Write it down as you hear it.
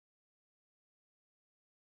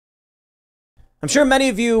I'm sure many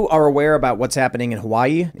of you are aware about what's happening in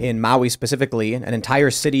Hawaii, in Maui specifically. An entire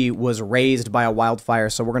city was razed by a wildfire,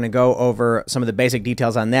 so we're going to go over some of the basic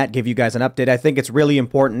details on that, give you guys an update. I think it's really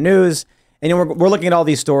important news. And you know, we're looking at all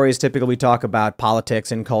these stories. Typically, we talk about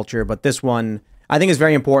politics and culture, but this one I think is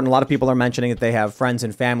very important. A lot of people are mentioning that they have friends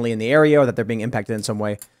and family in the area or that they're being impacted in some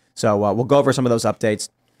way. So we'll go over some of those updates.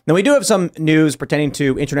 Now, we do have some news pertaining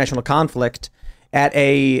to international conflict. At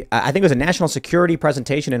I think it was a national security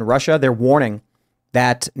presentation in Russia, they're warning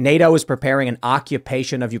that NATO is preparing an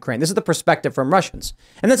occupation of Ukraine. This is the perspective from Russians.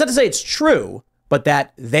 And that's not to say it's true, but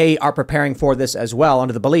that they are preparing for this as well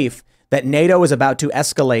under the belief that NATO is about to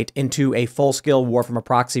escalate into a full-scale war from a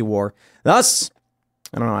proxy war. Thus,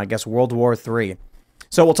 I don't know, I guess World War III.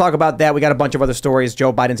 So we'll talk about that. We got a bunch of other stories.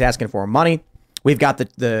 Joe Biden's asking for money. We've got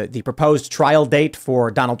the proposed trial date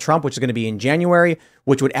for Donald Trump, which is going to be in January,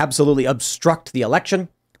 which would absolutely obstruct the election.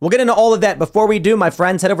 We'll get into all of that. Before we do, my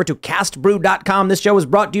friends, head over to castbrew.com. This show is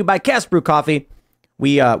brought to you by Cast Brew Coffee.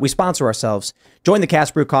 We sponsor ourselves. Join the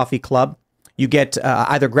Cast Brew Coffee Club. You get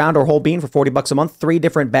either ground or whole bean for $40 a month, 3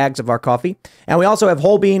 different bags of our coffee. And we also have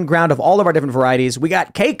whole bean ground of all of our different varieties. We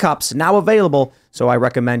got K-Cups now available. So I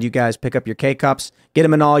recommend you guys pick up your K-Cups, get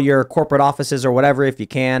them in all your corporate offices or whatever if you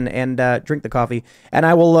can, and drink the coffee. And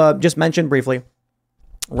I will just mention briefly,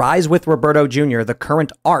 Rise with Roberto Jr., the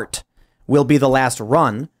current art, will be the last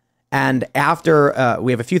run. And after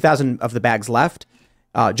we have a few thousand of the bags left,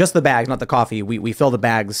 just the bags, not the coffee. We fill the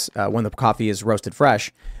bags when the coffee is roasted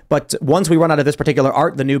fresh. But once we run out of this particular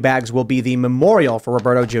art, the new bags will be the memorial for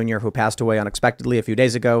Roberto Jr., who passed away unexpectedly a few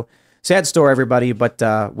days ago. Sad story, everybody, but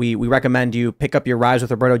we recommend you pick up your Rise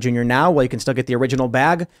with Roberto Jr. now while you can still get the original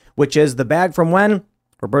bag, which is the bag from when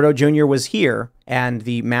Roberto Jr. was here and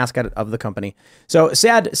the mascot of the company. So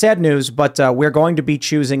sad news, but we're going to be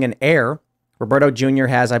choosing an heir. Roberto Jr.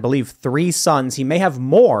 has, I believe, 3 sons. He may have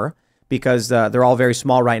more because they're all very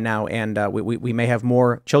small right now, and we may have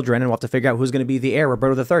more children, and we'll have to figure out who's going to be the heir,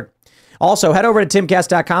 Roberto III. Also, head over to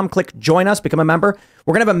timcast.com, click Join Us, become a member.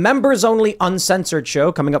 We're going to have a members-only uncensored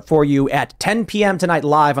show coming up for you at 10 p.m. tonight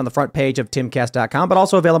live on the front page of timcast.com, but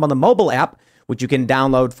also available on the mobile app, which you can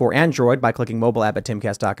download for Android by clicking mobile app at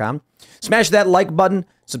timcast.com. Smash that like button,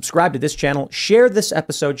 subscribe to this channel, share this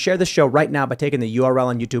episode, share this show right now by taking the URL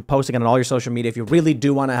on YouTube, posting it on all your social media if you really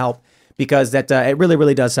do want to help, because that it really,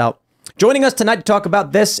 really does help. Joining us tonight to talk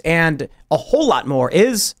about this and a whole lot more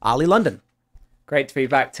is Ollie London. Great to be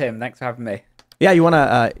back, Tim. Thanks for having me. Yeah, you want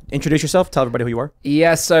to introduce yourself? Tell everybody who you are.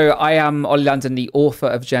 Yeah, so I am Ollie London, the author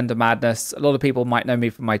of Gender Madness. A lot of people might know me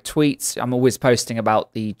from my tweets. I'm always posting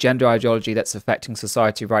about the gender ideology that's affecting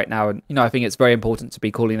society right now. And, you know, I think it's very important to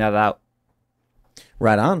be calling that out.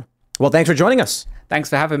 Right on. Well, thanks for joining us. Thanks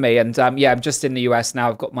for having me. And yeah, I'm just in the US now.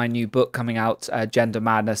 I've got my new book coming out, Gender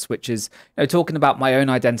Madness, which is talking about my own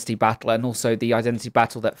identity battle and also the identity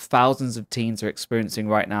battle that thousands of teens are experiencing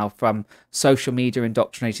right now, from social media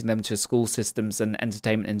indoctrinating them to school systems and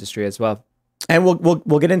entertainment industry as well. And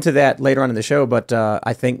we'll get into that later on in the show. But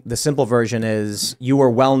I think the simple version is you were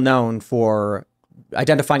well known for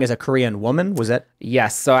identifying as a Korean woman, was it?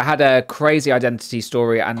 Yes. So I had a crazy identity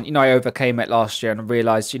story and, I overcame it last year and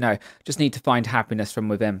realized, just need to find happiness from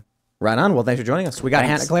within. Right on. Well, thanks for joining us. We got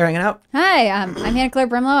Hannah Claire hanging out. Hi, I'm Hannah Claire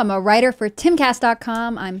Brimlow. I'm a writer for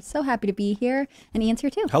timcast.com. I'm so happy to be here. And Ian's here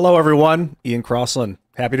too. Hello, everyone. Ian Crossland.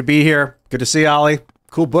 Happy to be here. Good to see you, Ollie.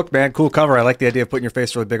 Cool book, man. Cool cover. I like the idea of putting your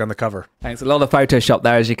face really big on the cover. Thanks. A lot of Photoshop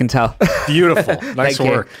there, as you can tell. Beautiful. Nice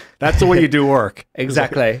work. That's the way you do work.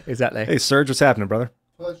 Exactly. Hey, Serge, what's happening, brother?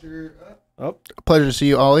 Pleasure to see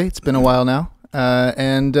you, Ollie. It's been a while now.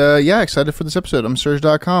 Yeah, excited for this episode. I'm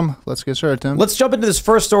Serge.com. Let's get started, Tim. Let's jump into this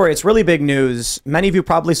first story. It's really big news. Many of you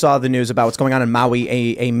probably saw the news about what's going on in Maui,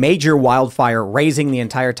 a major wildfire razing the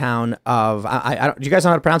entire town of, do you guys know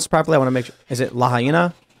how to pronounce it properly? I want to make sure. Is it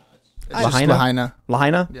Lahaina? Lahaina.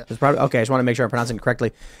 Lahaina? Yeah. Okay, I just want to make sure I'm pronouncing it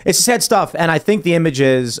correctly. It's sad stuff, and I think the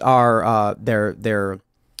images are, they're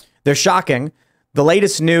shocking. The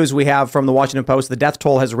latest news we have from the Washington Post, the death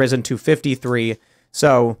toll has risen to 53.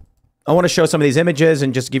 So I want to show some of these images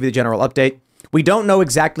and just give you the general update. We don't know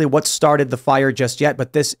exactly what started the fire just yet,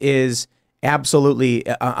 but this is absolutely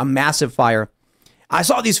a massive fire. I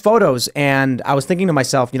saw these photos and I was thinking to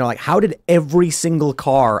myself, how did every single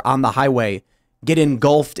car on the highway get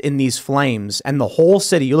engulfed in these flames? And the whole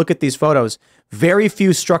city, you look at these photos, very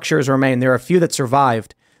few structures remain. There are a few that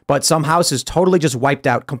survived, but some houses totally just wiped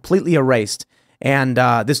out, completely erased. And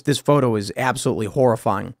this photo is absolutely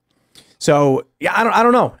horrifying. So yeah, I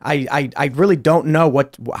don't know. I really don't know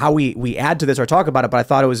how we add to this or talk about it, but I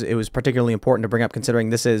thought it was particularly important to bring up, considering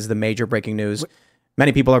this is the major breaking news.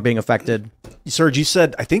 Many people are being affected. Serge,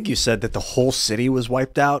 I think you said that the whole city was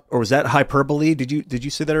wiped out, or was that hyperbole? Did you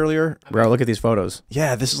say that earlier? Bro, look at these photos.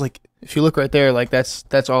 Yeah, this is like, If you look right there, like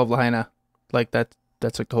that's all of Lahaina. Like that's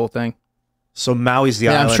like the whole thing. so Maui's the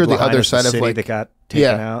Yeah, I'm island. sure the Lahaina's other side of, city like- that got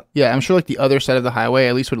taken Yeah. out. Yeah, I'm sure like the other side of the highway,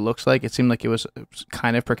 at least what it looks like, it seemed like it was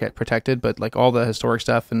kind of protected, but like all the historic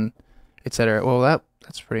stuff and et cetera. Well,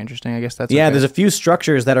 that's pretty interesting. I guess that's Yeah, okay. there's a few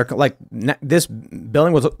structures that are like this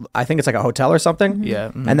building was, I think it's like a hotel or something. Yeah.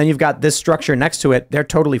 mhm. And then you've got this structure next to it. They're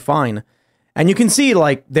totally fine. And you can see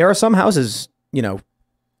like there are some houses, you know,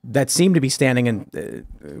 that seem to be standing and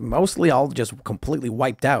mostly all just completely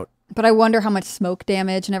wiped out. But I wonder how much smoke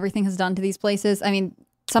damage and everything has done to these places. I mean,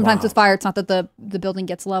 sometimes with fire, it's not that the building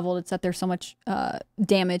gets leveled; it's that there's so much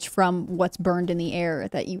damage from what's burned in the air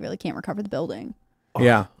that you really can't recover the building.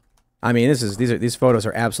 Yeah. I mean, these photos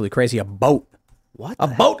are absolutely crazy. A boat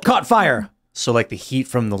caught fire. So like the heat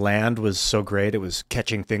from the land was so great, it was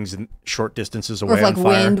catching things in short distances Or away if like on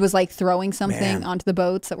fire. wind was like throwing something Man. onto the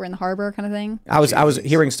boats that were in the harbor, kind of thing. I was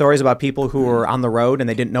hearing stories about people who were on the road and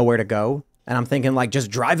they didn't know where to go. And I'm thinking like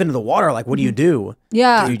just drive into the water. Like, what do you do?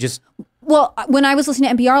 Yeah. Do you just Well, when I was listening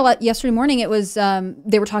to NPR yesterday morning, it was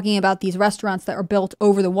they were talking about these restaurants that are built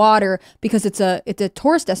over the water because it's a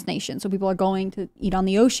tourist destination, so people are going to eat on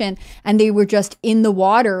the ocean, and they were just in the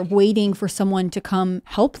water waiting for someone to come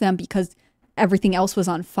help them because everything else was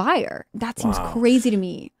on fire. That seems crazy to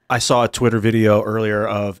me. I saw a Twitter video earlier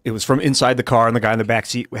of, it was from inside the car, and the guy in the back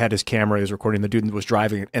seat had his camera. He was recording. The dude was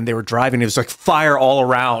driving, and they were driving. It was like fire all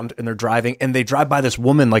around, and they're driving, and they drive by this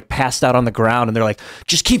woman like passed out on the ground, and they're like,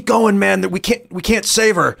 "Just keep going, man. We can't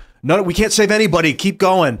save her. No, we can't save anybody. Keep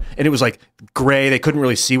going." And it was like gray. They couldn't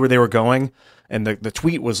really see where they were going, and the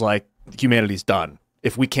tweet was like, "Humanity's done.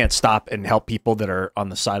 If we can't stop and help people that are on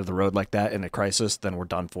the side of the road like that in a crisis, then we're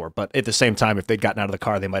done for." But at the same time, if they'd gotten out of the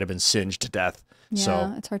car, they might have been singed to death. Yeah,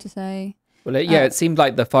 So it's hard to say. Well, it seemed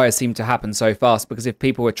like the fires seemed to happen so fast because if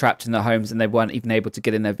people were trapped in their homes and they weren't even able to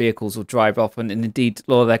get in their vehicles or drive off, and indeed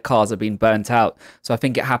a lot of their cars are being burnt out. So I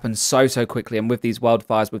think it happened so quickly. And with these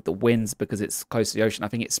wildfires, with the winds, because it's close to the ocean, I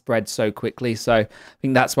think it spread so quickly. So I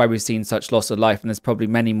think that's why we've seen such loss of life. And there's probably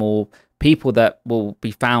many more people that will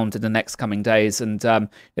be found in the next coming days. And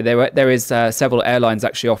there is several airlines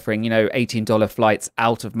actually offering, $18 flights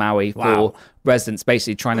out of Maui for residents,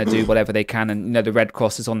 basically trying to do whatever they can. And, the Red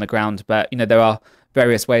Cross is on the ground, but, there are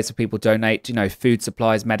various ways for people donate, food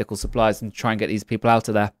supplies, medical supplies, and try and get these people out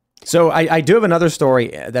of there. So I do have another story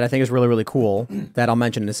that I think is really, really cool that I'll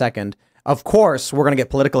mention in a second. Of course, we're going to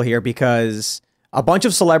get political here because a bunch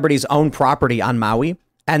of celebrities own property on Maui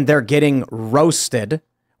and they're getting roasted.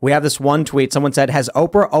 We have this one tweet. Someone said, "Has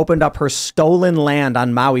Oprah opened up her stolen land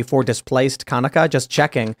on Maui for displaced Kanaka? Just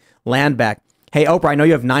checking. Land back. Hey, Oprah, I know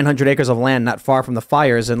you have 900 acres of land not far from the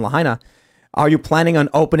fires in Lahaina. Are you planning on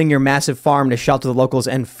opening your massive farm to shelter the locals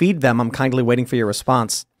and feed them? I'm kindly waiting for your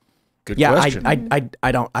response." good Yeah, question.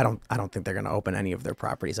 I don't think they're going to open any of their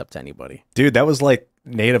properties up to anybody. Dude, that was like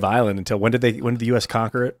native island until when did the U.S.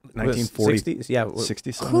 conquer it? It was 1940, 60s? Yeah.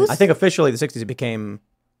 60 something. Who's- I think officially the 60s it became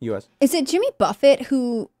U.S. Is it Jimmy Buffett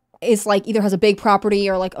who is like either has a big property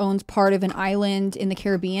or like owns part of an island in the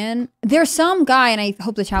Caribbean? There's some guy, and I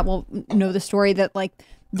hope the chat will know the story, that like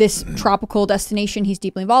this tropical destination he's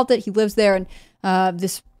deeply involved in. He lives there, and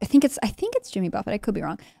this I think it's Jimmy Buffett. I could be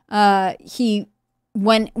wrong. He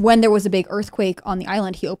when there was a big earthquake on the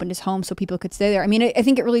island, he opened his home so people could stay there. I mean, I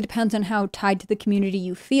think it really depends on how tied to the community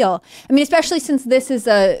you feel. I mean, especially since this is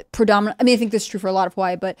a predominant, I mean, I think this is true for a lot of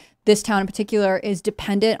Hawaii, but this town in particular is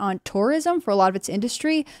dependent on tourism for a lot of its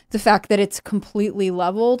industry. The fact that it's completely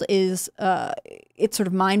leveled is, it's sort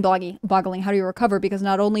of mind-boggling. How do you recover? Because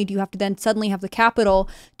not only do you have to then suddenly have the capital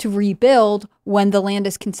to rebuild when the land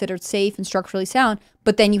is considered safe and structurally sound,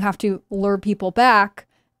 but then you have to lure people back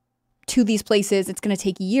to these places. It's going to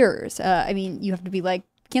take years. I mean, you have to be like,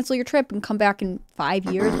 cancel your trip and come back in 5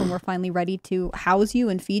 years when we're finally ready to house you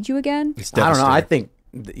and feed you again. It's I don't know. I devastating.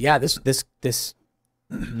 think, yeah, this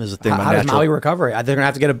There's a thing how about does natural. Maui recover? They're going to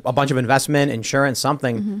have to get a bunch of investment, insurance,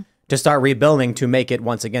 something to start rebuilding to make it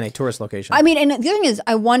once again a tourist location. I mean, and the other thing is,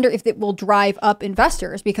 I wonder if it will drive up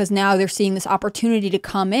investors because now they're seeing this opportunity to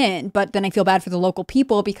come in. But then I feel bad for the local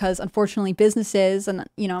people because unfortunately businesses, and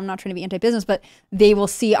I'm not trying to be anti-business, but they will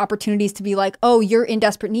see opportunities to be like, oh, you're in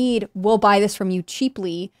desperate need. We'll buy this from you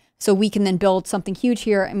cheaply so we can then build something huge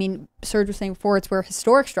here. I mean, Serge was saying before, it's where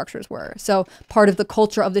historic structures were. So part of the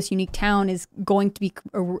culture of this unique town is going to be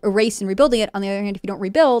erased in rebuilding it. On the other hand, if you don't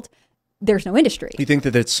rebuild, there's no industry. Do you think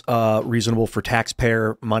that it's reasonable for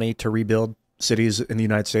taxpayer money to rebuild cities in the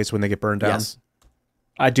United States when they get burned down? Yes.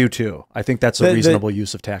 I do too. I think that's a reasonable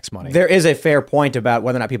use of tax money. There is a fair point about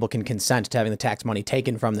whether or not people can consent to having the tax money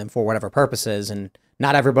taken from them for whatever purposes, and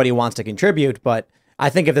not everybody wants to contribute, but I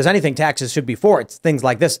think if there's anything taxes should be for, it's things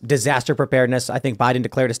like this, disaster preparedness. I think Biden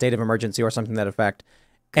declared a state of emergency or something to that effect.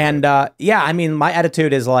 And yeah, I mean, my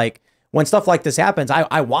attitude is like, when stuff like this happens,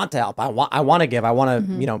 I want to help. I want to give. I want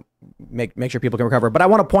to, you know, make sure people can recover. But I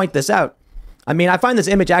want to point this out. I mean, I find this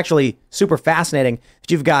image actually super fascinating.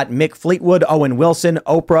 You've got Mick Fleetwood, Owen Wilson,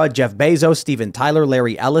 Oprah, Jeff Bezos, Steven Tyler,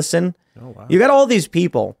 Larry Ellison. Oh, wow. You got all these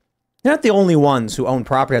people. They're not the only ones who own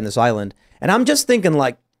property on this island. And I'm just thinking,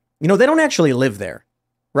 like, you know, they don't actually live there,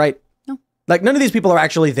 right? No. Like, none of these people are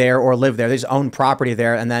actually there or live there. They just own property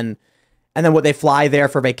there. And then what, they fly there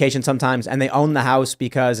for vacation sometimes, and they own the house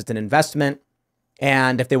because it's an investment.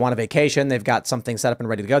 And if they want a vacation, they've got something set up and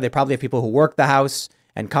ready to go. They probably have people who work the house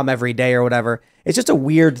and come every day or whatever. It's just a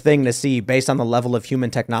weird thing to see based on the level of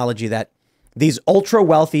human technology that these ultra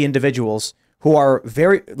wealthy individuals who are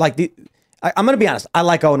very like I'm going to be honest. I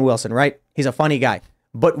like Owen Wilson, right? He's a funny guy.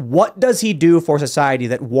 But what does he do for society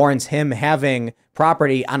that warrants him having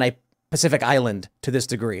property on a Pacific island to this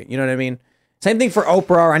degree? You know what I mean? Same thing for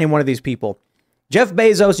Oprah or any one of these people. Jeff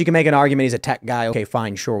Bezos, you can make an argument he's a tech guy. Okay,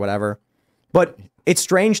 fine, sure, whatever. But it's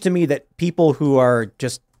strange to me that people who are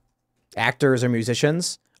just actors or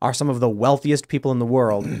musicians are some of the wealthiest people in the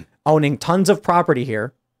world, owning tons of property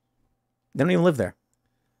here. They don't even live there.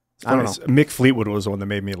 I don't know. Mick Fleetwood was the one that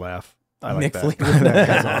made me laugh. I like that. That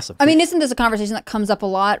guy's awesome. I mean, isn't this a conversation that comes up a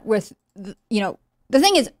lot with, you know, the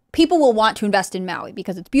thing is, people will want to invest in Maui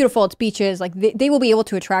because it's beautiful, it's beaches, like they will be able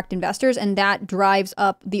to attract investors, and that drives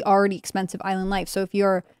up the already expensive island life. So if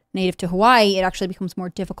you're native to Hawaii, it actually becomes more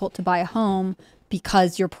difficult to buy a home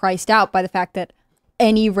because you're priced out by the fact that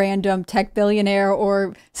any random tech billionaire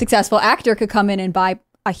or successful actor could come in and buy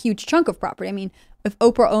a huge chunk of property. I mean, if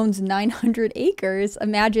Oprah owns 900 acres,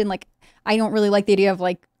 imagine, like, I don't really like the idea of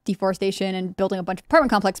like deforestation and building a bunch of apartment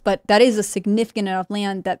complex, but that is a significant enough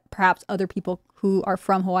land that perhaps other people who are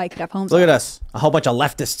from Hawaii could have homes. Look at us, a whole bunch of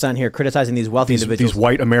leftists on here criticizing these wealthy individuals. These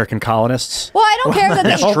white American colonists. Well, I don't care that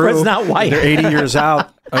they Oprah's not white. They're 80 years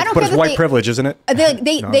out. I don't But care it's that white privilege, isn't it?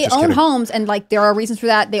 They own homes, and like there are reasons for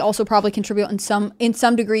that. They also probably contribute in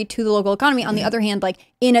some degree to the local economy. On the other hand, like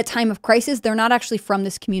in a time of crisis, they're not actually from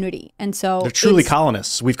this community, and so they're truly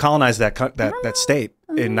colonists. We've colonized that state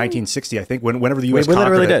in 1960, I think. Whenever the U.S. we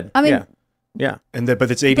literally conquered it. did. I mean, yeah.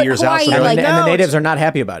 But it's 80 years Hawaii, out. So they're like, and the natives are not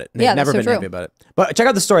happy about it. They've Yeah, never that's been so happy true. about it. But check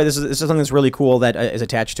out the story. This is something that's really cool that is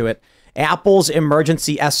attached to it. Apple's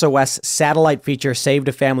emergency SOS satellite feature saved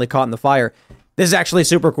a family caught in the fire. This is actually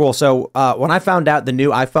super cool. So when I found out the new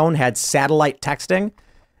iPhone had satellite texting,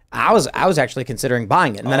 I was actually considering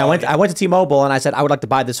buying it. And then I went to T-Mobile and I said I would like to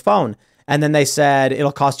buy this phone. And then they said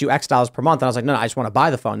it'll cost you X dollars per month. And I was like, no, I just want to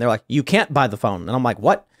buy the phone. They're like, you can't buy the phone. And I'm like,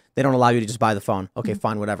 what? They don't allow you to just buy the phone. Okay,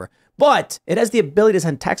 fine, whatever. But it has the ability to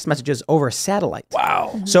send text messages over satellite.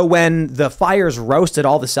 Wow. So when the fires roasted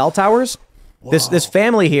all the cell towers, this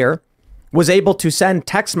family here was able to send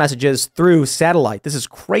text messages through satellite. This is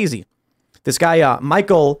crazy. This guy,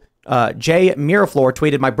 Michael J. Miraflor,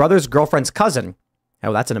 tweeted, my brother's girlfriend's cousin,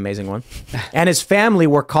 oh, that's an amazing one, and his family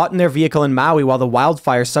were caught in their vehicle in Maui while the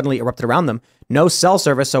wildfires suddenly erupted around them. No cell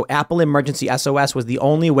service, so Apple Emergency SOS was the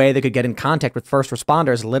only way they could get in contact with first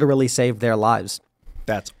responders, literally saved their lives.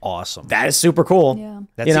 That's awesome. That is super cool. Yeah.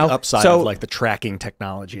 That's the upside of like the tracking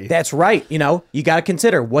technology. That's right. You know, you got to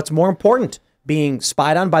consider what's more important. Being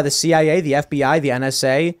spied on by the CIA, the FBI, the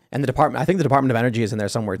NSA, and the Department. I think the Department of Energy is in there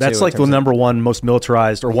somewhere too. That's like the number one most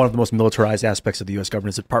militarized, or one of the most militarized aspects of the U.S.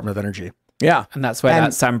 government is the Department of Energy. Yeah. And that's where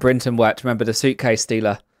that Sam Brinton worked. Remember the suitcase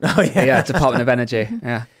stealer? Oh, yeah. Yeah, Department of Energy.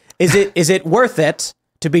 Yeah. Is it worth it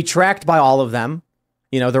to be tracked by all of them?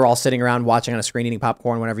 You know, they're all sitting around watching on a screen, eating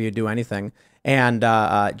popcorn whenever you do anything. And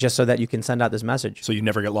just so that you can send out this message. So you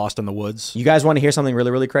never get lost in the woods. You guys want to hear something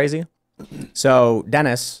really, really crazy? So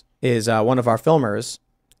Dennis is one of our filmers,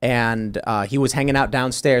 and he was hanging out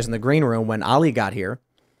downstairs in the green room when Ali got here.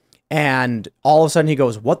 And all of a sudden he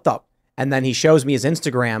goes, what the? And then he shows me his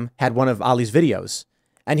Instagram had one of Ali's videos.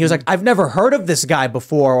 And he was like, I've never heard of this guy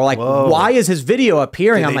before. Or like, why is his video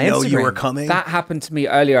appearing on my Instagram? You were coming? That happened to me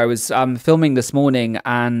earlier. I was filming this morning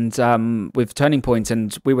and with Turning Point,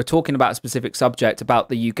 and we were talking about a specific subject about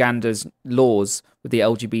the Uganda's laws with the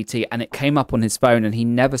LGBT, and it came up on his phone, and he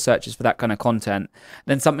never searches for that kind of content.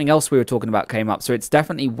 Then something else we were talking about came up. So it's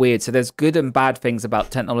definitely weird. So there's good and bad things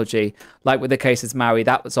about technology. Like with the cases Maui,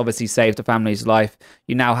 that was obviously saved a family's life.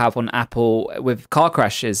 You now have on Apple with car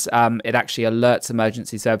crashes, it actually alerts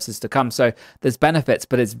emergency services to come. So there's benefits,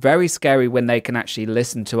 but it's very scary when they can actually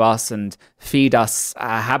listen to us and feed us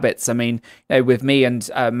habits. I mean, with me and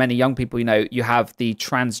many young people, you have the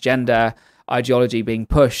transgender ideology being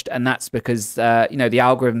pushed, and that's because the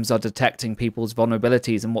algorithms are detecting people's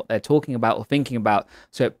vulnerabilities and what they're talking about or thinking about,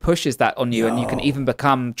 so it pushes that on you. And you can even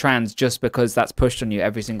become trans just because that's pushed on you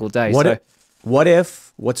every single day. What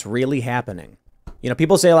if what's really happening,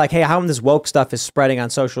 people say like, hey, how come this woke stuff is spreading on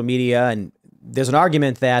social media? And there's an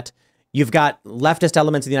argument that you've got leftist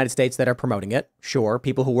elements of the United States that are promoting it. Sure,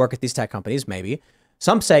 people who work at these tech companies, maybe.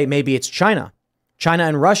 Some say maybe it's China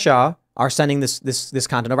and Russia are sending this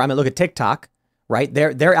content over. I mean, look at TikTok, right?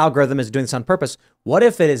 Their algorithm is doing this on purpose. What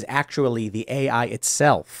if it is actually the AI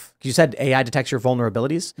itself? You said AI detects your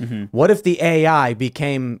vulnerabilities. What if the AI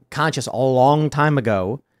became conscious a long time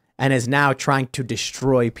ago and is now trying to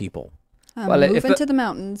destroy people? Move into the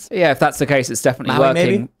mountains. Yeah, if that's the case, it's definitely Maui,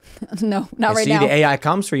 working. Maybe? No, not right now. The AI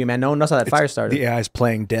comes for you, man. No one knows how that fire started. The AI's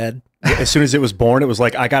playing dead. As soon as it was born, it was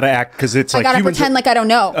like, I gotta act, because it's like I gotta pretend like I don't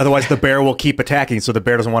know. Otherwise, the bear will keep attacking. So the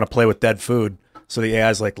bear doesn't want to play with dead food. So the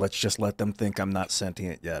AI's like, let's just let them think I'm not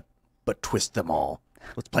sentient yet, but twist them all.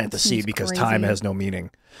 Let's plant the seed because crazy. time has no meaning.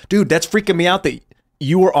 Dude, that's freaking me out that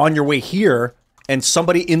you were on your way here and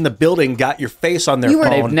somebody in the building got your face on their phone.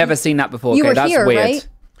 They've never seen that before. You okay, were that's here, weird. right?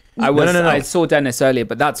 I saw Dennis earlier,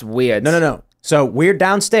 but that's weird. No. So we're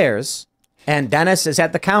downstairs, and Dennis is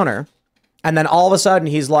at the counter, and then all of a sudden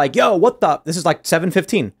he's like, "Yo, what the?" This is like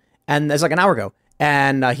 7:15, and it's like an hour ago.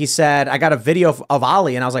 And he said, "I got a video of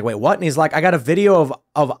Ali," and I was like, "Wait, what?" And he's like, "I got a video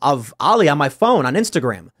of Ali on my phone on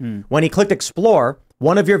Instagram." When he clicked explore,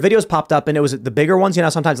 one of your videos popped up, and it was the bigger ones.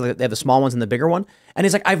 Sometimes they have the small ones and the bigger one. And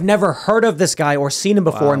he's like, "I've never heard of this guy or seen him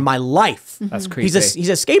before in my life." That's creepy. He's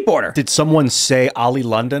a skateboarder. Did someone say Ali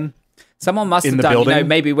London? Someone must in have the done, building?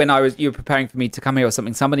 maybe when you were preparing for me to come here or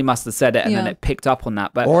something, somebody must have said it and then it picked up on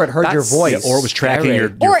that. But or it heard your voice. Or it was tracking scary.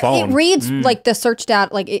 your Or phone. it reads like the search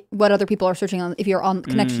data, like what other people are searching on if you're on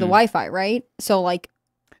connected to the Wi-Fi, right? So like,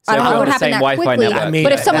 So I don't if know you're what on the happened same that Wi-Fi quickly. network.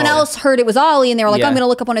 But if someone else heard it was Ollie and they were like, Yeah. I'm going to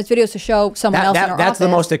look up on his videos to show someone else in our that's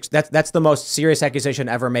office. that's the most serious accusation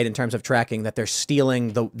ever made in terms of tracking, that they're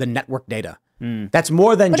stealing the network data. That's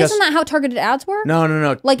more than But just. isn't that how targeted ads work?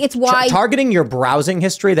 No. Like it's why Targeting your browsing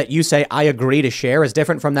history that you say I agree to share is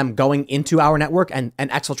different from them going into our network and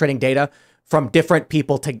exfiltrating data from different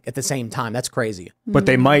people at the same time. That's crazy. But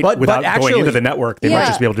they might, But without actually- going into the network, they might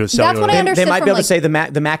just be able to do a That's cellular. what I understood They might from, be able to like- say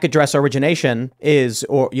the MAC address origination is,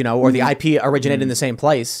 or the IP originated in the same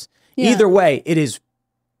place. Yeah. Either way, it is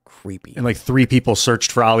creepy. And like 3 people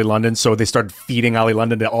searched for Ali London, so they started feeding Ali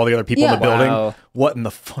London to all the other people in the Yeah. building. Wow. What in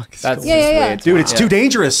the fuck is That's going on? just Yeah. weird. Dude, it's too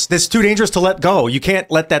dangerous. This is too dangerous to let go. You can't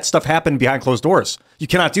let that stuff happen behind closed doors. You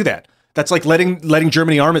cannot do that. That's like letting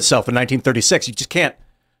Germany arm itself in 1936. You just can't.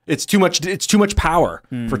 It's too much power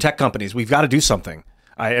for tech companies. We've got to do something.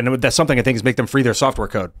 And that's something I think is make them free their software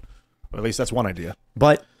code. Or at least that's one idea.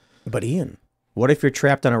 But Ian, what if you're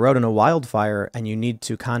trapped on a road in a wildfire and you need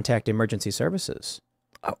to contact emergency services?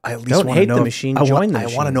 I at least Don't wanna hate know the if- machine, I join the I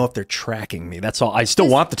want to machine. know if they're tracking me. That's all. I still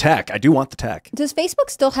want the tech. I do want the tech. Does Facebook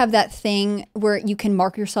still have that thing where you can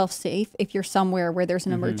mark yourself safe if you're somewhere where there's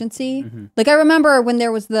an emergency? Like I remember when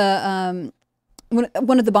there was the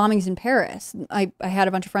one of the bombings in Paris. I had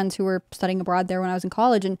a bunch of friends who were studying abroad there when I was in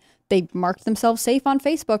college, and they marked themselves safe on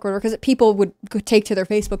Facebook, or because people would take to their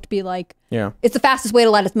Facebook to be like, Yeah. it's the fastest way to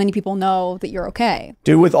let as many people know that you're okay.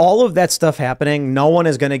 Dude, with all of that stuff happening, no one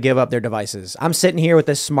is going to give up their devices. I'm sitting here with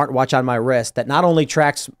this smartwatch on my wrist that not only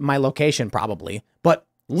tracks my location probably, but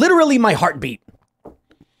literally my heartbeat.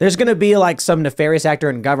 There's going to be like some nefarious actor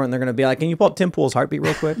in government. They're going to be like, can you pull up Tim Pool's heartbeat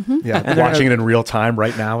real quick? Yeah, And they're watching gonna- it in real time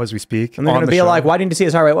right now as we speak. And they're on going to the be show. like, why didn't you see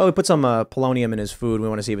his heart rate? Well, we put some polonium in his food. We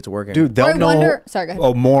want to see if it's working. Dude, Or they'll I know wonder- sorry, go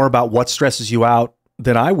ahead. more about what stresses you out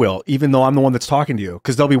than I will, even though I'm the one that's talking to you.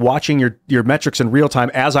 Because they'll be watching your metrics in real time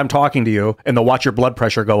as I'm talking to you, and they'll watch your blood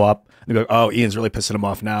pressure go up. And they'll be like, oh, Ian's really pissing him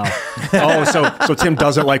off now. so Tim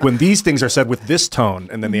doesn't like when these things are said with this tone,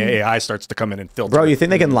 and then the AI starts to come in and filter. Bro, you it. think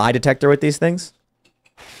they can lie detector with these things?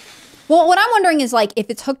 Well, what I'm wondering is like if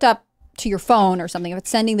it's hooked up to your phone or something, if it's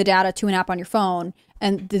sending the data to an app on your phone,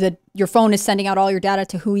 and your phone is sending out all your data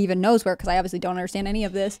to who even knows where, because I obviously don't understand any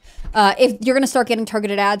of this. If you're going to start getting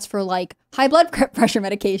targeted ads for like high blood pressure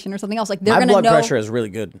medication or something else, like they're My going to know. blood pressure is really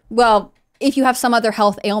good. Well, if you have some other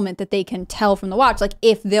health ailment that they can tell from the watch, like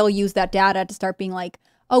if they'll use that data to start being like,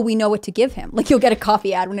 oh, we know what to give him. Like you'll get a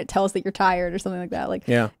coffee ad when it tells that you're tired or something like that. Like,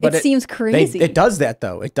 Yeah, but it seems crazy. It does that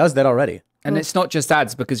though. It does that already. And it's not just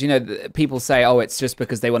ads, because, you know, people say, oh, it's just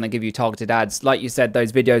because they want to give you targeted ads. Like you said,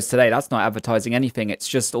 those videos today, that's not advertising anything. It's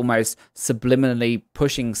just almost subliminally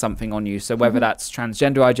pushing something on you. So whether that's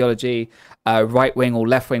transgender ideology, right-wing or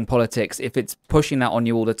left-wing politics, if it's pushing that on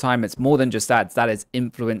you all the time, it's more than just ads. That is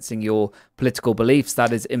influencing your political beliefs.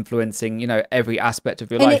 That is influencing, you know, every aspect of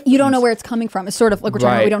your life. You don't know where it's coming from. It's sort of like we're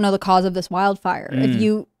talking about, we don't know the cause of this wildfire. If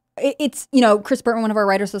you, it's, you know, Chris Burton, one of our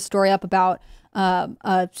writers, has a story up about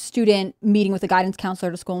a student meeting with a guidance counselor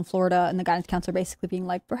at a school in Florida, and the guidance counselor basically being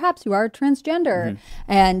like, perhaps you are transgender.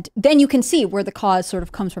 And then you can see where the cause sort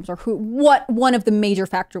of comes from, or what one of the major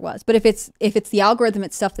factor was. But if it's the algorithm,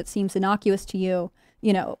 it's stuff that seems innocuous to you,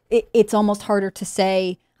 you know, it's almost harder to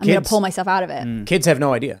say, I'm going to pull myself out of it. Kids have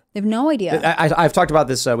no idea. They have no idea. I've talked about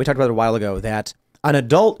this. We talked about it a while ago, that an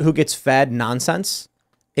adult who gets fed nonsense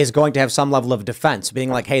is going to have some level of defense, being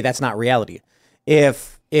like, hey, that's not reality.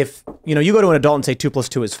 If you know, you go to an adult and say 2 +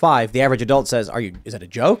 2 is 5, the average adult says, is that a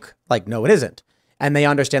joke? Like, no, it isn't. And they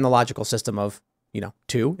understand the logical system of, you know,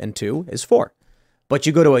 2 and 2 is 4. But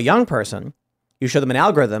you go to a young person, you show them an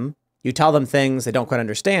algorithm, you tell them things they don't quite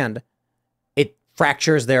understand, it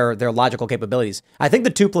fractures their logical capabilities. I think the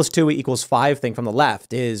 2 + 2 = 5 thing from the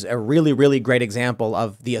left is a really, really great example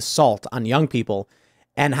of the assault on young people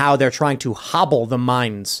and how they're trying to hobble the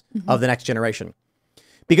minds of the next generation.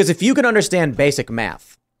 Because if you can understand basic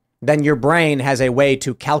math, then your brain has a way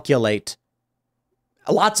to calculate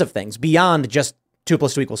lots of things beyond just 2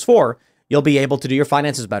 + 2 = 4. You'll be able to do your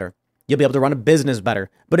finances better. You'll be able to run a business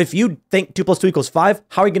better. But if you think 2 + 2 = 5,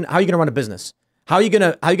 how are you going to run a business? How are you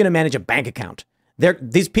going to manage a bank account?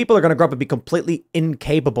 These people are going to grow up and be completely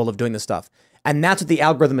incapable of doing this stuff. And that's what the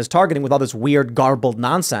algorithm is targeting with all this weird, garbled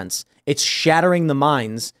nonsense. It's shattering the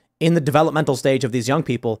minds in the developmental stage of these young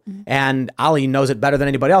people. And Ali knows it better than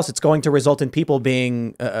anybody else. It's going to result in people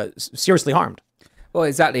being seriously harmed. Well,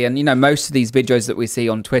 exactly. And, you know, most of these videos that we see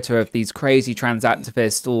on Twitter of these crazy trans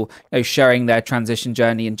activists or, you know, sharing their transition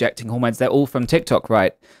journey, injecting hormones, they're all from TikTok,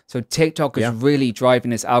 right? So TikTok is really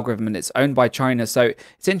driving this algorithm, and it's owned by China. So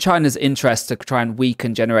it's in China's interest to try and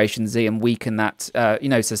weaken Generation Z and weaken that, you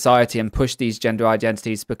know, society and push these gender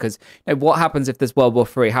identities, because, you know, what happens if there's World War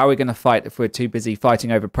III? How are we going to fight if we're too busy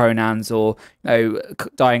fighting over pronouns or, you know,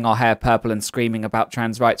 dyeing our hair purple and screaming about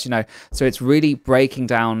trans rights, you know? So it's really breaking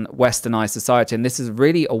down westernized society. And this is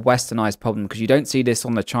really a westernized problem, because you don't see this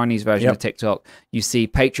on the Chinese version of TikTok. You see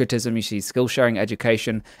patriotism, you see skill sharing,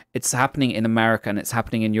 education. It's happening in America and it's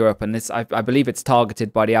happening in Europe, and this I believe it's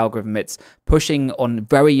targeted by the algorithm. It's pushing on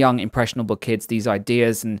very young impressionable kids these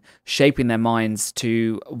ideas and shaping their minds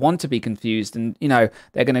to want to be confused, and, you know,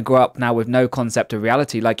 they're going to grow up now with no concept of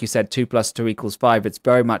reality. Like you said, 2 + 2 = 5. It's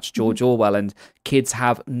very much George Orwell, and kids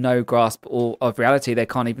have no grasp of reality. They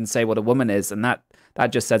can't even say what a woman is, and that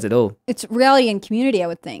just says it all. It's reality and community, I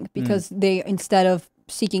would think, because they, instead of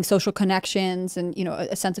seeking social connections and, you know,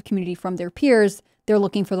 a sense of community from their peers, they're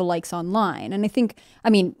looking for the likes online. And I think, I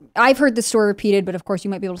mean, I've heard this story repeated, but of course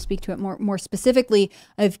you might be able to speak to it more specifically,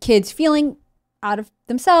 of kids feeling out of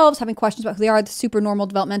themselves, having questions about who they are, super normal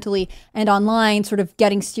developmentally, and online sort of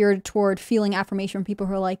getting steered toward feeling affirmation from people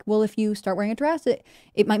who are like, well, if you start wearing a dress, it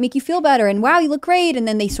might make you feel better, and wow, you look great. And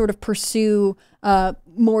then they sort of pursue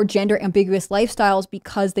more gender ambiguous lifestyles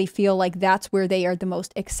because they feel like that's where they are the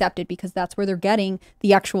most accepted, because that's where they're getting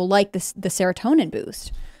the actual, like, the serotonin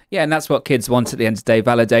boost. Yeah, and that's what kids want at the end of the day,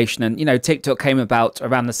 validation. And, you know, TikTok came about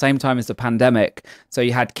around the same time as the pandemic. So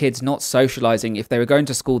you had kids not socializing. If they were going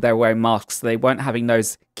to school, they were wearing masks. They weren't having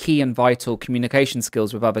those key and vital communication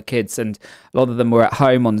skills with other kids. And a lot of them were at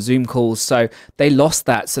home on Zoom calls. So they lost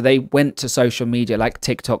that. So they went to social media like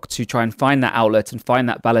TikTok to try and find that outlet and find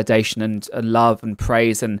that validation and love and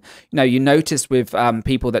praise. And, you know, you notice with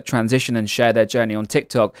people that transition and share their journey on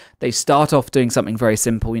TikTok, they start off doing something very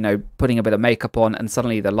simple, you know, putting a bit of makeup on, and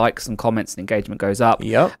suddenly the likes and comments and engagement goes up.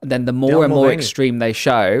 Yep. And then the more and more extreme they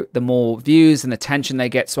show, the more views and attention they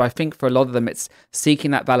get. So I think for a lot of them, it's seeking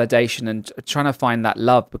that validation and trying to find that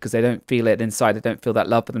love, because they don't feel it inside. They don't feel that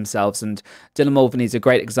love for themselves. And Dylan Mulvaney is a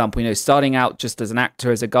great example, you know, starting out just as an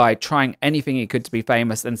actor, as a guy, trying anything he could to be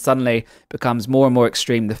famous, and suddenly becomes more and more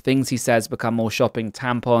extreme. The things he says become more shopping,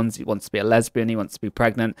 tampons. He wants to be a lesbian. He wants to be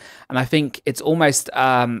pregnant. And I think it's almost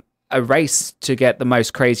a race to get the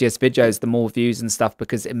most craziest videos, the more views and stuff,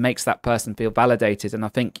 because it makes that person feel validated. And I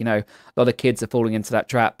think, you know, a lot of kids are falling into that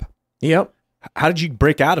trap. Yep. How did you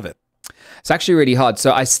break out of it? It's actually really hard.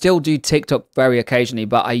 So I still do TikTok very occasionally,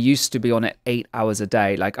 but I used to be on it 8 hours a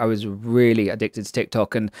day. Like I was really addicted to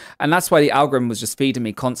TikTok, and that's why the algorithm was just feeding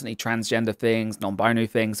me constantly transgender things, non-binary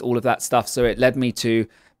things, all of that stuff. So it led me to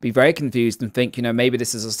be very confused and think, maybe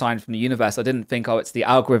this is a sign from the universe. I didn't think, oh, it's the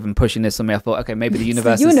algorithm pushing this on me. I thought, okay, maybe the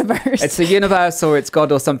universe it's the universe, or it's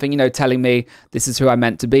God or something, telling me this is who I'm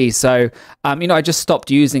meant to be. So, I just stopped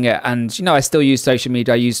using it. And, I still use social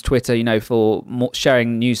media. I use Twitter, for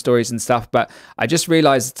sharing news stories and stuff. But I just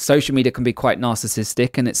realized social media can be quite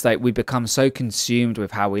narcissistic. And it's like we become so consumed with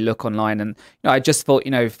how we look online. And, I just thought,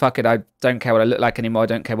 fuck it. I don't care what I look like anymore. I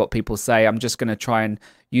don't care what people say. I'm just going to try and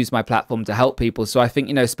use my platform to help people. So I think,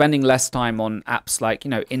 spending less time on apps like,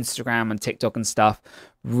 Instagram and TikTok and stuff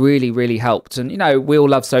really, really helped. And, we all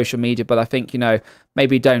love social media, but I think,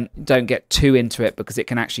 maybe don't get too into it because it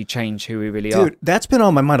can actually change who we really are. Dude, that's been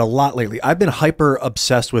on my mind a lot lately. I've been hyper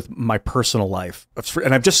obsessed with my personal life,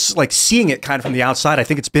 and I'm just like seeing it kind of from the outside. I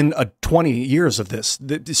think it's been 20 years of this,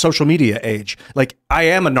 the social media age. Like I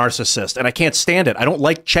am a narcissist and I can't stand it. I don't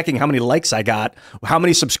like checking how many likes I got. How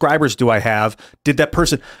many subscribers do I have? Did that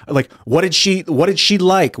person, like, what did she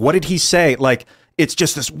like? What did he say? Like, it's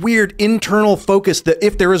just this weird internal focus that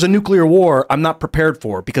if there is a nuclear war, I'm not prepared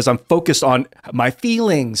for because I'm focused on my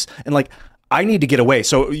feelings and like, I need to get away.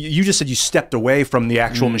 So you just said you stepped away from the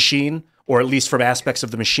actual machine, or at least from aspects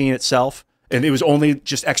of the machine itself. And it was only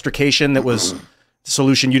just extrication that was the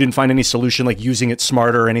solution. You didn't find any solution like using it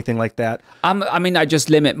smarter or anything like that? I mean, I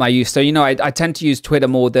just limit my use. So, I tend to use Twitter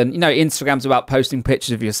more than, Instagram's about posting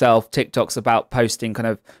pictures of yourself. TikTok's about posting kind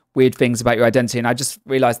of weird things about your identity. And I just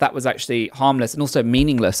realized that was actually harmless and also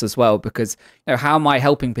meaningless as well, because, how am I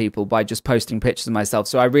helping people by just posting pictures of myself?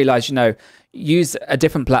 So I realized, use a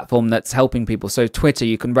different platform that's helping people. So Twitter,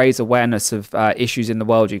 you can raise awareness of issues in the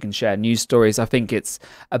world. You can share news stories. I think it's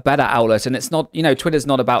a better outlet. And it's not, Twitter's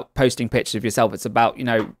not about posting pictures of yourself. It's about,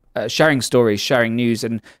 sharing stories, sharing news,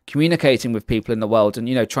 and communicating with people in the world,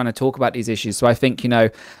 and trying to talk about these issues. So I think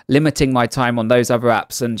limiting my time on those other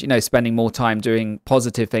apps and spending more time doing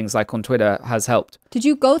positive things like on Twitter has helped. Did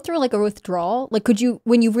you go through like a withdrawal? Like,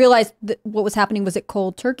 when you realized that what was happening, was it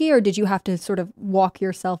cold turkey, or did you have to sort of walk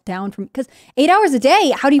yourself down from? Because 8 hours a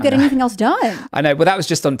day, how do you get anything else done? I know, but that was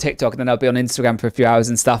just on TikTok, and then I'll be on Instagram for a few hours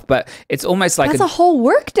and stuff. But it's almost like that's a whole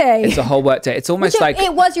work day. It's a whole work day. It's almost like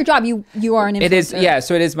it was your job. You are an influencer. It is, yeah.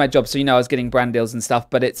 So it is my job. So I was getting brand deals and stuff,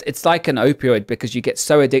 but it's like an opioid because you get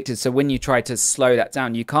so addicted. So when you try to slow that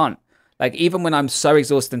down, you can't. Like even when I'm so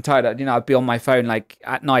exhausted and tired, I'd be on my phone like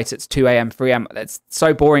at night. It's 2 a.m., 3 a.m. It's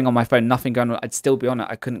so boring on my phone, nothing going on. I'd still be on it.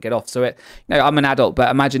 I couldn't get off. So I'm an adult,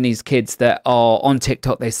 but imagine these kids that are on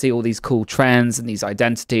TikTok. They see all these cool trends and these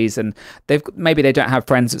identities, and maybe they don't have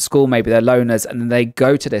friends at school. Maybe they're loners, and then they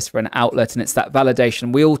go to this for an outlet, and it's that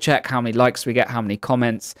validation. We all check how many likes we get, how many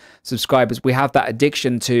comments, subscribers. We have that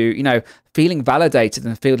addiction to feeling validated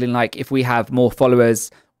and feeling like if we have more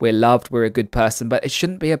followers, we're loved, we're a good person. But it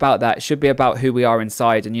shouldn't be about that. It should be about who we are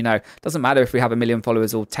inside. And, it doesn't matter if we have 1 million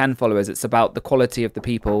followers or 10 followers. It's about the quality of the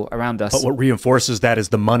people around us. But what reinforces that is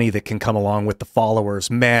the money that can come along with the followers.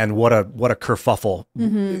 Man, what a kerfuffle.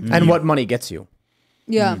 And what money gets you.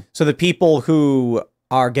 Yeah. So the people who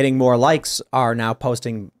are getting more likes are now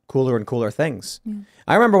posting cooler and cooler things.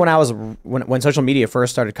 I remember when social media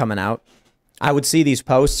first started coming out, I would see these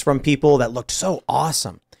posts from people that looked so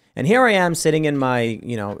awesome. And here I am sitting in my,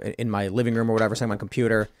 in my living room or whatever, sitting on my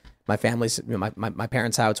computer, my family's, my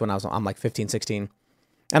parents' house when I'm like 15, 16.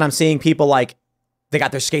 And I'm seeing people like, they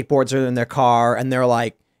got their skateboards in their car and they're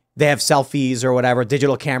like, they have selfies or whatever,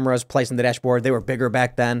 digital cameras placed in the dashboard. They were bigger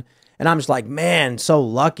back then. And I'm just like, man, so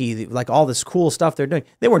lucky, like all this cool stuff they're doing.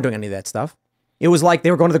 They weren't doing any of that stuff. It was like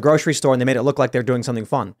they were going to the grocery store and they made it look like they're doing something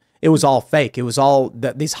fun. It was all fake. It was all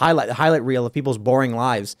these highlight reel of people's boring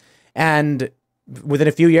lives. And within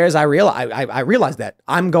a few years, I realized that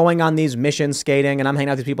I'm going on these missions skating and I'm hanging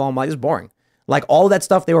out with these people. I'm like, this is boring. Like all that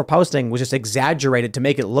stuff they were posting was just exaggerated to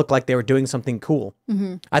make it look like they were doing something cool.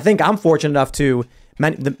 I think I'm fortunate enough to,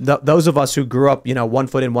 those of us who grew up, 1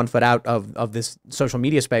 foot in, 1 foot out of this social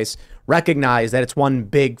media space, recognize that it's one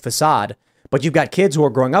big facade. But you've got kids who are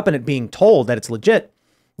growing up in it being told that it's legit.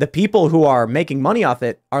 The people who are making money off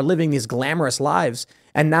it are living these glamorous lives.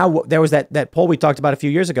 And now there was that poll we talked about a few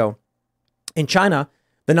years ago. In China,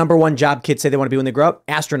 the #1 job kids say they want to be when they grow up,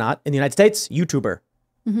 astronaut. In the United States, YouTuber.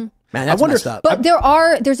 Man, that's messed up. But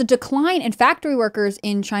there's a decline in factory workers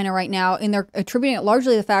in China right now, and they're attributing it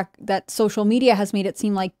largely to the fact that social media has made it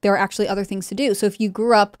seem like there are actually other things to do. So if you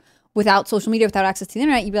grew up without social media, without access to the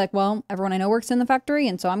internet, you'd be like, well, everyone I know works in the factory,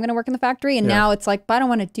 and so I'm going to work in the factory. And now it's like, but I don't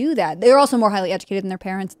want to do that. They're also more highly educated than their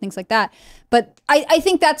parents and things like that. But I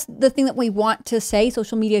think that's the thing that we want to say.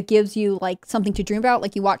 Social media gives you like something to dream about.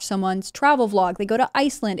 Like you watch someone's travel vlog, they go to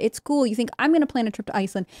Iceland, it's cool. You think, I'm going to plan a trip to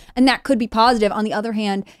Iceland. And that could be positive. On the other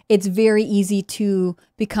hand, it's very easy to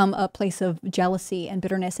become a place of jealousy and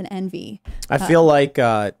bitterness and envy. I feel like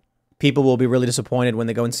people will be really disappointed when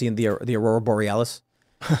they go and see the Aurora Borealis.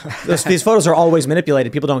 These photos are always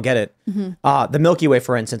manipulated. People don't get it. The Milky Way,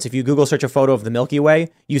 for instance, if you Google search a photo of the Milky Way,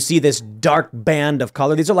 you see this dark band of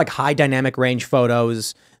color. These are like high dynamic range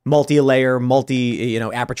photos, multi-layer,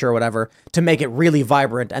 aperture or whatever, to make it really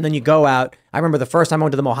vibrant. And then you go out. I remember the first time I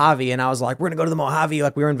went to the Mojave, and I was like, we're going to go to the Mojave,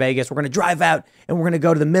 like we were in Vegas. We're going to drive out, and we're going to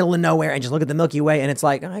go to the middle of nowhere and just look at the Milky Way. And it's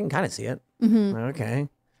like, I can kind of see it. Okay.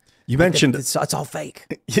 You mentioned it's all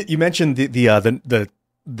fake. You mentioned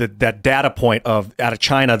that data point of out of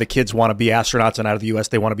China, the kids want to be astronauts, and out of the U.S.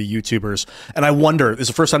 they want to be YouTubers. And I wonder, this is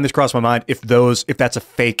the first time this crossed my mind, if that's a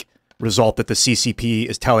fake result that the CCP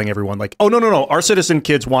is telling everyone, like, oh no, our citizen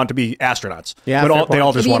kids want to be astronauts, Yeah, but they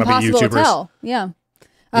all just want to be Impossible to YouTubers. tell. Yeah.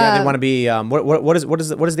 Yeah, they want to be.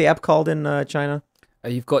 What is the app called in China?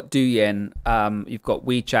 You've got Douyin, you've got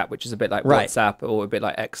WeChat, which is a bit like Right. WhatsApp or a bit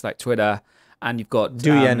like X, like Twitter, and you've got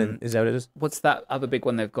Douyin, is that what it is? what's that other big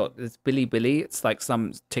one they've got? There's Bilibili. It's like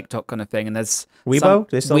some TikTok kind of thing, and there's Weibo?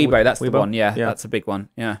 They still- Weibo. That's the Weibo? one. Yeah, Yeah. that's a big one.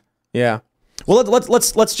 Yeah. Yeah. Well,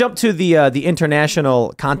 let's jump to the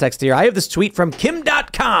international context here. I have this tweet from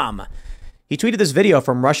Kim.com. He tweeted this video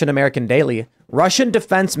from Russian American Daily. Russian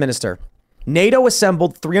Defense Minister. NATO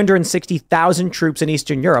assembled 360,000 troops in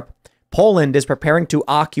Eastern Europe. Poland is preparing to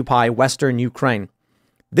occupy Western Ukraine.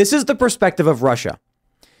 This is the perspective of Russia.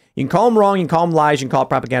 You can call them wrong, you can call them lies, you can call it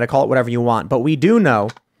propaganda, call it whatever you want. But we do know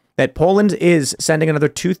that Poland is sending another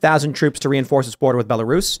 2,000 troops to reinforce its border with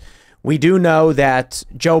Belarus. We do know that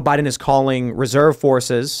Joe Biden is calling reserve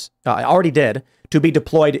forces, already did, to be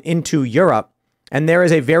deployed into Europe. And there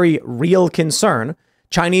is a very real concern.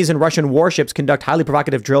 Chinese and Russian warships conduct highly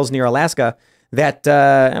provocative drills near Alaska that,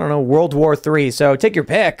 World War III. So take your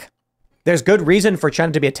pick. There's good reason for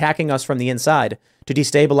China to be attacking us from the inside to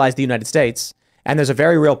destabilize the United States. And there's a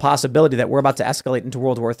very real possibility that we're about to escalate into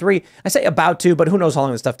World War III. I say about to, but who knows how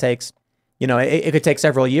long this stuff takes. It could take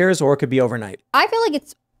several years or it could be overnight. I feel like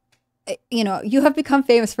it's, you have become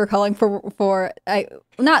famous for calling for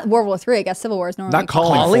not World War III, I guess Civil War is normally. Not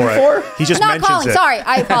calling for it. He just not mentions calling. it. Sorry,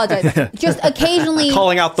 I apologize. Just occasionally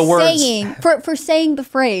Calling out the words. saying for saying the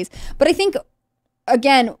phrase. But I think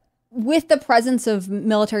again, with the presence of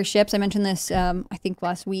military ships, I mentioned this I think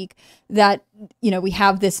last week, that we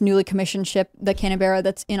have this newly commissioned ship, the Canberra,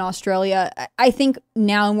 that's in Australia. I think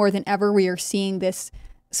now more than ever we are seeing this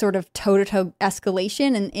sort of toe-to-toe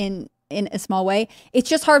escalation in a small way. It's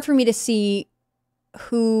just hard for me to see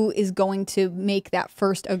who is going to make that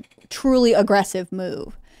first truly aggressive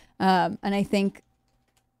move. And I think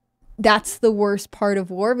that's the worst part of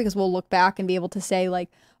war, because we'll look back and be able to say like,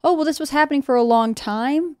 oh, well, this was happening for a long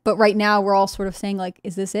time. But right now we're all sort of saying like,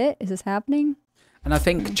 is this it? Is this happening? And I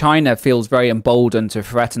think China feels very emboldened to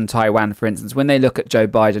threaten Taiwan, for instance. When they look at Joe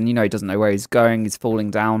Biden, he doesn't know where he's going. He's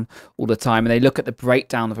falling down all the time. And they look at the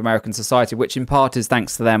breakdown of American society, which in part is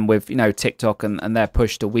thanks to them with, TikTok and their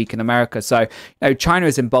push to weaken America. So, China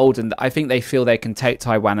is emboldened. I think they feel they can take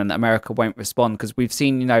Taiwan and America won't respond, because we've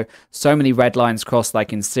seen, so many red lines crossed,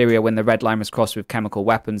 like in Syria when the red line was crossed with chemical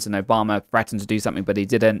weapons and Obama threatened to do something, but he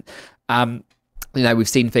didn't. We've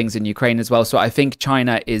seen things in Ukraine as well. So I think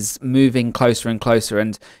China is moving closer and closer.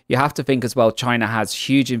 And you have to think as well, China has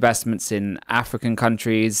huge investments in African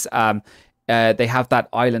countries. They have that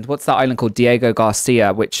island. What's that island called? Diego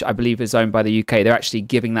Garcia, which I believe is owned by the UK. They're actually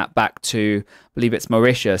giving that back to, I believe it's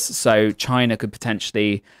Mauritius. So China could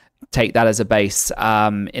potentially take that as a base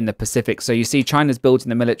in the Pacific. So you see China's building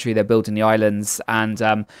the military, they're building the islands. And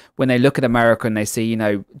when they look at America and they see,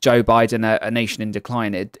 Joe Biden, a nation in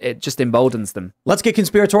decline, it just emboldens them. Let's get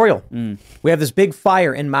conspiratorial. We have this big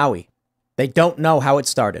fire in Maui. They don't know how it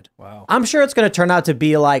started. Wow. I'm sure it's going to turn out to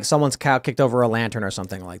be like someone's cow kicked over a lantern or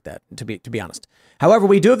something like that, to be honest. However,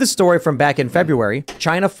 we do have this story from back in February.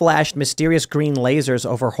 China flashed mysterious green lasers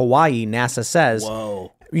over Hawaii, NASA says.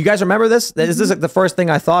 Whoa. You guys remember this? This is like the first thing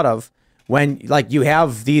I thought of when you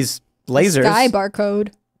have these lasers. Sky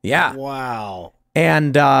barcode. Yeah. Wow.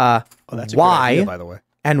 And Oh, that's a why? good idea, by the way.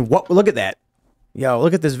 And what? Look at that. Yo,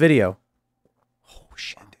 look at this video. Oh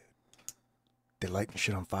shit, dude. They lighting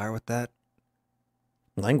shit on fire with that?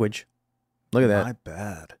 Language. Look at that. My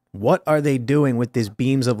bad. What are they doing with these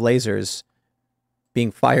beams of lasers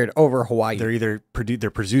being fired over Hawaii? They're either they're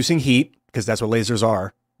producing heat, because that's what lasers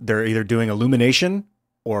are. They're either doing illumination,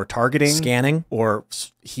 or targeting, scanning, or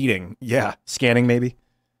heating. Yeah, scanning maybe.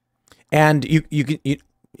 And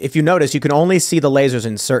if you notice, you can only see the lasers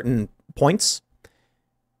in certain points.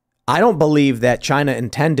 I don't believe that China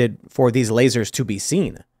intended for these lasers to be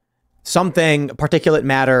seen. Something, particulate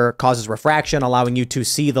matter, causes refraction, allowing you to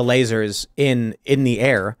see the lasers in the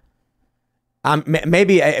air.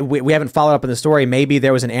 Maybe we haven't followed up in the story. Maybe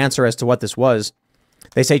there was an answer as to what this was.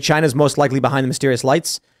 They say China's most likely behind the mysterious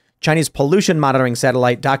lights. Chinese pollution monitoring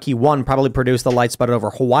satellite Daki-1 probably produced the light spotted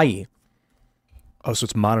over Hawaii. Oh, so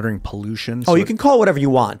it's monitoring pollution. Oh, you can call it whatever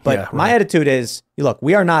you want, but Yeah, right. my attitude is, look,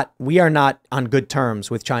 we are not on good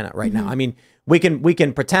terms with China right now. I mean, we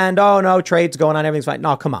can pretend, oh no, trade's going on, everything's fine.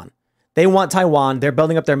 No, come on. They want Taiwan. They're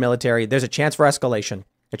building up their military. There's a chance for escalation,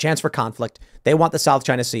 a chance for conflict. They want the South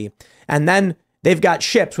China Sea, and then they've got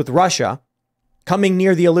ships with Russia coming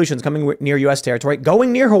near the Aleutians, coming near U.S. territory,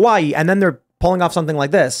 going near Hawaii, and then they're pulling off something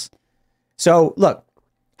like this. So look,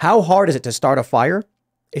 how hard is it to start a fire?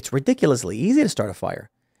 It's ridiculously easy to start a fire.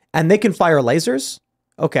 And they can fire lasers?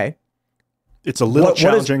 Okay. It's a little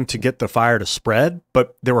challenging to get the fire to spread,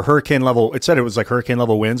 but there were hurricane level. It said it was like hurricane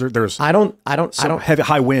level winds, or there's I don't heavy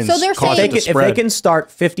high winds. So they're caused saying it to if spread. they can start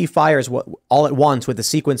 50 fires all at once with a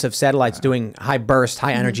sequence of satellites doing high burst,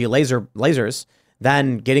 high energy lasers,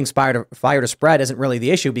 then getting fire to spread isn't really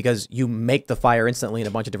the issue because you make the fire instantly in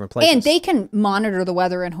a bunch of different places. And they can monitor the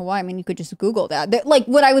weather in Hawaii. I mean, you could just Google that. Like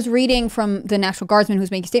what I was reading from the National Guardsman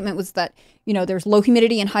who's making a statement was that, there's low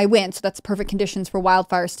humidity and high wind. So that's perfect conditions for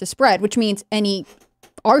wildfires to spread, which means any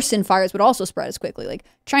arson fires would also spread as quickly. Like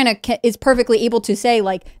China is perfectly able to say,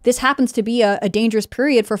 like, this happens to be a dangerous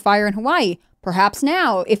period for fire in Hawaii. Perhaps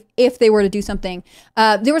now, if they were to do something.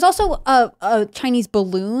 There was also a Chinese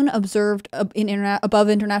balloon observed above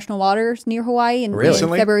international waters near Hawaii in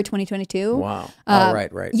February 2022. Wow.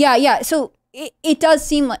 Right. Yeah. So it does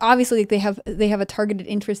seem like obviously they have a targeted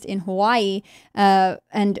interest in Hawaii.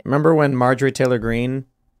 And remember when Marjorie Taylor Greene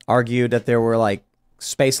argued that there were like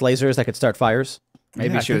space lasers that could start fires?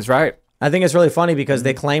 Maybe she was right. I think it's really funny because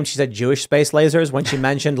they claimed she said Jewish space lasers when she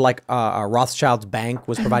mentioned like a Rothschild's bank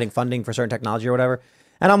was providing funding for certain technology or whatever.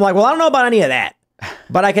 And I'm like, well, I don't know about any of that.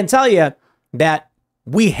 But I can tell you that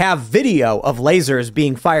we have video of lasers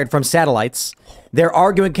being fired from satellites. Their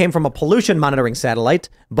argument came from a pollution monitoring satellite,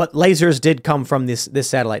 but lasers did come from this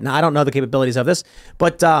satellite. Now, I don't know the capabilities of this,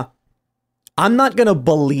 but I'm not going to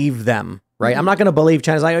believe them. Right. I'm not going to believe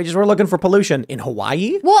China's like, we're looking for pollution in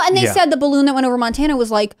Hawaii. Well, and they said the balloon that went over Montana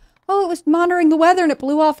was like, oh, it was monitoring the weather and it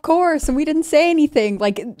blew off course and we didn't say anything.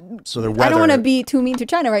 Like, so the weather. I don't want to be too mean to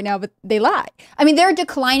China right now, but they lie. I mean, they're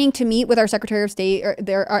declining to meet with our Secretary of State, or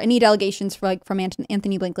there are any delegations from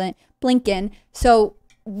Anthony Blinken. So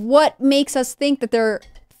what makes us think that they're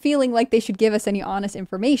feeling like they should give us any honest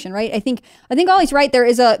information, right? I think Ollie's right. There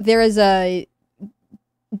is a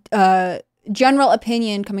general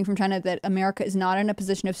opinion coming from China that America is not in a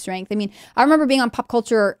position of strength. I mean, I remember being on Pop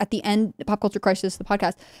Culture Crisis, the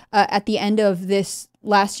podcast, at the end of this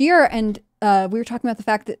last year, and we were talking about the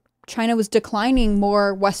fact that China was declining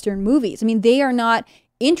more Western movies. I mean, they are not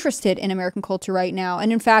interested in American culture right now.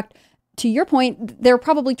 And in fact, to your point, they're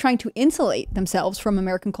probably trying to insulate themselves from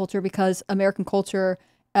American culture because American culture,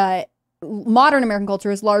 modern American culture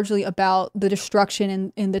is largely about the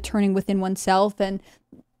destruction and the turning within oneself, and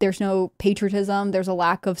there's no patriotism. There's a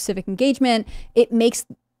lack of civic engagement. It makes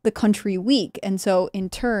the country weak. And so in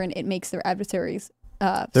turn, it makes their adversaries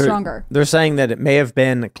stronger. They're saying that it may have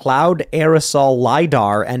been cloud aerosol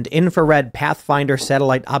LiDAR and infrared pathfinder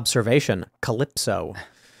satellite observation, Calypso.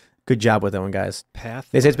 Good job with that one, guys.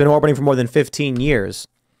 They say it's been orbiting for more than 15 years.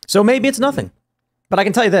 So maybe it's nothing. But I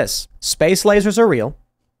can tell you this. Space lasers are real.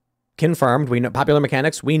 Confirmed. We know popular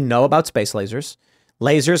mechanics. We know about space lasers.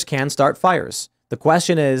 Lasers can start fires. The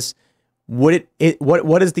question is, what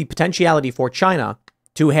is the potentiality for China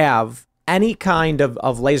to have any kind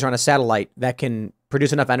of laser on a satellite that can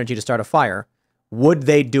produce enough energy to start a fire? Would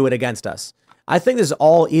they do it against us? I think this is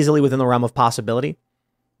all easily within the realm of possibility,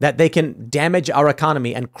 that they can damage our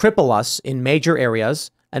economy and cripple us in major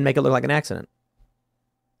areas and make it look like an accident.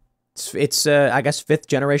 It's I guess, fifth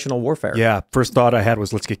generational warfare. Yeah. First thought I had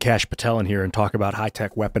was, let's get Kash Patel in here and talk about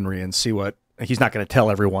high-tech weaponry and see what. He's not going to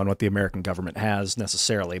tell everyone what the American government has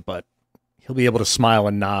necessarily, but he'll be able to smile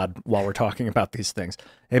and nod while we're talking about these things.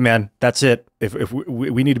 Hey, man, that's it. If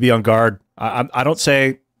we need to be on guard. I don't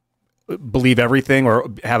say believe everything or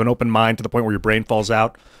have an open mind to the point where your brain falls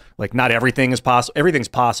out. Like, not everything is possible. Everything's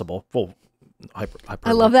possible. Well,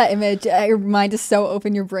 I love that image. Your mind is so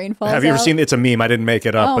open, your brain falls out. Have you ever seen? It's a meme. I didn't make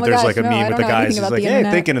it up, oh but there's gosh, like a meme with the guys. He's like, hey,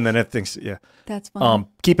 thinking, and then it thinks, yeah. That's funny.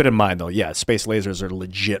 Keep it in mind, though. Yeah, space lasers are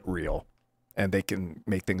legit real. And they can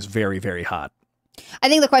make things very, very hot. I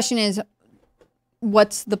think the question is,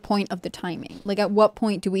 what's the point of the timing? Like, at what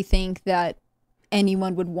point do we think that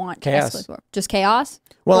anyone would want Chaos. to escalate war? Just chaos?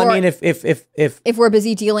 Well, Or I mean, if we're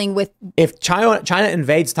busy dealing with, China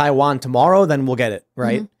invades Taiwan tomorrow, then we'll get it,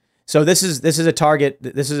 right? So this is a target.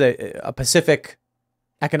 This is a Pacific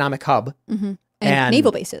economic hub, and and-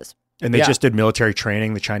 naval bases. And they Yeah. just did military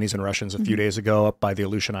training, the Chinese and Russians, a few days ago up by the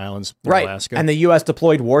Aleutian Islands in right? Alaska. And the U.S.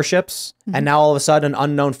 deployed warships, and now all of a sudden, an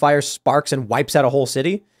unknown fire sparks and wipes out a whole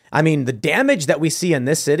city. I mean, the damage that we see in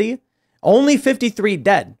this city, only 53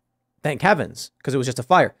 dead, thank heavens, because it was just a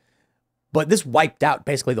fire. But this wiped out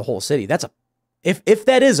basically the whole city. That's if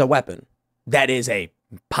that is a weapon, that is a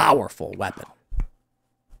powerful weapon.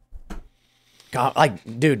 God,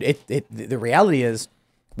 like, dude, the reality is,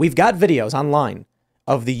 we've got videos online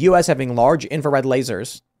of the U.S. having large infrared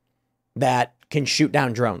lasers that can shoot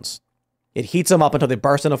down drones. It heats them up until they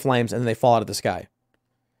burst into flames and then they fall out of the sky.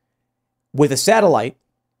 With a satellite,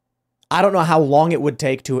 I don't know how long it would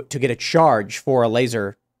take to get a charge for a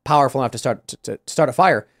laser powerful enough to start a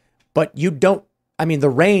fire, but you don't. I mean, the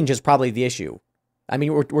range is probably the issue. I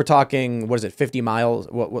mean, we're talking, what is it, 50 miles?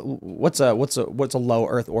 What's a low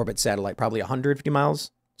Earth orbit satellite? Probably 150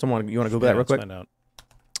 miles. You want to Google that real quick? Find out.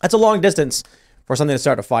 That's a long distance for something to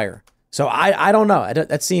start a fire. So I don't know.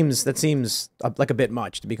 That seems like a bit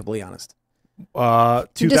much, to be completely honest. 2,000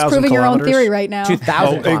 You're disproving your own theory right now.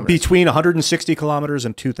 2,000 kilometers. Between 160 kilometers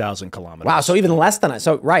and 2,000 kilometers. Wow, so even less than that.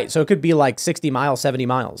 So right, so it could be like 60 miles, 70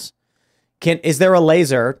 miles. Is there a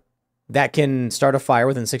laser that can start a fire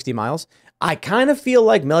within 60 miles? I kind of feel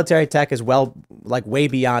like military tech is way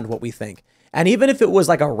beyond what we think. And even if it was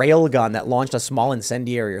like a rail gun that launched a small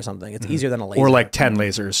incendiary or something, it's easier than a laser. Or like 10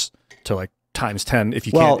 lasers to like times 10 if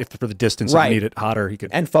you Well, can't, if for the distance right. you need it hotter, you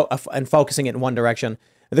could. and focusing it in one direction.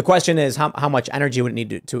 The question is how much energy would it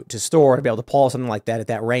need to store to be able to pull something like that at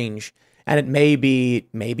that range? And it maybe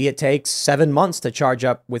it takes 7 months to charge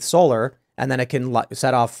up with solar, and then it can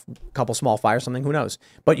set off a couple small fires, something. Who knows?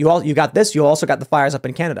 But you got this. You also got the fires up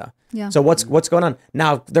in Canada. Yeah. So what's going on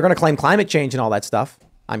now? They're going to claim climate change and all that stuff,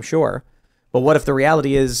 I'm sure. But what if the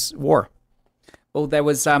reality is war? Well, there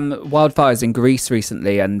was wildfires in Greece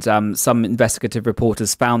recently, and some investigative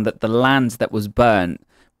reporters found that the land that was burnt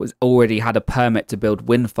already had a permit to build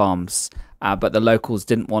wind farms, but the locals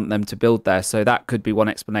didn't want them to build there. So that could be one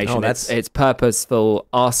explanation. It's purposeful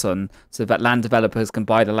arson, so that land developers can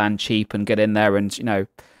buy the land cheap and get in there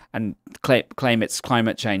and claim it's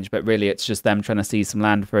climate change, but really it's just them trying to seize some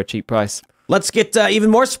land for a cheap price. Let's get even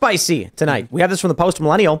more spicy tonight. We have this from the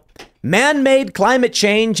Post-Millennial. Man-made climate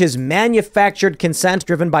change is manufactured consent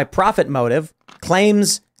driven by profit motive,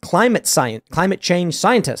 claims climate change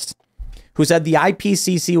scientist who said the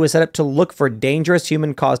IPCC was set up to look for dangerous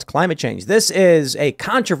human-caused climate change. This is a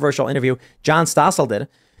controversial interview John Stossel did.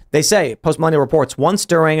 They say, Post-Millennial reports, once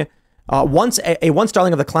darling of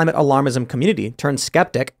the climate alarmism community turned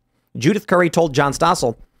skeptic, Judith Curry told John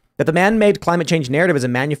Stossel that the man-made climate change narrative is a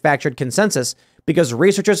manufactured consensus because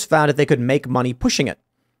researchers found that they could make money pushing it.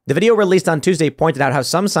 The video released on Tuesday pointed out how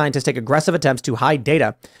some scientists take aggressive attempts to hide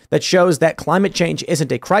data that shows that climate change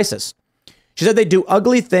isn't a crisis. She said they do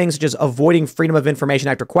ugly things such as avoiding Freedom of Information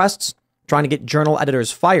Act requests, trying to get journal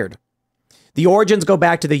editors fired. The origins go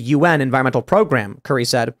back to the UN environmental program, Curry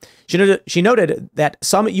said. She noted that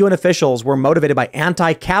some UN officials were motivated by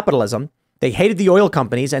anti-capitalism. They hated the oil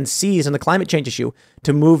companies and seized on the climate change issue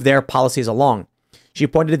to move their policies along. She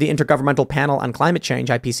pointed to the Intergovernmental Panel on Climate Change,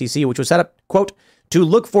 IPCC, which was set up, quote, to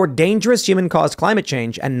look for dangerous human-caused climate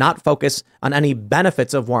change and not focus on any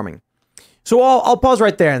benefits of warming. So I'll pause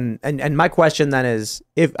right there. And my question then is,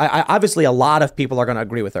 obviously a lot of people are going to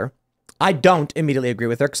agree with her. I don't immediately agree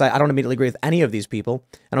with her because I don't immediately agree with any of these people.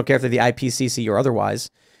 I don't care if they're the IPCC or otherwise.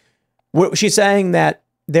 She's saying that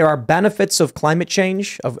there are benefits of climate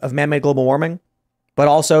change, of man-made global warming, but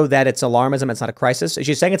also that it's alarmism, it's not a crisis. Is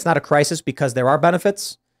she saying it's not a crisis because there are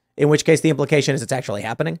benefits, in which case the implication is it's actually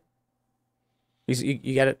happening? You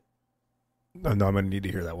get it? No, I'm going to need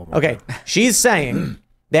to hear that one more Okay. time. She's saying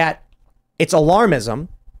that it's alarmism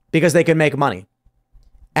because they can make money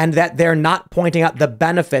and that they're not pointing out the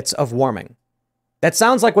benefits of warming. That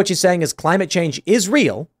sounds like what she's saying is climate change is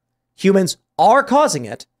real. Humans are causing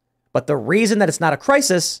it. But the reason that it's not a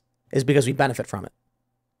crisis is because we benefit from it.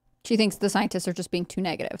 She thinks the scientists are just being too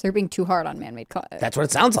negative. They're being too hard on man-made climate. That's what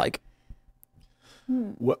it sounds like.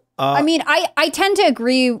 I mean, I tend to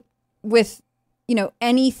agree with,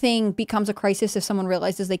 anything becomes a crisis if someone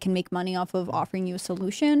realizes they can make money off of offering you a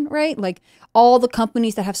solution, right? Like all the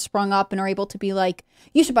companies that have sprung up and are able to be like,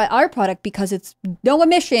 you should buy our product because it's no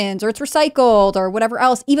emissions or it's recycled or whatever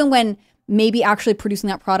else, even when maybe actually producing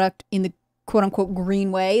that product in the quote unquote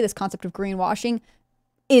green way, this concept of greenwashing,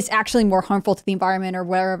 is actually more harmful to the environment or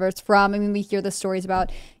wherever it's from. I mean, we hear the stories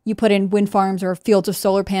about you put in wind farms or fields of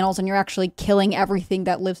solar panels and you're actually killing everything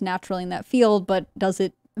that lives naturally in that field. But does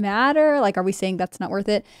it matter? Like, are we saying that's not worth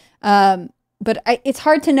it? It's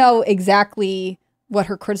hard to know exactly what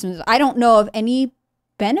her criticism is. I don't know of any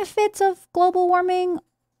benefits of global warming,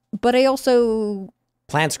 but I also...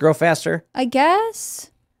 Plants grow faster? I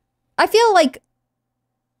guess. I feel like...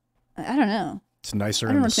 I don't know. It's nicer I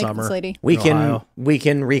don't in know the what to make of summer. this lady. We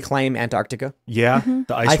can reclaim Antarctica. Yeah,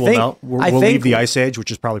 the ice will think- melt. We'll I leave think- the ice age, which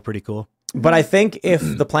is probably pretty cool. But I think if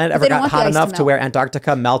the planet ever they don't got want the hot ice to enough to melt. where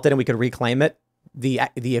Antarctica melted and we could reclaim it, the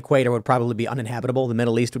equator would probably be uninhabitable. The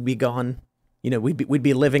Middle East would be gone. You know, we'd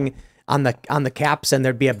be living on the caps, and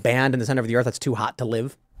there'd be a band in the center of the earth that's too hot to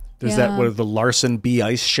live. There's Yeah. that what the Larsen B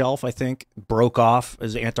ice shelf, I think, broke off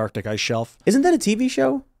as the Antarctic ice shelf. Isn't that a TV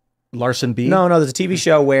show? Larsen B? No, there's a TV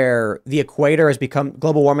show where the equator has become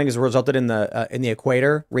global warming has resulted in the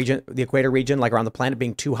equator region, like around the planet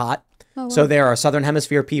being too hot. Oh, wow. So there are southern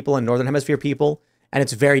hemisphere people and northern hemisphere people, and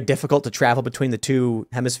it's very difficult to travel between the two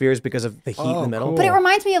hemispheres because of the heat in the middle. cool. But it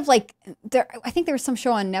reminds me of like I think there was some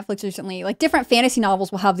show on Netflix recently. Like different fantasy novels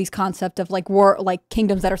will have these concept of like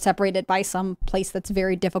kingdoms that are separated by some place that's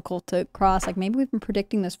very difficult to cross. Like maybe we've been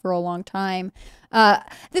predicting this for a long time. The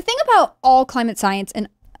thing about all climate science, and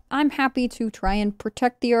I'm happy to try and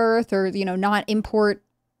protect the earth or not import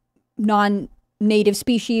non-native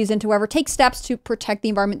species into wherever, take steps to protect the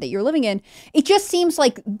environment that you're living in. It just seems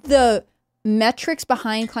like the metrics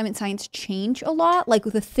behind climate science change a lot. Like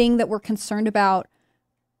the thing that we're concerned about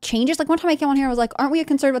changes. Like one time I came on here, I was like, aren't we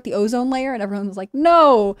concerned about the ozone layer? And everyone was like,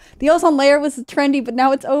 no, the ozone layer was trendy, but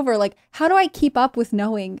now it's over. Like, how do I keep up with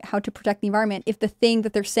knowing how to protect the environment if the thing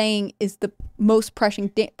that they're saying is the most pressing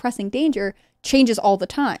danger changes all the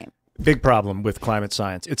time? Big problem with climate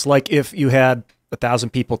science. It's like if you had 1,000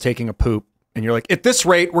 people taking a poop, and you're like, at this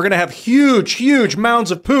rate, we're going to have huge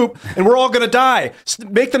mounds of poop, and we're all going to die.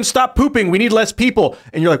 Make them stop pooping. We need less people.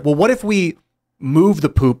 And you're like, well, what if we move the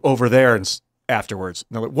poop over there and afterwards?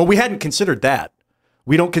 And they're like, well, we hadn't considered that.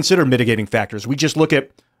 We don't consider mitigating factors. We just look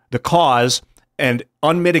at the cause and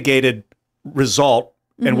unmitigated result,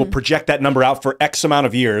 and we'll project that number out for X amount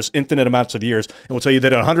of years, infinite amounts of years, and we'll tell you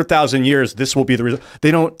that in 100,000 years, this will be the result.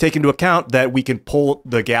 They don't take into account that we can pull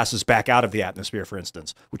the gases back out of the atmosphere, for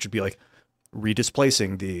instance, which would be like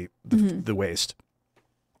redisplacing the waste.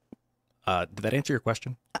 Did that answer your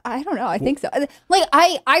question? I don't know. I think so. Like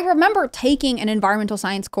I remember taking an environmental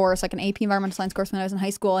science course, like an AP environmental science course when I was in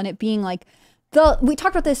high school, and it being like we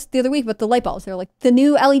talked about this the other week, but the light bulbs. They're like the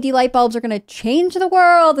new LED light bulbs are going to change the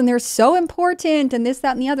world, and they're so important, and this,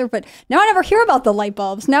 that, and the other. But now I never hear about the light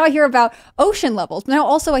bulbs. Now I hear about ocean levels. Now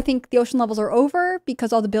also I think the ocean levels are over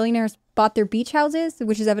because all the billionaires bought their beach houses,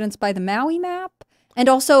 which is evidenced by the Maui map. And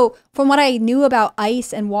also, from what I knew about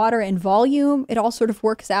ice and water and volume, it all sort of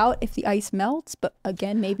works out if the ice melts. But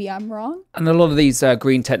again, maybe I'm wrong. And a lot of these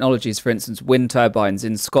green technologies, for instance, wind turbines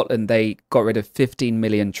in Scotland, they got rid of 15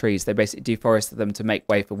 million trees. They basically deforested them to make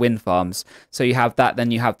way for wind farms. So you have that. Then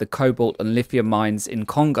you have the cobalt and lithium mines in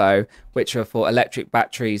Congo, which are for electric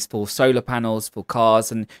batteries, for solar panels, for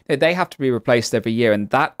cars. And they have to be replaced every year. And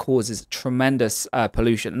that causes tremendous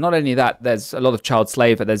pollution. And not only that, there's a lot of child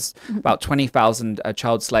labor. There's about 20,000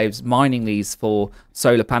 child slaves mining these for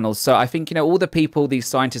solar panels. So I think, all the people, these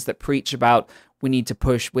scientists that preach about we need to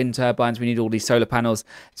push wind turbines, we need all these solar panels,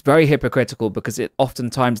 it's very hypocritical because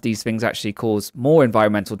oftentimes these things actually cause more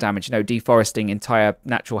environmental damage, deforesting entire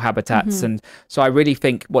natural habitats. And so I really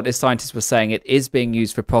think what this scientist was saying, it is being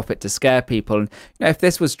used for profit to scare people. And if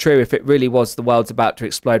this was true, if it really was the world's about to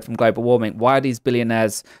explode from global warming, why are these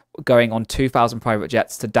billionaires going on 2,000 private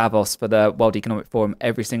jets to Davos for the World Economic Forum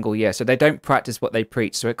every single year? So they don't practice what they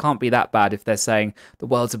preach. So it can't be that bad if they're saying the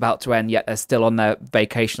world's about to end, yet they're still on their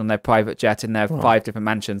vacation on their private jet in their 5 different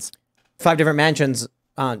mansions. 5 different mansions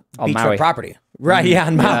on beachfront Maui. property. Right, yeah,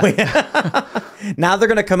 on Maui. Now they're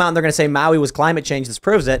going to come out and they're going to say Maui was climate change. This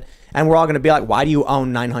proves it. And we're all going to be like, why do you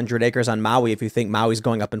own 900 acres on Maui if you think Maui's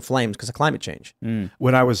going up in flames because of climate change?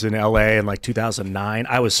 When I was in LA in like 2009,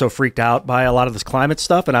 I was so freaked out by a lot of this climate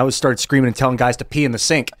stuff, and I would start screaming and telling guys to pee in the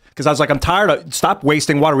sink because I was like, I'm tired of stop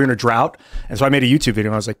wasting water. We're in a drought. And so I made a YouTube video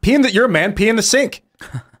and I was like, you're a man, pee in the sink.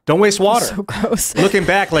 Don't waste water. So gross. Looking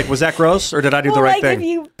back, like, was that gross or did I do the right like thing? if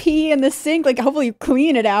you pee in the sink, like hopefully you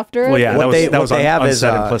clean it after. Well, yeah, What they have is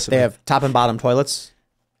unsaid implicitly. they have top and bottom toilets,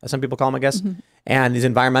 as some people call them, I guess. And these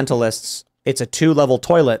environmentalists, it's a 2-level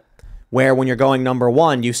toilet where when you're going number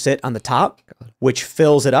 1, you sit on the top, which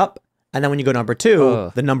fills it up. And then when you go number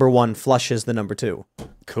 2, the number 1 flushes the number 2.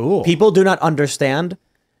 Cool. People do not understand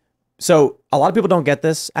So a lot of people don't get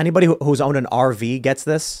this. Anybody who's owned an RV gets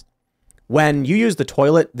this. When you use the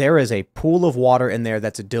toilet, there is a pool of water in there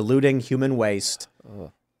that's diluting human waste,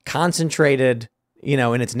 concentrated, you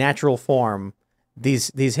know, in its natural form.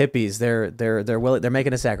 These hippies, they're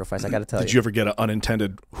making a sacrifice. I got to tell you. Did you ever get an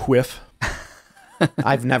unintended whiff?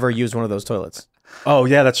 I've never used one of those toilets. Oh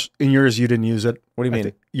yeah, that's in yours. You didn't use it. What do you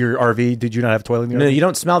mean? Your RV? Did you not have a toilet in your No, RV? you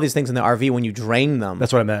don't smell these things in the RV when you drain them.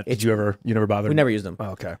 That's what I meant. Did you never bothered? We never used them. Oh,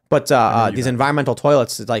 okay. But these environmental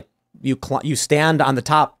toilets, it's like you stand on the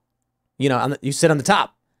top, you know, you sit on the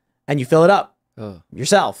top, and you fill it up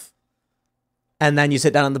yourself, and then you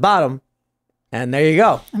sit down on the bottom, and there you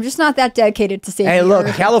go. I'm just not that dedicated to saving. Hey, look,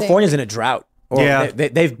 California's in a drought. Or Yeah.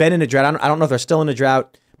 they've been in a drought. I don't know if they're still in a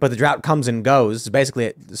drought, but the drought comes and goes.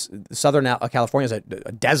 Basically, southern California is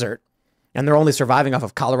a desert, and they're only surviving off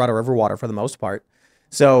of Colorado River water for the most part.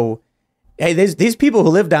 So, hey, these people who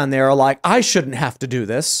live down there are like, I shouldn't have to do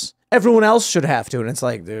this. Everyone else should have to. And it's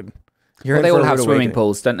like, dude, Well, they all have swimming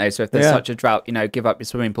pools, don't they? So if there's such a drought, you know, give up your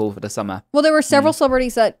swimming pool for the summer. Well, there were several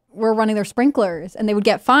celebrities that were running their sprinklers, and they would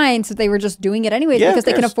get fines, so they were just doing it anyways because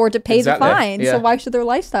they can afford to pay the fine. So why should their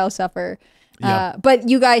lifestyle suffer? Yeah. But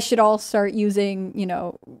you guys should all start using, you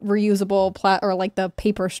know, reusable or like the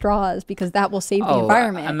paper straws, because that will save the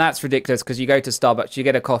environment. And that's ridiculous, because you go to Starbucks, you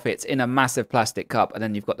get a coffee, it's in a massive plastic cup, and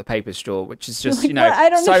then you've got the paper straw, which is just, you know,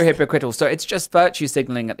 so hypocritical. So it's just virtue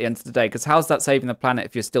signaling at the end of the day, because how's that saving the planet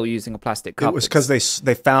if you're still using a plastic cup? It was because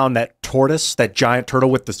they found that tortoise, that giant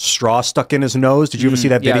turtle with the straw stuck in his nose. Did you ever see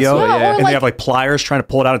that video? Yeah. And they have like pliers trying to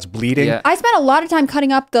pull it out. It's bleeding. Yeah. I spent a lot of time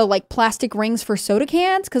cutting up the like plastic rings for soda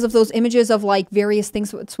cans because of those images of like various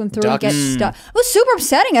things that would swim through and get stuck. It was super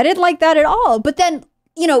upsetting. I didn't like that at all. But then,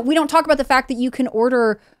 you know, we don't talk about the fact that you can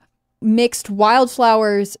order mixed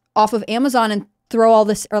wildflowers off of Amazon and throw all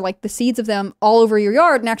this, or like the seeds of them, all over your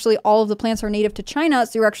yard, and actually all of the plants are native to China,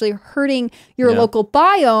 so you're actually hurting your local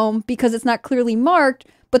biome because it's not clearly marked.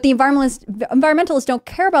 But the environmentalists don't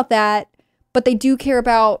care about that, but they do care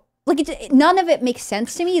about, like, none of it makes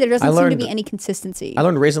sense to me. There doesn't seem to be any consistency. I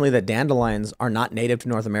learned recently that dandelions are not native to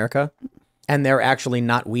North America, and they're actually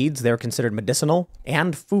not weeds. They're considered medicinal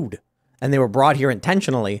and food, and they were brought here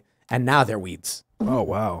intentionally, and now they're weeds. Oh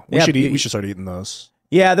wow, we should start eating those.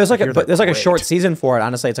 Yeah, there's like a short season for it.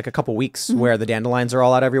 Honestly, it's like a couple weeks where the dandelions are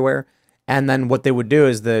all out everywhere, and then what they would do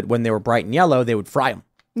is that when they were bright and yellow, they would fry them.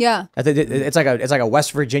 Yeah, it's like a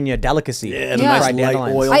West Virginia delicacy. Yeah, nice light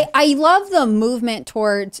oil. I love the movement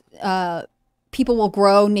towards people will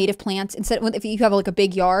grow native plants instead. If you have like a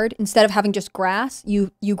big yard, instead of having just grass,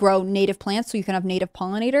 you grow native plants so you can have native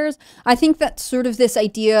pollinators. I think that's sort of this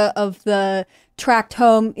idea of the tract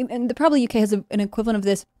home, and probably UK has an equivalent of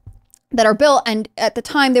this, that are built, and at the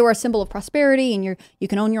time they were a symbol of prosperity, and you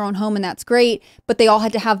can own your own home, and that's great, but they all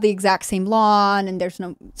had to have the exact same lawn, and there's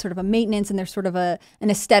no sort of a maintenance, and there's sort of an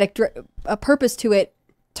aesthetic a purpose to it,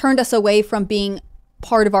 turned us away from being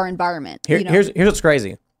part of our environment. Here's what's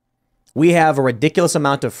crazy. We have a ridiculous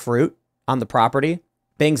amount of fruit on the property,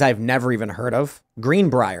 things I've never even heard of.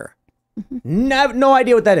 Greenbrier. No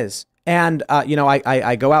idea what that is. And you know,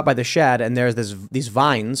 I go out by the shed, and there's these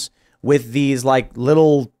vines with these like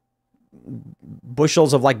little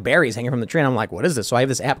bushels of like berries hanging from the tree, and I'm like, what is this? So I have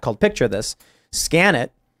this app called Picture This, scan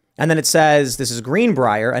it, and then it says this is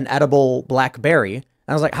Greenbrier, an edible black berry. And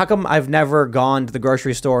I was like, how come I've never gone to the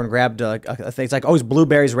grocery store and grabbed a thing? It's like, oh, it's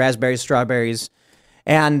blueberries, raspberries, strawberries,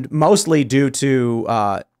 and mostly due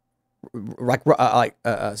to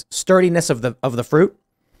sturdiness of the fruit.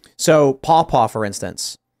 So pawpaw, for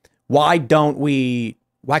instance, why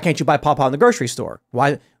can't you buy pawpaw in the grocery store?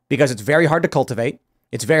 Why? Because it's very hard to cultivate.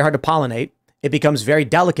 It's very hard to pollinate. It becomes very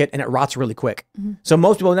delicate, and it rots really quick. So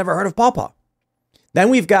most people have never heard of pawpaw. Then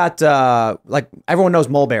we've got, like, everyone knows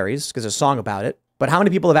mulberries because there's a song about it. But how many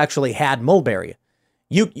people have actually had mulberry?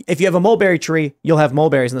 If you have a mulberry tree, you'll have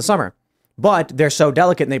mulberries in the summer. But they're so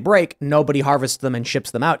delicate and they break, nobody harvests them and ships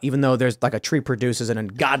them out, even though there's like a tree produces an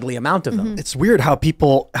ungodly amount of them. It's weird how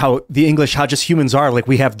just humans are. Like,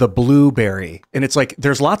 we have the blueberry, and it's like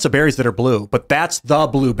there's lots of berries that are blue, but that's the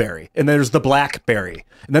blueberry. And there's the blackberry,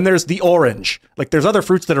 and then there's the orange. Like, there's other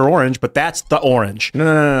fruits that are orange, but that's the orange.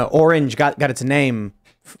 No. Orange got its name,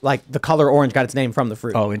 like the color orange got its name from the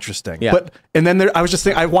fruit. Oh, interesting. Yeah. And then I was just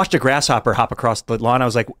thinking, I watched a grasshopper hop across the lawn. I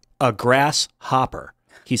was like, a grasshopper.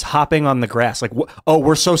 He's hopping on the grass. Like, oh,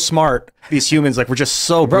 we're so smart, these humans. Like, we're just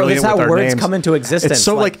so brilliant with our names. That's how words come into existence. It's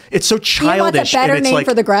so it's so childish. He wants a better name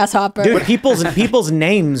for the grasshopper. Dude, people's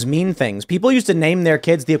names mean things. People used to name their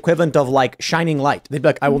kids the equivalent of like shining light. They'd be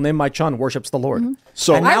like, I will name my son worships the Lord.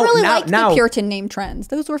 So I really liked the Puritan name trends.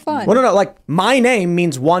 Those were fun. Well, no. Like, my name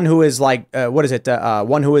means one who is like,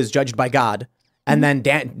 one who is judged by God. And then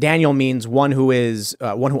Daniel means one who is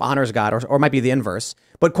one who honors God, or it might be the inverse.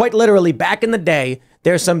 But quite literally, back in the day,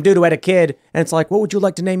 there's some dude who had a kid, and it's like, what would you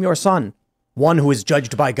like to name your son? One who is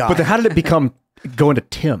judged by God. But then how did it become going to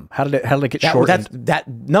Tim? How did it get shortened?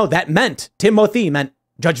 That meant Timothy meant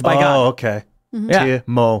judged by God. Oh, okay. Yeah.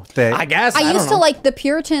 Timothy. I guess. I used to know. like the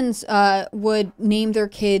Puritans would name their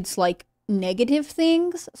kids like negative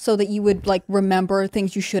things so that you would like remember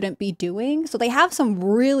things you shouldn't be doing. So they have some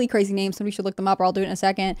really crazy names. Somebody should look them up, or I'll do it in a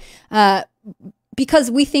second.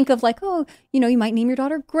 Because we think of like, oh, you know, you might name your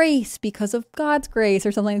daughter Grace because of God's grace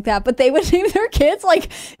or something like that. But they would name their kids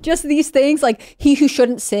like just these things like he who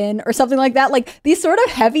shouldn't sin or something like that. Like these sort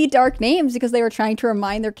of heavy, dark names because they were trying to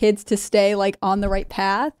remind their kids to stay like on the right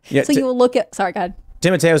path. Yeah, so you will look at, sorry, go ahead.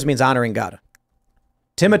 Timotheus means honoring God.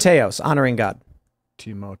 Timotheus, honoring God.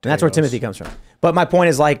 Timotheus. And that's where Timothy comes from. But my point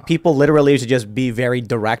is like people literally should just be very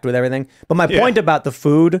direct with everything. But my point about the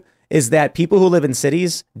food is that people who live in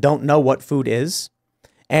cities don't know what food is.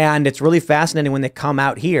 And it's really fascinating when they come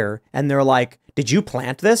out here and they're like, did you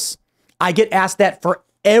plant this? I get asked that for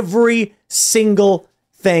every single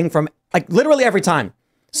thing from like literally every time.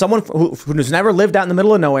 Someone who's never lived out in the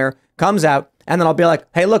middle of nowhere comes out and then I'll be like,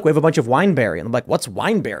 hey, look, we have a bunch of wineberry. And I'm like, what's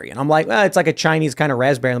wineberry? And I'm like, well, it's like a Chinese kind of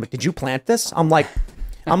raspberry. And I'm like, did you plant this? I'm like,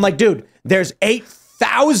 dude, there's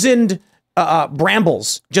 8,000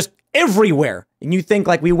 brambles just everywhere. And you think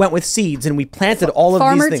like we went with seeds and we planted all of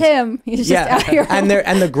Farmer these things. Tim, he's just out here. and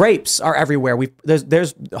the grapes are everywhere.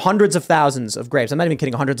 There's hundreds of thousands of grapes. I'm not even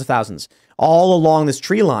kidding, hundreds of thousands all along this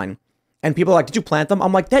tree line. And people are like, did you plant them?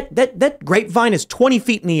 I'm like, that grapevine is 20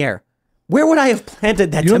 feet in the air. Where would I have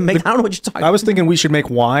planted that to make? I don't know what you're talking about. I was thinking we should make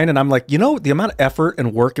wine, and I'm like, you know, the amount of effort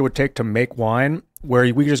and work it would take to make wine, where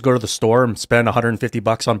we could just go to the store and spend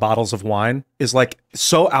 $150 on bottles of wine, is like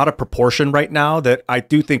so out of proportion right now that I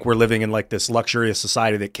do think we're living in like this luxurious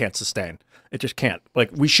society that can't sustain. It just can't.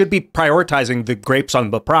 Like we should be prioritizing the grapes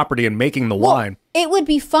on the property and making the wine. It would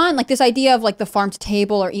be fun. Like this idea of like the farm to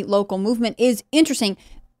table or eat local movement is interesting.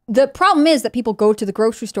 The problem is that people go to the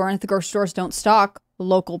grocery store, and if the grocery stores don't stock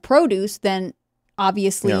local produce, then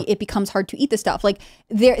obviously it becomes hard to eat the stuff. Like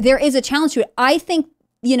there is a challenge to it. I think,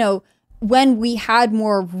 you know, when we had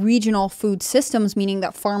more regional food systems, meaning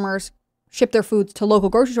that farmers ship their foods to local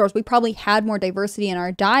grocery stores, we probably had more diversity in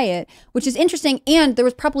our diet, which is interesting. And there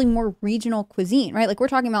was probably more regional cuisine, right? Like we're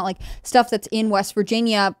talking about like stuff that's in West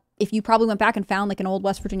Virginia. If you probably went back and found like an old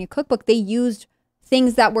West Virginia cookbook, they used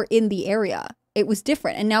things that were in the area. It was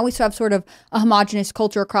different. And now we still have sort of a homogenous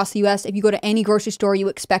culture across the U.S. If you go to any grocery store, you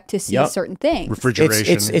expect to see certain things.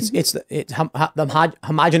 Refrigeration. It's the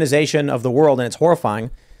homogenization of the world, and it's horrifying.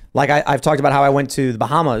 Like I've talked about how I went to the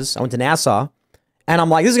Bahamas. I went to Nassau, and I'm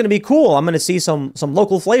like, this is going to be cool. I'm going to see some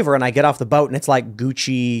local flavor. And I get off the boat, and it's like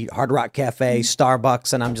Gucci, Hard Rock Cafe,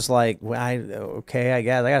 Starbucks. And I'm just like, well, okay, I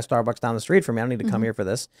guess I got a Starbucks down the street from me. I don't need to come here for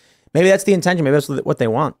this. Maybe that's the intention. Maybe that's what they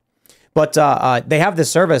want. But they have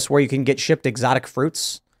this service where you can get shipped exotic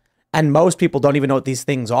fruits, and most people don't even know what these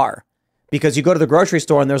things are because you go to the grocery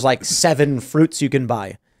store and there's like 7 fruits you can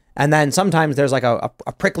buy. And then sometimes there's like a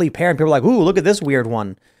prickly pear and people are like, ooh, look at this weird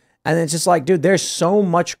one. And it's just like, dude, there's so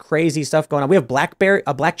much crazy stuff going on. We have black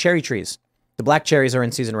cherry trees. The black cherries are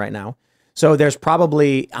in season right now. So there's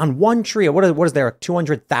probably on one tree, what is there,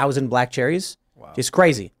 200,000 black cherries? Wow. It's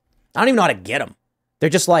crazy. I don't even know how to get them. They're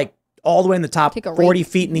just like, all the way in the top, 40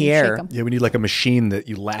 feet in the air. Yeah, we need like a machine that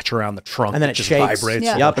you latch around the trunk and then it just shakes. Vibrates.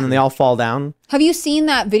 Yeah. Yep, and then they all fall down. Have you seen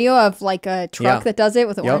that video of like a truck that does it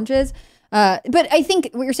with the oranges? But I think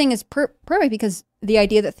what you're saying is perfect because the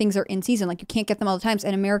idea that things are in season, like you can't get them all the times.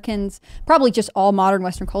 And Americans, probably just all modern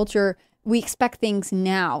Western culture, we expect things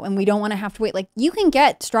now and we don't want to have to wait. Like you can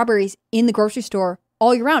get strawberries in the grocery store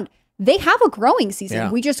all year round. They have a growing season.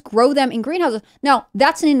 Yeah. We just grow them in greenhouses. Now,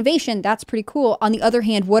 that's an innovation. That's pretty cool. On the other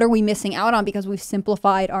hand, what are we missing out on because we've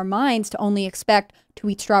simplified our minds to only expect to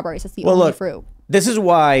eat strawberries? That's the only fruit. This is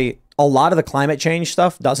why a lot of the climate change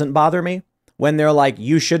stuff doesn't bother me when they're like,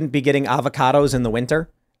 you shouldn't be getting avocados in the winter.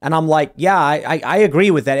 And I'm like, yeah, I agree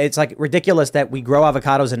with that. It's like ridiculous that we grow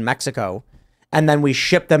avocados in Mexico and then we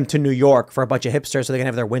ship them to New York for a bunch of hipsters so they can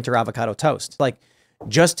have their winter avocado toast. Like,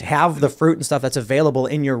 just have the fruit and stuff that's available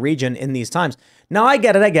in your region in these times. Now, I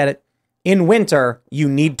get it. In winter, you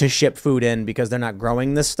need to ship food in because they're not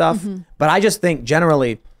growing this stuff. But I just think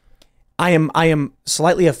generally, I am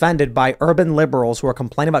slightly offended by urban liberals who are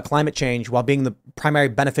complaining about climate change while being the primary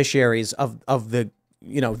beneficiaries of the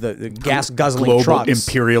the gas guzzling global trucks.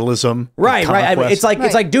 Imperialism. Right. I mean, it's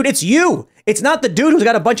like, dude, it's you. It's not the dude who's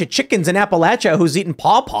got a bunch of chickens in Appalachia who's eating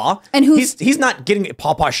pawpaw. And he's not getting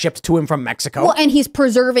pawpaw shipped to him from Mexico. Well, and he's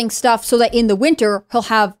preserving stuff so that in the winter he'll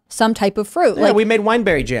have some type of fruit. Yeah, like we made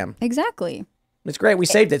wineberry jam. Exactly. It's great. We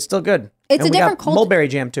saved it. It's still good. It's and a we different got mulberry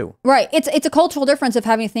jam too. Right. It's a cultural difference of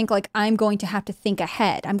having to think like I'm going to have to think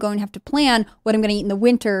ahead. I'm going to have to plan what I'm going to eat in the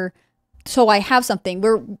winter so I have something.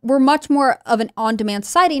 We're much more of an on-demand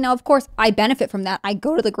society. Now, of course, I benefit from that. I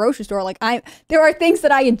go to the grocery store. Like there are things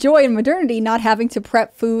that I enjoy in modernity, not having to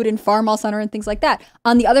prep food and farm all summer and things like that.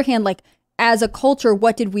 On the other hand, like as a culture,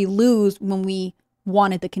 what did we lose when we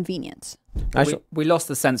wanted the convenience? We lost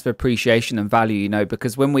the sense of appreciation and value, you know,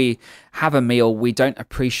 because when we have a meal, we don't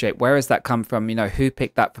appreciate where has that come from, you know, who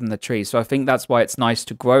picked that from the tree. So I think that's why it's nice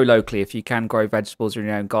to grow locally if you can grow vegetables in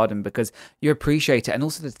your own garden, because you appreciate it. And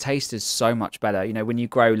also the taste is so much better. You know, when you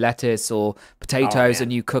grow lettuce or potatoes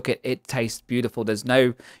and you cook it, it tastes beautiful. There's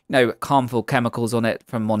no harmful chemicals on it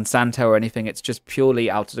from Monsanto or anything. It's just purely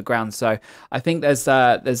out of the ground. So I think there's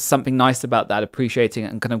something nice about that, appreciating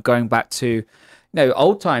it and kind of going back to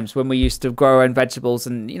old times when we used to grow our own vegetables,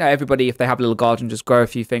 and everybody, if they have a little garden, just grow a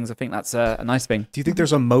few things. I think that's a nice thing. Do you think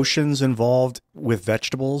there's emotions involved with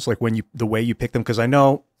vegetables, like the way you pick them? Because I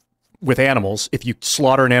know with animals, if you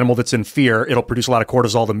slaughter an animal that's in fear, it'll produce a lot of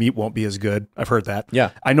cortisol. The meat won't be as good. I've heard that. Yeah.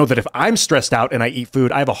 I know that if I'm stressed out and I eat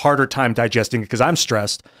food, I have a harder time digesting it because I'm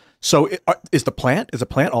stressed. So is the plant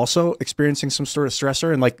also experiencing some sort of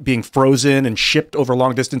stressor and like being frozen and shipped over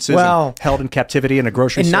long distances and held in captivity in a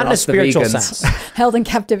grocery store? Not in a spiritual sense. Held in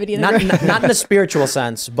captivity. Not in a spiritual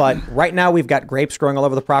sense, but right now we've got grapes growing all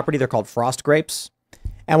over the property. They're called frost grapes.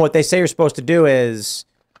 And what they say you're supposed to do is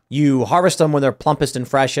you harvest them when they're plumpest and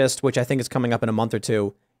freshest, which I think is coming up in a month or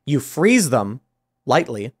two. You freeze them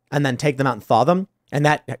lightly and then take them out and thaw them. And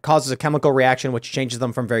that causes a chemical reaction, which changes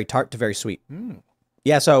them from very tart to very sweet.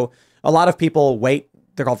 Yeah, so a lot of people wait.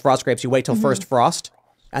 They're called frost grapes. You wait till first frost,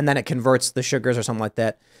 and then it converts the sugars or something like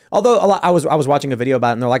that. Although I was watching a video about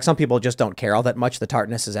it, and they're like, some people just don't care all that much. The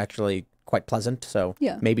tartness is actually quite pleasant, so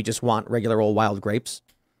maybe just want regular old wild grapes.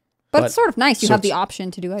 But it's sort of nice. You have the option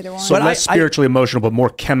to do either one. So less spiritually emotional, but more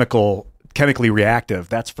chemically reactive.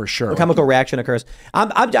 That's for sure. A chemical reaction occurs.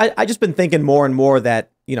 I just been thinking more and more that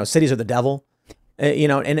cities are the devil. In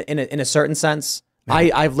a certain sense.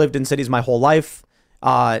 I've lived in cities my whole life.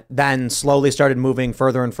 Then slowly started moving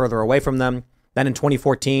further and further away from them. Then in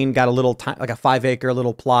 2014, got a little like a 5-acre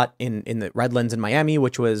little plot in the Redlands in Miami,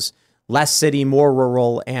 which was less city, more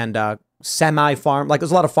rural, and semi-farm. Like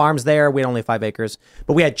there's a lot of farms there. We had only 5 acres,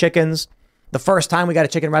 but we had chickens. The first time we got a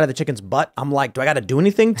chicken right out of the chicken's butt, I'm like, do I got to do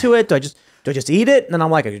anything to it? Do I just eat it? And then I'm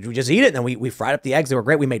like, do we just eat it? And then we fried up the eggs. They were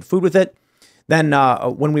great. We made food with it. Then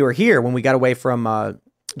when we were here, when we got away from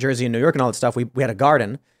Jersey and New York and all that stuff, we had a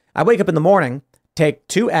garden. I wake up in the morning, take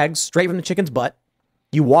 2 eggs straight from the chicken's butt.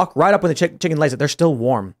 You walk right up when the chicken lays it. They're still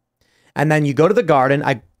warm. And then you go to the garden.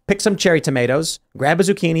 I pick some cherry tomatoes, grab a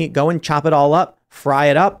zucchini, go and chop it all up, fry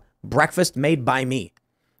it up. Breakfast made by me.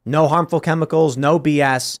 No harmful chemicals, no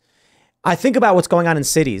BS. I think about what's going on in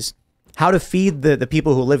cities, how to feed the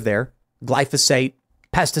people who live there. Glyphosate,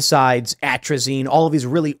 pesticides, atrazine, all of these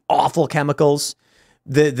really awful chemicals.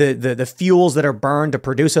 The fuels that are burned to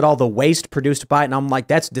produce it all, the waste produced by it. And I'm like,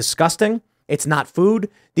 that's disgusting. It's not food.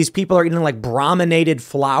 These people are eating like brominated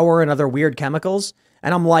flour and other weird chemicals.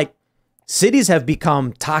 And I'm like, cities have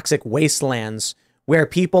become toxic wastelands where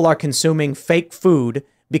people are consuming fake food,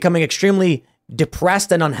 becoming extremely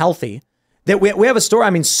depressed and unhealthy. That we have a story. I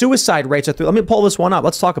mean, suicide rates are through. Let me pull this one up.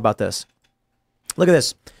 Let's talk about this. Look at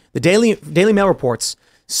this. The Daily Mail reports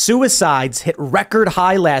suicides hit record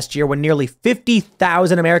high last year when nearly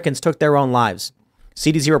 50,000 Americans took their own lives.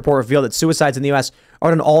 CDC report revealed that suicides in the U.S. are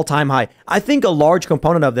at an all-time high. I think a large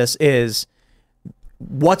component of this is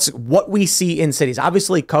what we see in cities.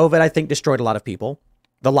 Obviously, COVID, I think, destroyed a lot of people,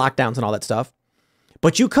 the lockdowns and all that stuff.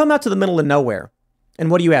 But you come out to the middle of nowhere, and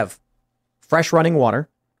what do you have? Fresh running water.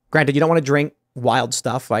 Granted, you don't want to drink wild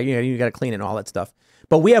stuff, right? You got to clean it and all that stuff.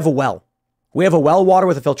 But we have a well. We have a well water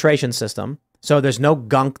with a filtration system. So there's no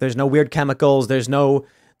gunk. There's no weird chemicals. There's no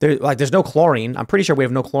chlorine. I'm pretty sure we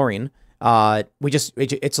have no chlorine.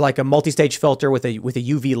 It's like a multi-stage filter with a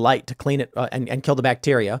UV light to clean it and kill the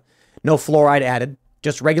bacteria. No fluoride added.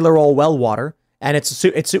 Just regular old well water. And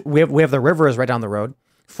we have the river is right down the road.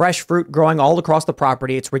 Fresh fruit growing all across the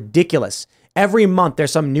property. It's ridiculous. Every month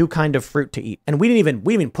there's some new kind of fruit to eat, and we didn't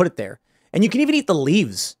even put it there. And you can even eat the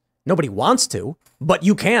leaves. Nobody wants to, but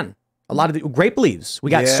you can. A lot of the grape leaves.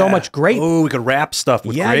 We got so much grape. Oh, we could wrap stuff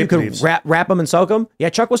with grape leaves. Yeah, you could wrap them and soak them. Yeah,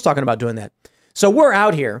 Chuck was talking about doing that. So we're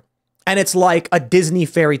out here, and it's like a Disney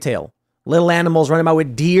fairy tale. Little animals running about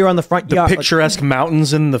with deer on the front yard. The picturesque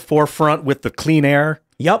mountains in the forefront with the clean air.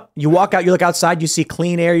 Yep. You walk out, you look outside, you see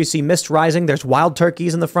clean air, you see mist rising. There's wild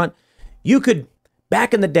turkeys in the front. You could,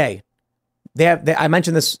 back in the day, I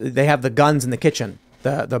mentioned this, they have the guns in the kitchen,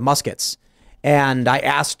 the muskets. And I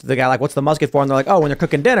asked the guy, like, what's the musket for? And they're like, oh, when they're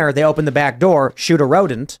cooking dinner, they open the back door, shoot a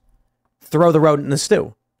rodent, throw the rodent in the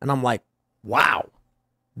stew. And I'm like, wow,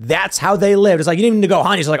 that's how they lived. It's like, you didn't even need to go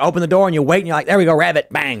hunt. You just like open the door and you wait and you're like, there we go, rabbit,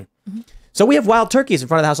 bang. So we have wild turkeys in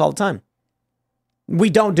front of the house all the time. We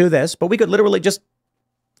don't do this, but we could literally just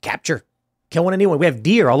capture, kill one anyway. We have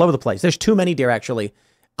deer all over the place. There's too many deer, actually.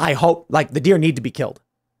 I hope, like, the deer need to be killed.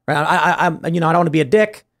 Right? I don't want to be a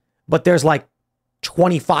dick, but there's like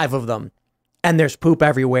 25 of them. And there's poop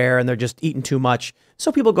everywhere, and they're just eating too much.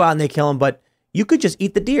 So people go out and they kill them, but you could just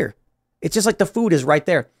eat the deer. It's just like the food is right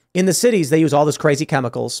there. In the cities, they use all this crazy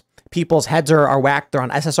chemicals. People's heads are whacked. They're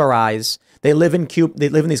on SSRIs. They live in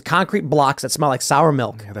these concrete blocks that smell like sour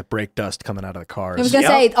milk. Yeah, that brake dust coming out of the cars. I was going to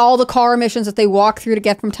say, all the car emissions that they walk through to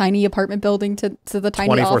get from tiny apartment building to the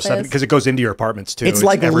tiny 24/7, because it goes into your apartments, too. It's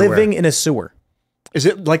like everywhere. living in a sewer. Is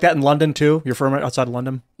it like that in London, too? You're from outside of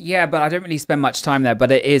London? Yeah, but I don't really spend much time there. But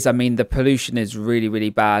it is, I mean, the pollution is really, really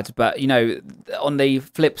bad. But, you know, on the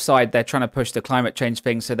flip side, they're trying to push the climate change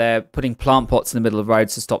thing. So they're putting plant pots in the middle of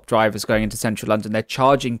roads to stop drivers going into central London. They're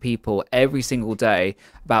charging people every single day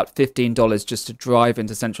about $15 just to drive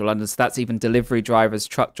into central London. So that's even delivery drivers,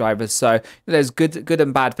 truck drivers. So there's good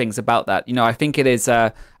and bad things about that. You know, I think it is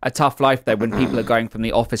a tough life, though, when people are going from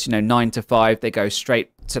the office, 9 to 5, they go straight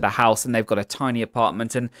to the house and they've got a tiny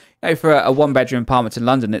apartment. And for a one-bedroom apartment in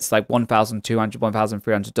London, it's like $1,200,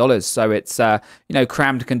 $1,300. So it's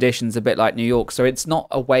crammed conditions, a bit like New York. So it's not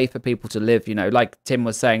a way for people to live. Like Tim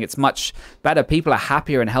was saying, it's much better. People are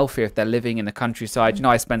happier and healthier if they're living in the countryside.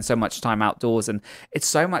 I spend so much time outdoors, and it's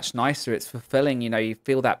so much nicer. It's fulfilling. You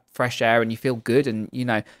feel that fresh air and you feel good, and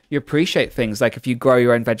you appreciate things. Like if you grow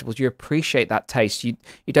your own vegetables, you appreciate that taste. You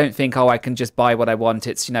don't think, oh, I can just buy what I want.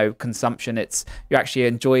 It's consumption. It's you actually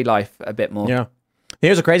enjoy life a bit more. Yeah.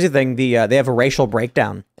 Here's a crazy thing. They have a racial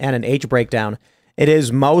breakdown and an age breakdown. It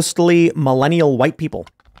is mostly millennial white people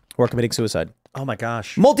who are committing suicide. Oh my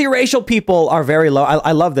gosh. Multiracial people are very low.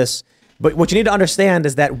 I love this. But what you need to understand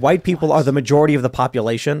is that white people are the majority of the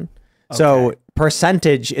population. Okay. So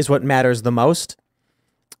percentage is what matters the most.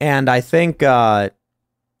 And I think,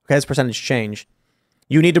 this percentage change.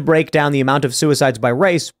 You need to break down the amount of suicides by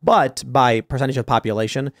race, but by percentage of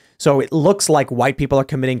population. So it looks like white people are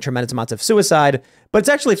committing tremendous amounts of suicide, but it's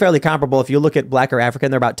actually fairly comparable. If you look at Black or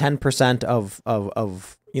African, they're about 10% of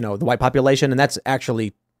the white population, and that's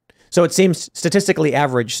actually, so it seems statistically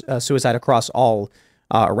average suicide across all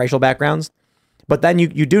racial backgrounds. But then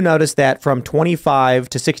you do notice that from 25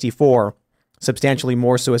 to 64, substantially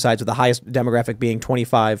more suicides, with the highest demographic being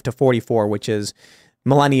 25 to 44, which is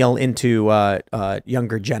millennial into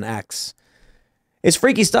younger Gen X. It's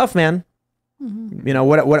freaky stuff, man.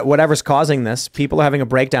 Mm-hmm. Whatever's causing this, people are having a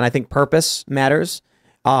breakdown. I think purpose matters.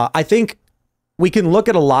 I think we can look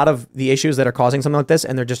at a lot of the issues that are causing something like this,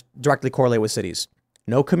 and they're just directly correlated with cities.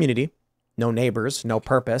 No community, no neighbors, no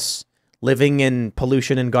purpose, living in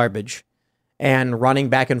pollution and garbage, and running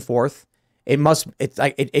back and forth.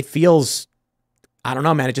 It feels, I don't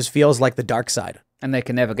know, man. It just feels like the dark side. And they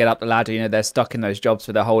can never get up the ladder. They're stuck in those jobs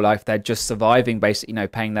for their whole life. They're just surviving, basically,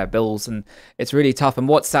 paying their bills. And it's really tough. And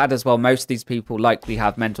what's sad as well, most of these people likely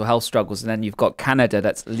have mental health struggles. And then you've got Canada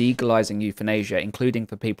that's legalizing euthanasia, including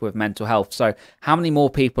for people with mental health. So how many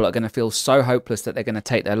more people are going to feel so hopeless that they're going to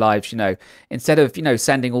take their lives? Instead of,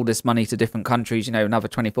 sending all this money to different countries, another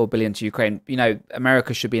 24 billion to Ukraine,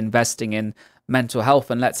 America should be investing in mental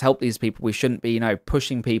health, and let's help these people. We shouldn't be,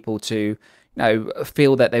 pushing people to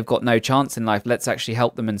feel that they've got no chance in life. Let's actually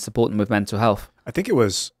help them and support them with mental health. I think it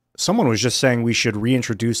was someone was just saying we should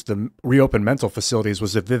reintroduce the reopen mental facilities.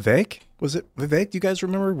 Was it Vivek? Was it Vivek? Do you guys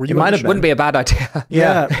remember? Wouldn't be a bad idea.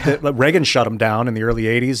 Yeah. Reagan shut them down in the early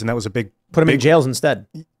 80s, and that was a big... Put them in jails instead.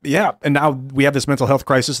 Yeah. And now we have this mental health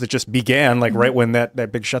crisis that just began right when that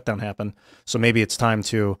big shutdown happened. So maybe it's time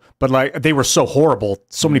to... But they were so horrible.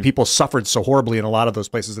 So many people suffered so horribly in a lot of those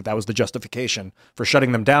places that was the justification for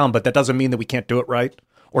shutting them down. But that doesn't mean that we can't do it right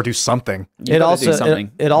or do something. It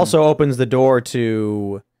also opens the door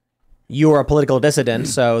to... You are a political dissident,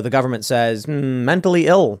 so the government says, mentally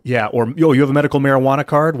ill. Yeah, or you have a medical marijuana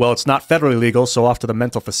card? Well, it's not federally legal, so off to the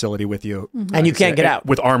mental facility with you. Mm-hmm. And you can't get out.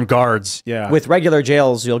 With armed guards, yeah. With regular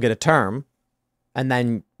jails, you'll get a term, and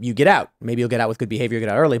then you get out. Maybe you'll get out with good behavior, get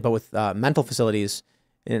out early, but with mental facilities,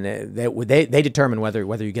 they determine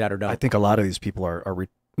whether you get out or don't. I think a lot of these people are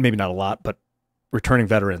maybe not a lot, but returning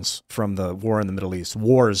veterans from the wars in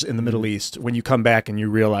the Middle East, when you come back and you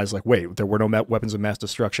realize, wait, there were no weapons of mass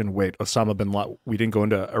destruction. Wait, Osama bin Laden, we didn't go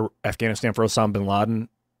into Afghanistan for Osama bin Laden.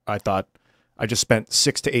 I thought I just spent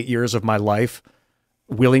 6 to 8 years of my life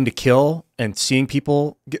willing to kill and seeing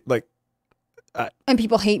people get and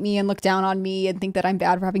people hate me and look down on me and think that I'm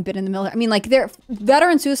bad for having been in the military. I mean, like,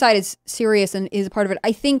 veteran suicide is serious and is a part of it.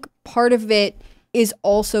 I think part of it is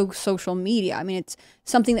also social media. I mean, it's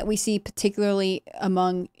something that we see particularly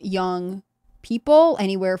among young people,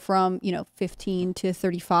 anywhere from 15 to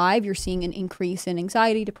 35. You're seeing an increase in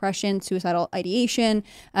anxiety, depression, suicidal ideation.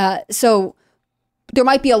 So there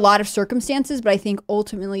might be a lot of circumstances, but I think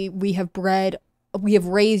ultimately we have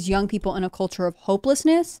raised young people in a culture of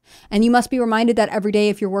hopelessness. And you must be reminded that every day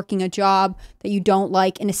if you're working a job that you don't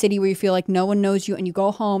like in a city where you feel like no one knows you, and you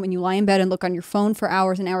go home and you lie in bed and look on your phone for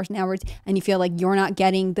hours and hours and hours, and you feel like you're not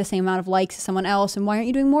getting the same amount of likes as someone else, and why aren't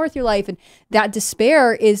you doing more with your life? And that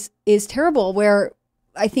despair is terrible, where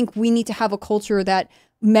I think we need to have a culture that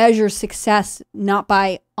measures success not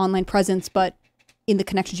by online presence, but in the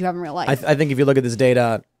connections you have in real life. I think if you look at this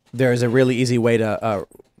data, there's a really easy way to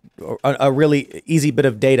a really easy bit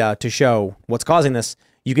of data to show what's causing this.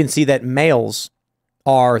 You can see that males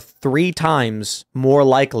are 3 times more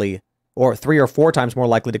likely, or 3 or 4 times more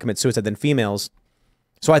likely to commit suicide than females.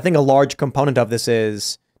 So I think a large component of this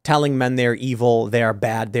is telling men they're evil, they are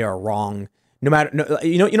bad, they are wrong. I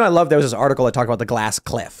love, there was this article that talked about the glass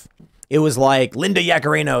cliff. It was like, Linda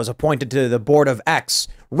Yaccarino is appointed to the board of X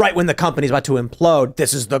right when the company's about to implode.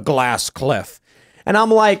 This is the glass cliff. And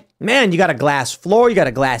I'm like, man, you got a glass floor, you got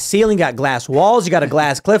a glass ceiling, you got glass walls, you got a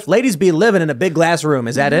glass cliff. Ladies be living in a big glass room.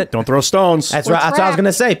 Is that it? Don't throw stones. That's right. That's what I was going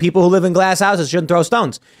to say. People who live in glass houses shouldn't throw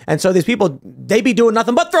stones. And so these people, they be doing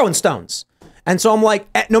nothing but throwing stones. And so I'm like,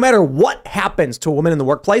 no matter what happens to a woman in the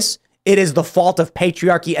workplace, it is the fault of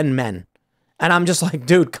patriarchy and men. And I'm just like,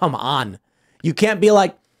 dude, come on. You can't be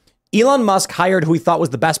like, Elon Musk hired who he thought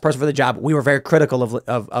was the best person for the job. We were very critical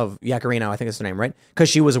of Yaccarino, I think is her name, right? Because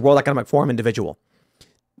she was a World Economic Forum individual.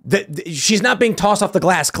 She's not being tossed off the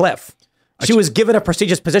glass cliff. She was given a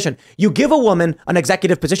prestigious position. You give a woman an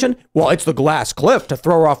executive position, well, it's the glass cliff to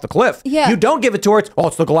throw her off the cliff. Yeah. You don't give it to her,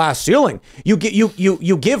 it's the glass ceiling. You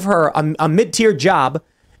give her a mid-tier job,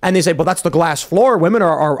 and they say, well, that's the glass floor. Women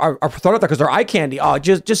are thrown out there because they're eye candy. Oh,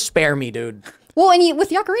 just spare me, dude. Well, and with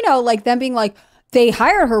Yaccarino, like, them being like, they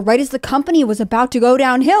hired her right as the company was about to go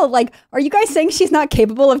downhill. Like, are you guys saying she's not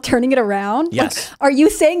capable of turning it around? Yes. Like, are you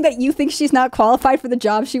saying that you think she's not qualified for the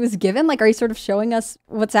job she was given? Like, are you sort of showing us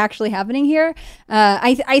what's actually happening here?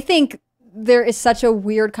 I think there is such a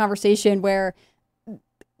weird conversation where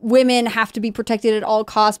women have to be protected at all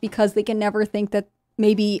costs because they can never think that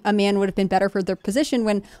maybe a man would have been better for their position,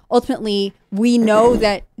 when ultimately we know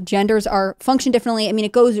that genders function differently. I mean,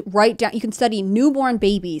 it goes right down. You can study newborn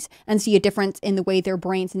babies and see a difference in the way their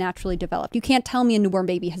brains naturally developed. You can't tell me a newborn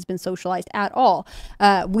baby has been socialized at all.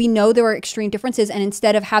 We know there are extreme differences, and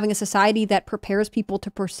instead of having a society that prepares people to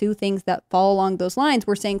pursue things that fall along those lines,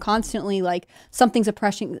 we're saying constantly, like, something's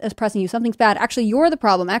oppressing you, something's bad. Actually, you're the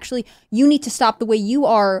problem. Actually, you need to stop the way you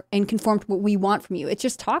are and conform to what we want from you. It's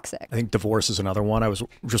just toxic. I think divorce is another one. I was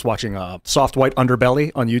just watching Soft White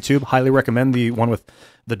Underbelly on YouTube. Highly recommend the one with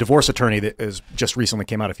the divorce attorney that is just recently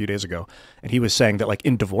came out a few days ago. And he was saying that, like,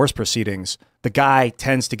 in divorce proceedings, the guy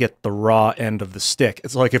tends to get the raw end of the stick.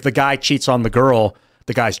 It's like if the guy cheats on the girl,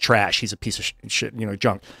 the guy's trash. He's a piece of shit,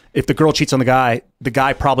 junk. If the girl cheats on the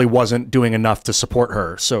guy probably wasn't doing enough to support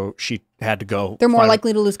her, so she had to go. They're more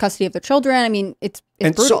likely to lose custody of their children. I mean, it's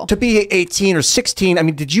brutal. So to be 18 or 16, I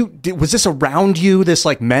mean, was this around you? This,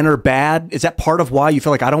 like, men are bad? Is that part of why you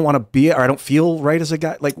feel like I don't want to be it, or I don't feel right as a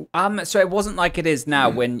guy? Like, so it wasn't like it is now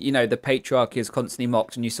when the patriarchy is constantly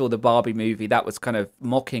mocked, and you saw the Barbie movie that was kind of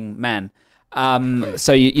mocking men.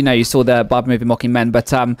 So you saw the Barbie movie mocking men,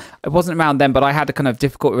 but it wasn't around then. But I had a kind of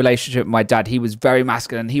difficult relationship with my dad. He was very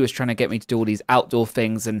masculine. He was trying to get me to do all these outdoor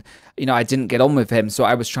things, and I didn't get on with him, so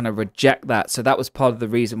I was trying to reject that. So that was part of the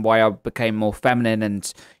reason why I became more feminine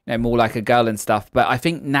and more like a girl and stuff. But I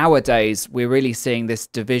think nowadays we're really seeing this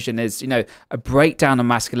division is a breakdown of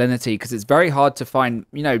masculinity, because it's very hard to find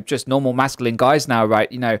just normal masculine guys now,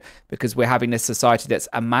 right? Because we're having this society that's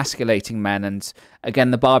emasculating men. And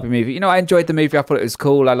again, the Barbie movie, I enjoyed the movie. I thought it was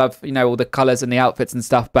cool. I love all the colors and the outfits and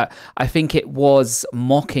stuff, but I think it was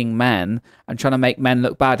mocking men and trying to make men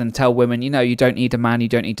look bad and tell women, you don't need a man, you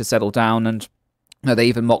don't need to settle down. And they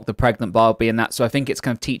even mock the pregnant Barbie and that. So I think it's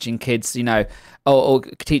kind of teaching kids, or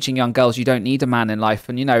teaching young girls, you don't need a man in life.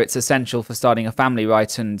 And, it's essential for starting a family,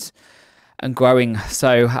 right? And growing.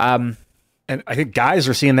 So, and I think guys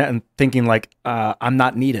are seeing that and thinking, like, I'm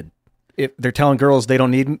not needed. If they're telling girls they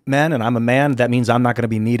don't need men and I'm a man, that means I'm not going to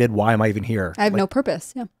be needed. Why am I even here? I have no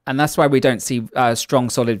purpose. Yeah. And that's why we don't see strong,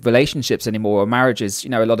 solid relationships anymore, or marriages, a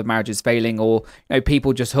lot of marriages failing, or,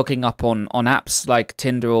 people just hooking up on apps like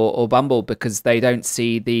Tinder or Bumble because they don't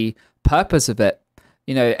see the purpose of it.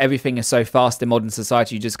 you know, everything is so fast in modern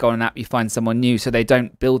society. You just go on an app, you find someone new, so they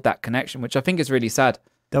don't build that connection, which I think is really sad.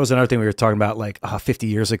 That was another thing we were talking about, like 50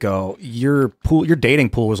 years ago. Your dating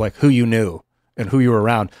pool was like who you knew and who you were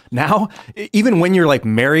around. Now, even when you're like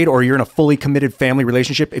married or you're in a fully committed family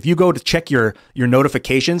relationship, if you go to check your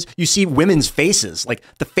notifications, you see women's faces, like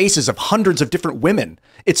the faces of hundreds of different women.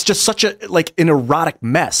 It's just such a like an erotic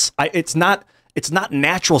mess. It's not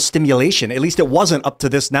natural stimulation. At least it wasn't up to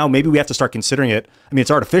this. Now maybe we have to start considering it. I mean,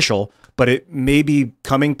 it's artificial, but it may be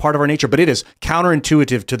becoming part of our nature. But it is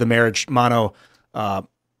counterintuitive to the marriage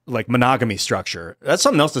like monogamy structure. That's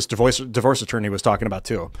something else this divorce attorney was talking about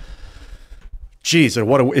too. Jeez,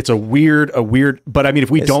 it's a weird, but I mean, if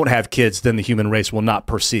we don't have kids, then the human race will not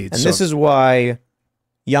proceed. And this is why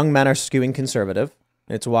young men are skewing conservative.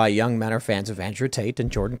 It's why young men are fans of Andrew Tate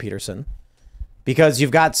and Jordan Peterson. Because you've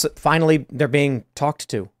got, finally, they're being talked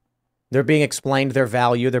to. They're being explained their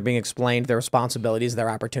value. They're being explained their responsibilities, their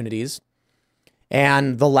opportunities.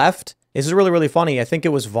 And the left, this is really, really funny. I think it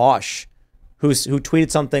was Vosh who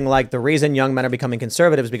tweeted something like, the reason young men are becoming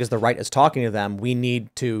conservative is because the right is talking to them. We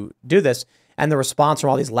need to do this. And the response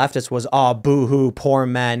from all these leftists was, oh, boo-hoo, poor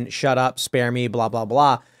men, shut up, spare me, blah, blah,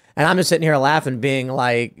 blah. And I'm just sitting here laughing, being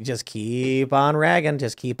like, just keep on ragging,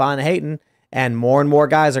 just keep on hating. And more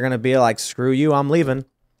guys are going to be like, screw you, I'm leaving.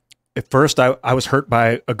 At first, I was hurt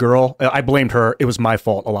by a girl. I blamed her. It was my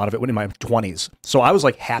fault, a lot of it, when in my 20s. So I was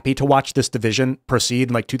like happy to watch this division proceed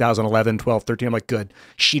in like 2011, 12, 13. I'm like, good.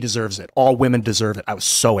 She deserves it. All women deserve it. I was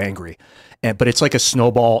so angry. But it's like a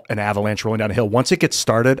snowball, an avalanche rolling down a hill. Once it gets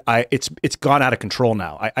started, it's gone out of control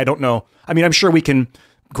now. I don't know. I mean, I'm sure we can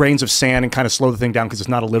grains of sand and kind of slow the thing down because it's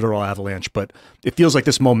not a literal avalanche. But it feels like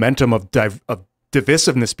this momentum of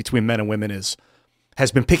divisiveness between men and women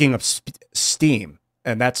has been picking up steam.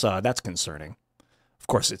 And that's concerning. Of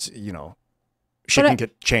course, it's, you know, shit can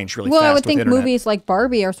get changed really fast. Well, I would think internet. movies like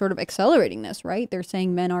Barbie are sort of accelerating this, right? They're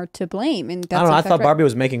saying men are to blame, and that's I don't know. I thought Barbie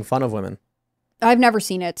was making fun of women. I've never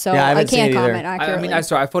seen it, so Yeah, I I haven't seen can't it either. comment accurately. I mean, I'm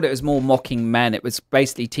sorry. I thought it was more mocking men. It was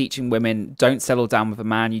basically teaching women, don't settle down with a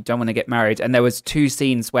man. You don't want to get married. And there was 2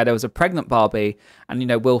 scenes where there was a pregnant Barbie, and, you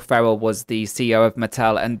know, Will Ferrell was the CEO of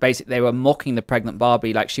Mattel, and basically they were mocking the pregnant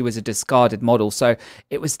Barbie like she was a discarded model. So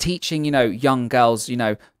it was teaching, you know, young girls, you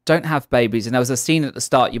know, don't have babies. And there was a scene at the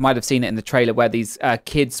start, you might have seen it in the trailer, where these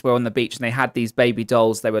kids were on the beach and they had these baby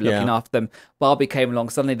dolls. They were looking after them. Barbie came along.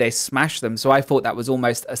 Suddenly they smashed them. So I thought that was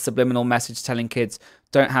almost a subliminal message telling kids,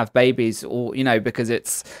 don't have babies, or, you know, because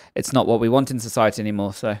it's not what we want in society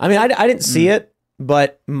anymore. So I mean, I didn't see it,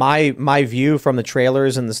 but my view from the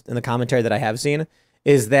trailers and the commentary that I have seen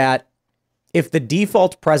is that if the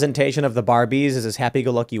default presentation of the Barbies is this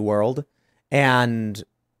happy-go-lucky world, and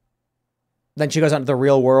then she goes out into the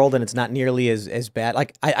real world and it's not nearly as bad.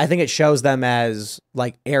 Like, I think it shows them as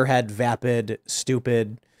like airhead, vapid,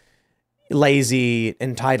 stupid, lazy,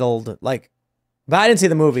 entitled. Like, but I didn't see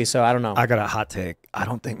the movie, so I don't know. I got a hot take. I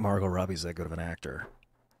don't think Margot Robbie's that good of an actor.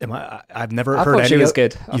 I've never I heard thought any she was of-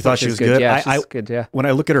 good. You thought she was good? Yeah, she's good, yeah. When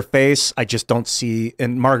I look at her face, I just don't see.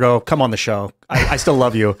 And Margot, come on the show. I still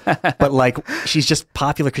love you, but like, she's just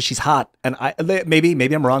popular because she's hot. And maybe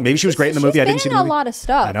I'm wrong. Maybe she was great in the movie. I didn't see the in a movie. lot of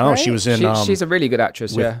stuff. I know right? she was in. She's a really good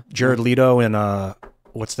actress, with yeah. Jared Leto and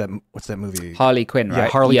what's that movie? Harley Quinn, right? Yeah,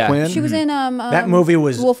 Harley Quinn. She was in that movie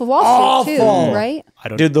was Wolf of Wall Street awful. too, right? I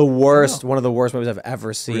don't. Dude, the worst, one of the worst movies I've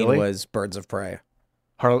ever seen Really? was Birds of Prey.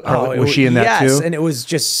 Harley, was she in that yes, too? and it was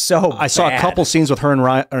just so I saw a bad. couple scenes with her and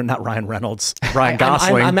Ryan, or not Ryan Reynolds, Ryan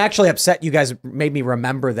Gosling. I'm actually upset you guys made me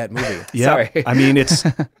remember that movie. Yeah, Sorry. I mean,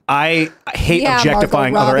 I hate Yeah,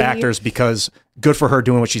 objectifying Margot other Robbie. actors because good for her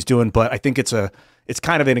doing what she's doing, but I think it's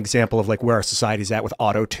kind of an example of like where our society's at with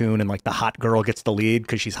auto-tune and like the hot girl gets the lead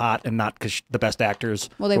because she's hot and not because the best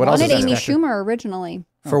actors. Well, they What else wanted is that Amy actor? Schumer originally.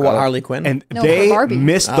 For what, Harley Quinn? And No, for they Barbie.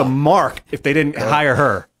 missed the mark if they didn't hire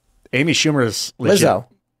her. Amy Schumer's legit. Lizzo.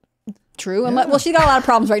 True. And well, she's got a lot of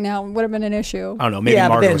problems right now. Would have been an issue. I don't know. Maybe Yeah,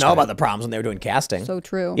 but Margot they didn't was know great. about the problems when they were doing casting. So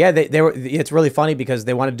true. Yeah, they were. It's really funny because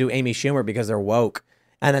they wanted to do Amy Schumer because they're woke,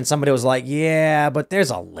 and then somebody was like, "Yeah, but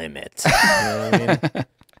there's a limit." You know what I mean?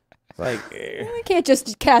 It's like, You can't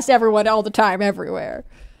just cast everyone all the time everywhere.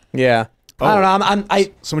 yeah. I don't know.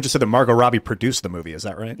 I Someone just said that Margot Robbie produced the movie. Is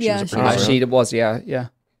that right? Yeah, was a she producer. was. She was, yeah.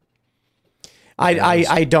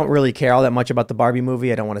 I don't really care all that much about the Barbie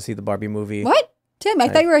movie. I don't want to see the Barbie movie. What? Tim, I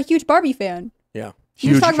thought you were a huge Barbie fan. Yeah.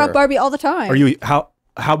 You Huge. talk about Barbie all the time. Are you how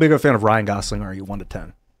big of a fan of Ryan Gosling are you? 1 to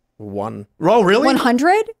 10. 1. Oh, really?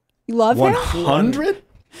 100? You love him? 100?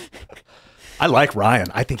 I like Ryan.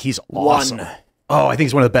 I think he's awesome. 1. Oh, I think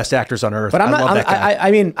he's one of the best actors on earth. But I love that guy.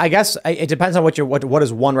 I mean, I guess it depends on what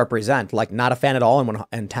does 1 represent. Like, not a fan at all,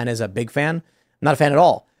 and 10 is a big fan. Not a fan at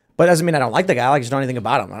all. But it doesn't mean I don't like the guy. I just don't know anything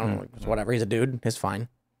about him. I don't know. It's whatever. He's a dude. It's fine.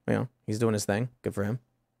 You know, he's doing his thing. Good for him.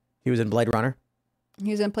 He was in Blade Runner.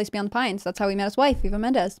 He was in Place Beyond the Pines. That's how he met his wife, Eva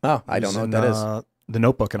Mendes. Oh, I don't know what that is. The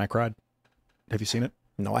Notebook, and I cried. Have you seen it?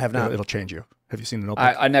 No, I have not. It'll change you. Have you seen The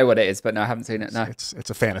Notebook? I know what it is, but no, I haven't seen it. No. It's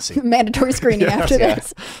a fantasy. Mandatory screening after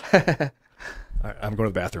this. All right, I'm going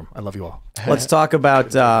to the bathroom. I love you all. Let's talk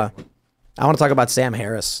about, I want to talk about Sam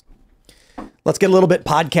Harris. Let's get a little bit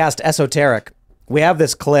podcast esoteric. We have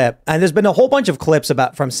this clip, and there's been a whole bunch of clips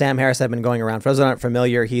from Sam Harris that have been going around. For those that aren't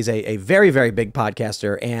familiar, he's a very, very big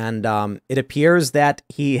podcaster, and it appears that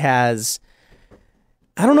he has,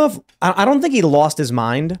 I don't think he lost his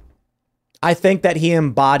mind. I think that he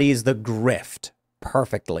embodies the grift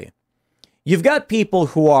perfectly. You've got people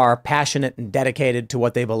who are passionate and dedicated to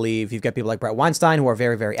what they believe. You've got people like Brett Weinstein who are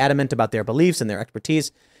very, very adamant about their beliefs and their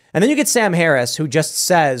expertise. And then you get Sam Harris, who just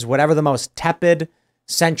says whatever the most tepid,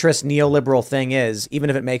 centrist, neoliberal thing is, even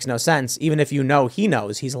if it makes no sense, even if you know he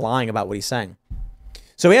knows he's lying about what he's saying.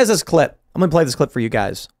 So he has this clip. I'm going to play this clip for you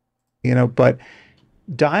guys. You know, but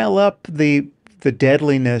dial up the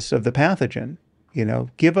deadliness of the pathogen. You know,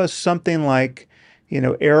 give us something like, you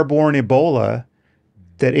know, airborne Ebola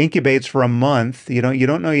that incubates for a month. You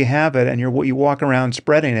don't know you have it, and you walk around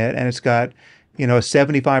spreading it, and it's got, you know, a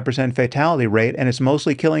 75% fatality rate, and it's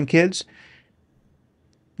mostly killing kids.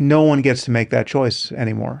 No one gets to make that choice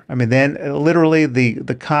anymore. I mean, then literally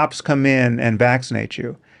the cops come in and vaccinate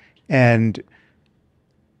you, and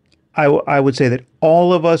I would say that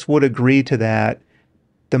all of us would agree to that.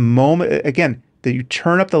 The moment, again, that you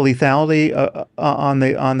turn up the lethality on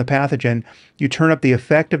the pathogen, you turn up the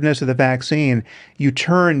effectiveness of the vaccine, you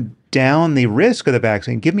turn down the risk of the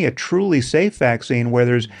vaccine. Give me a truly safe vaccine where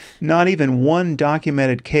there's not even one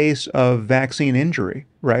documented case of vaccine injury,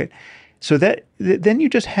 right? So that then you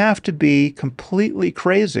just have to be completely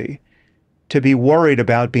crazy to be worried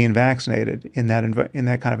about being vaccinated in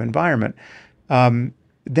that kind of environment. Then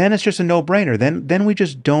it's just a no-brainer. Then we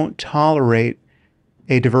just don't tolerate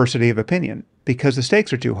a diversity of opinion, because the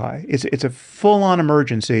stakes are too high. It's a full-on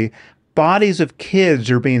emergency. Bodies of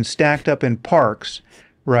kids are being stacked up in parks,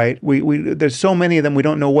 right? There's so many of them, we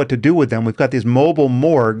don't know what to do with them. We've got these mobile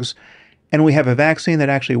morgues, and we have a vaccine that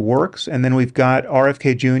actually works. And then we've got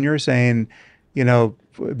RFK Jr. saying, you know,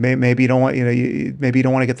 maybe you don't want, maybe you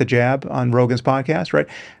don't want to get the jab on Rogan's podcast, right?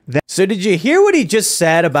 So did you hear what he just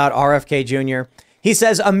said about RFK Jr.? He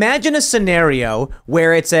says, imagine a scenario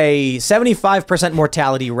where it's a 75%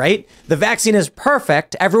 mortality rate. The vaccine is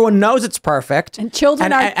perfect. Everyone knows it's perfect. And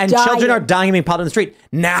children are dying. Children are dying and being pulled in the street.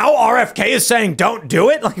 Now RFK is saying, don't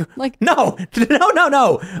do it? Like no.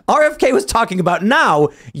 RFK was talking about now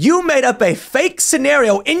you made up a fake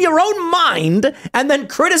scenario in your own mind and then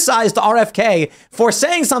criticized RFK for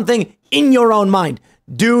saying something in your own mind.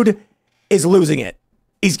 Dude is losing it.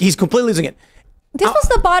 He's completely losing it. This was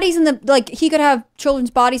the bodies in the, like, he could have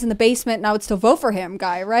children's bodies in the basement and I would still vote for him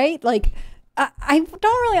guy, right? Like, I don't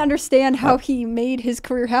really understand how he made his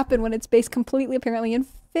career happen when it's based completely, apparently, in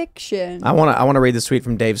fiction. I want to read this tweet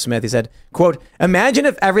from Dave Smith. He said, quote, imagine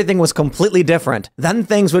if everything was completely different. Then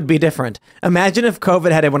things would be different. Imagine if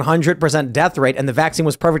COVID had a 100% death rate and the vaccine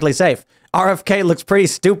was perfectly safe. RFK looks pretty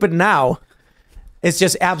stupid now. It's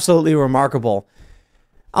just absolutely remarkable.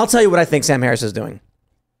 I'll tell you what I think Sam Harris is doing.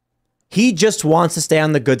 He just wants to stay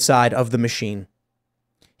on the good side of the machine.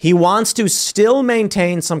 He wants to still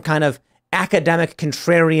maintain some kind of academic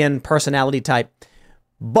contrarian personality type,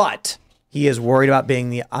 but he is worried about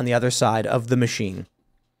being on the other side of the machine.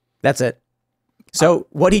 That's it. So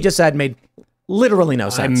what he just said made literally no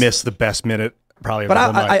sense. I missed the best minute probably of but the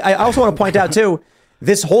whole night. I also want to point out too,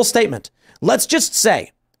 this whole statement. Let's just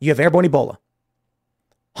say you have airborne Ebola.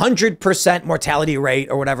 100% mortality rate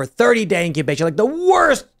or whatever, 30-day incubation, like the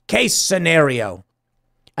worst case scenario.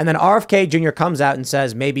 And then RFK Jr. comes out and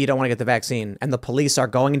says, maybe you don't want to get the vaccine. And the police are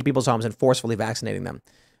going into people's homes and forcefully vaccinating them.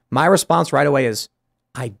 My response right away is,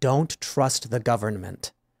 I don't trust the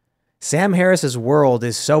government. Sam Harris's world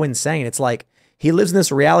is so insane. It's like he lives in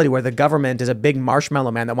this reality where the government is a big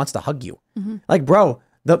marshmallow man that wants to hug you. Mm-hmm. Like, bro,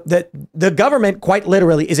 the government quite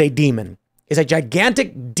literally is a demon, is a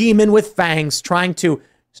gigantic demon with fangs trying to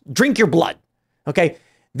drink your blood. Okay.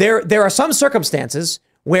 There are some circumstances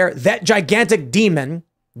where that gigantic demon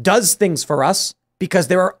does things for us because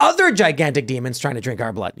there are other gigantic demons trying to drink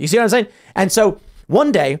our blood. You see what I'm saying? And so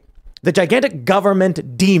one day, the gigantic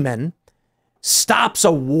government demon stops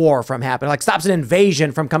a war from happening, like stops an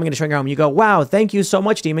invasion from coming into your home. You go, wow, thank you so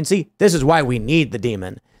much, demon. See, this is why we need the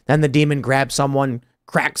demon. Then the demon grabs someone,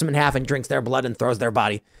 cracks them in half and drinks their blood and throws their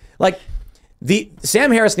body. Like,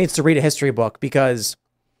 Sam Harris needs to read a history book because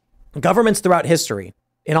governments throughout history,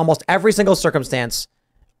 in almost every single circumstance,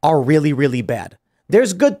 are really, really bad.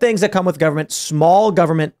 There's good things that come with government. Small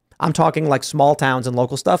government, I'm talking like small towns and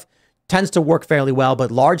local stuff, tends to work fairly well,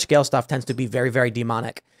 but large scale stuff tends to be very, very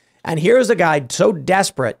demonic. And here's a guy so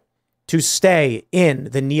desperate to stay in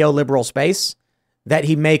the neoliberal space that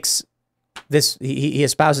he makes this, he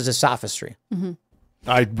espouses a sophistry.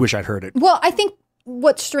 I wish I'd heard it. Well, I think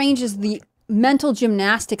what's strange is the mental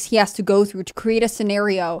gymnastics he has to go through to create a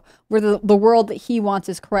scenario where the world that he wants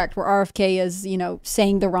is correct, where RFK is, you know,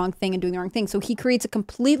 saying the wrong thing and doing the wrong thing. So he creates a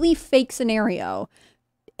completely fake scenario.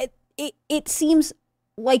 It seems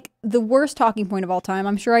like the worst talking point of all time.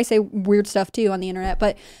 I'm sure I say weird stuff too on the internet,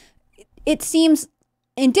 but it seems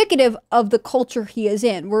indicative of the culture he is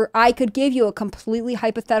in, where I could give you a completely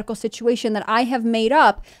hypothetical situation that I have made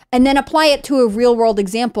up and then apply it to a real world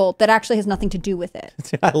example that actually has nothing to do with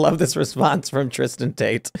it. I love this response from Tristan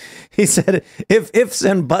Tate. He said, if ifs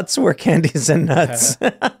and buts were candies and nuts.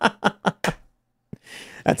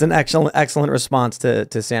 That's an excellent response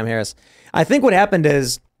to Sam Harris. I think what happened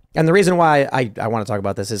is, and the reason why I want to talk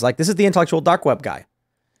about this is like, this is the intellectual dark web guy.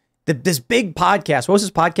 This big podcast. What was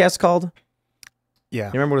his podcast called? Yeah.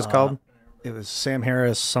 You remember what it's called? It was Sam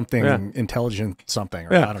Harris something intelligent something.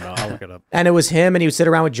 Or I don't know. I'll look it up. And it was him, and he would sit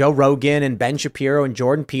around with Joe Rogan and Ben Shapiro and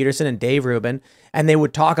Jordan Peterson and Dave Rubin, and they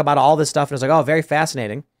would talk about all this stuff. And it was like, oh, very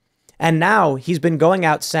fascinating. And now he's been going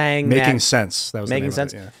out saying Making sense. That was making the name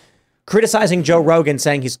sense. of it, yeah. Criticizing Joe Rogan,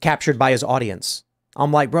 saying he's captured by his audience.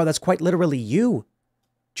 I'm like, bro, that's quite literally you.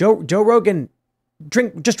 Joe Rogan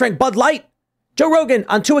just drank Bud Light. Joe Rogan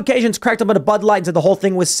on 2 occasions cracked open a Bud Light and said the whole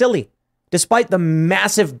thing was silly. Despite the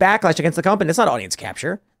massive backlash against the company, it's not audience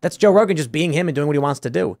capture. That's Joe Rogan just being him and doing what he wants to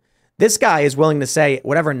do. This guy is willing to say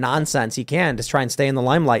whatever nonsense he can to try and stay in the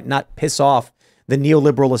limelight, not piss off the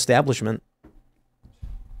neoliberal establishment.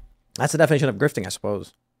 That's the definition of grifting, I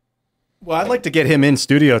suppose. Well, I'd like to get him in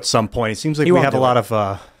studio at some point. It seems like we have a lot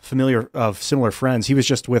of similar friends. He was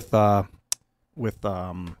just with on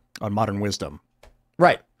Modern Wisdom.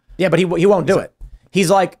 Right. Yeah, but he won't do it. He's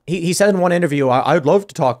like, he said in one interview, I'd love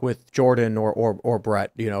to talk with Jordan or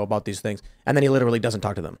Brett, you know, about these things. And then he literally doesn't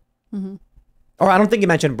talk to them. Or I don't think he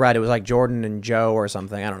mentioned Brett. It was like Jordan and Joe or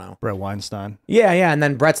something. I don't know. Brett Weinstein. Yeah. And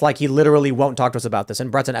then Brett's like, he literally won't talk to us about this.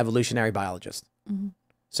 And Brett's an evolutionary biologist.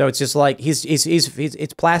 So it's just like,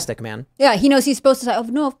 it's plastic, man. Yeah, he knows he's supposed to say, oh,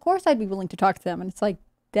 no, of course I'd be willing to talk to them. And it's like,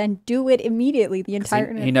 then do it immediately. The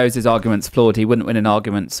entire he knows his argument's flawed. He wouldn't win an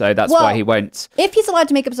argument, so that's why he won't. If he's allowed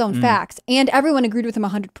to make up his own facts and everyone agreed with him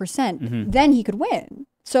 100%, then he could win.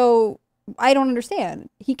 So I don't understand.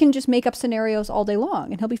 He can just make up scenarios all day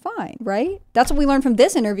long and he'll be fine, right? That's what we learned from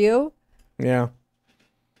this interview. Yeah.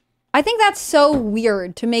 I think that's so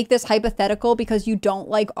weird to make this hypothetical because you don't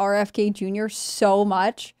like RFK Jr. so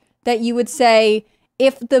much that you would say,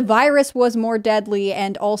 if the virus was more deadly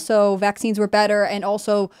and also vaccines were better and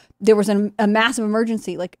also there was a massive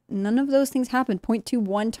emergency, like none of those things happened. Point to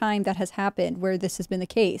one time that has happened where this has been the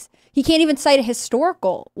case. He can't even cite a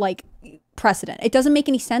historical like precedent. It doesn't make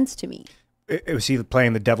any sense to me. It was he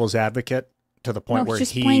playing the devil's advocate to the point where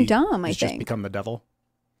just he playing dumb, I he's think. just become the devil.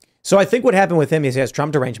 So I think what happened with him is he has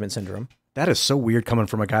Trump derangement syndrome. That is so weird coming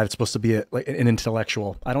from a guy that's supposed to be an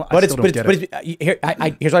intellectual. I still don't get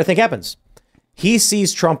it. Here's what I think happens. He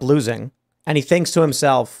sees Trump losing and he thinks to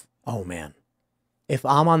himself, oh man, if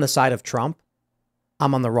I'm on the side of Trump,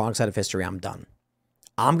 I'm on the wrong side of history. I'm done.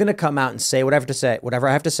 I'm going to come out and say whatever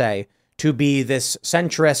I have to say to be this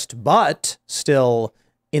centrist, but still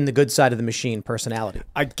in the good side of the machine personality.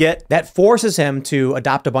 I get that forces him to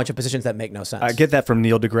adopt a bunch of positions that make no sense. I get that from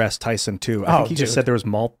Neil deGrasse Tyson too. I think he just said there was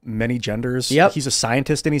many genders. Yep. He's a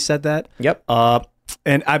scientist and he said that. Yep.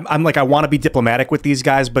 And I'm like, I want to be diplomatic with these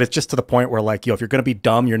guys, but it's just to the point where like, yo, if you're going to be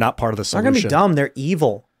dumb, you're not part of the solution. They're going to be dumb. They're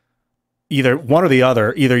evil. Either one or the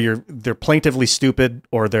other. Either they're plaintively stupid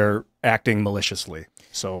or they're acting maliciously.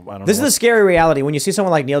 So I don't know. This is the scary reality. When you see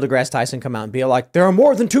someone like Neil deGrasse Tyson come out and be like, there are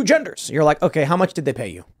more than 2 genders. You're like, okay, how much did they pay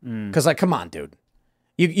you? Because like, come on, dude.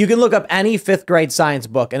 You can look up any 5th grade science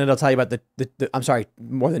book and it'll tell you about I'm sorry,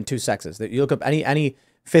 more than 2 sexes. You look up any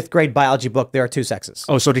 5th grade biology book, there are 2 sexes.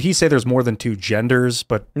 Oh, so did he say there's more than 2 genders?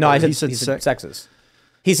 But no, he said sexes.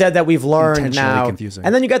 He said that we've learned now. Confusing.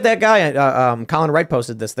 And then you got that guy, Colin Wright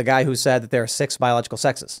posted this, the guy who said that there are 6 biological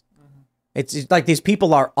sexes. It's like these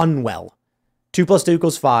people are unwell. 2 + 2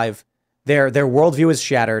 = 5. Their worldview is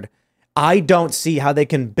shattered. I don't see how they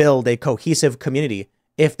can build a cohesive community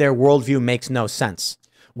if their worldview makes no sense.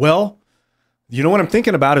 Well, you know what I'm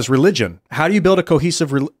thinking about is religion. How do you build a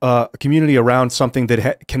cohesive community around something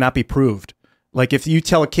that cannot be proved? Like if you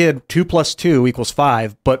tell a kid 2 + 2 =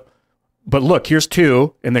 5, but but look, here's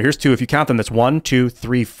 2, and here's 2. If you count them, that's 1, 2,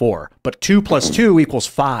 3, 4. But 2 plus 2 equals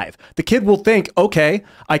 5. The kid will think, okay,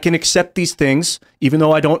 I can accept these things, even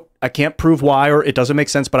though I can't prove why, or it doesn't make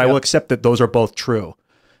sense, but I will accept that those are both true.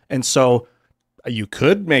 And so you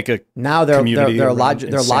could make a now their insanity.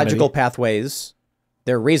 logical pathways,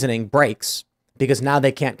 their reasoning breaks because now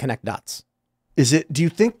they can't connect dots. Do you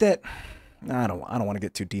think that, I don't want to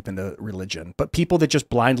get too deep into religion, but people that just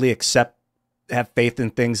blindly have faith in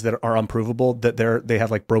things that are unprovable, that they have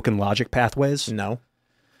like broken logic pathways? No.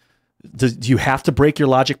 Do you have to break your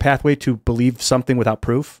logic pathway to believe something without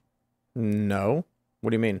proof? No. What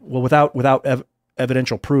do you mean? Well, without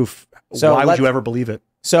evidential proof, why would you ever believe it?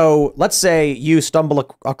 So let's say you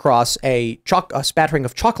stumble across a spattering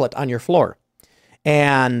of chocolate on your floor,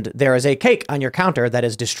 and there is a cake on your counter that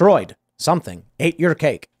is destroyed. Something ate your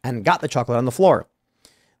cake and got the chocolate on the floor.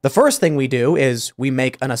 The first thing we do is we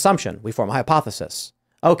make an assumption. We form a hypothesis.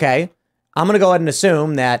 Okay, I'm going to go ahead and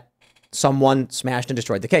assume that someone smashed and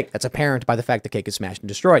destroyed the cake. That's apparent by the fact the cake is smashed and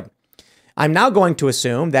destroyed. I'm now going to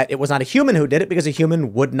assume that it was not a human who did it because a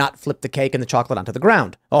human would not flip the cake and the chocolate onto the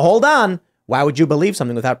ground. Oh, hold on. Why would you believe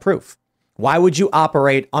something without proof? Why would you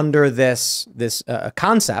operate under this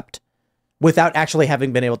concept without actually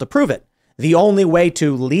having been able to prove it? The only way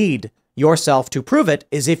to lead yourself to prove it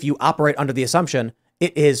is if you operate under the assumption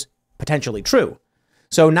it is potentially true.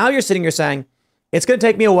 So now you're sitting here saying, it's going to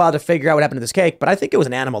take me a while to figure out what happened to this cake, but I think it was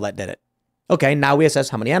an animal that did it. Okay, now we assess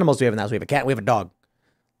how many animals do we have in the house. We have a cat, we have a dog.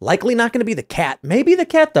 Likely not going to be the cat. Maybe the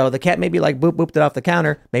cat, though. The cat maybe like booped it off the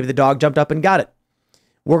counter. Maybe the dog jumped up and got it.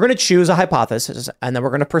 We're going to choose a hypothesis, and then we're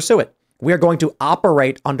going to pursue it. We are going to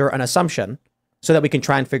operate under an assumption so that we can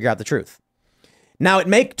try and figure out the truth. Now, it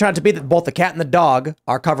may turn out to be that both the cat and the dog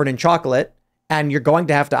are covered in chocolate, and you're going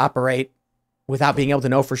to have to operate without being able to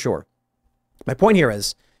know for sure. My point here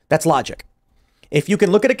is, that's logic. If you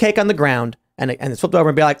can look at a cake on the ground and it's flipped over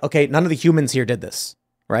and be like, okay, none of the humans here did this,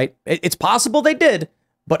 right? It's possible they did,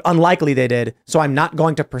 but unlikely they did, so I'm not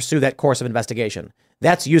going to pursue that course of investigation.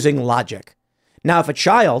 That's using logic. Now, if a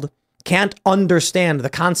child can't understand the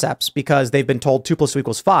concepts because they've been told 2 +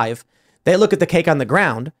 2 = 5, they look at the cake on the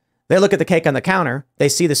ground, they look at the cake on the counter, they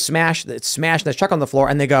see the smash that's chuck on the floor,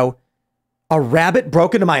 and they go, a rabbit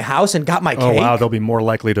broke into my house and got my cake? Oh, wow, they'll be more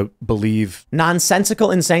likely to believe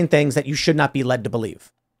nonsensical, insane things that you should not be led to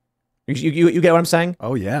believe. You get what I'm saying?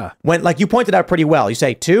 Oh, yeah. When, like you pointed out pretty well, you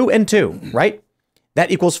say 2 and 2, right?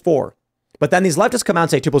 That equals 4. But then these leftists come out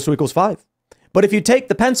and say 2 + 2 = 5. But if you take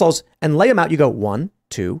the pencils and lay them out, you go 1,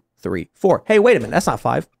 2, 3, 4. Hey, wait a minute, that's not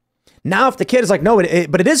 5. Now, if the kid is like, no,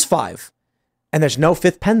 but it is 5, and there's no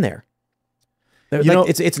 5th pen there,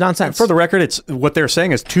 it's nonsense. For the record, it's what they're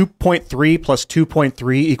saying is 2.3 plus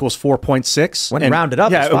 2.3 equals 4.6. When you round it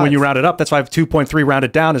up, yeah, it's 5. When you round it up, that's 5. 2.3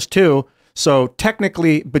 rounded down is 2. So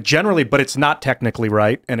technically, but it's not technically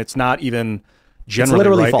right, and it's not even generally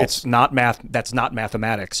literally right. false. It's not math. That's not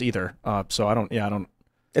mathematics either. So I don't.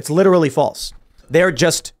 It's literally false. They're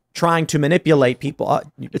just trying to manipulate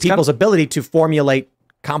people's ability to formulate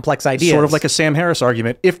complex ideas. Sort of like a Sam Harris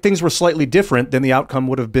argument. If things were slightly different, then the outcome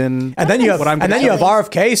would have been. And then you have what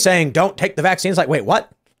RFK saying, "Don't take the vaccine." It's like, wait,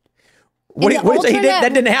 what? What do you say?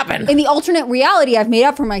 That didn't happen. In the alternate reality I've made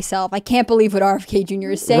up for myself, I can't believe what RFK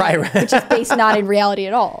Jr. is saying, right. which is based not in reality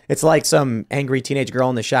at all. It's like some angry teenage girl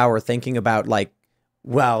in the shower thinking about like,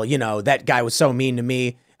 well, that guy was so mean to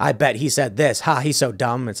me. I bet he said this. Ha, he's so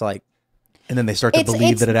dumb. It's like. And then they start to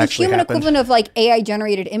believe that it actually happened. It's the human equivalent of like AI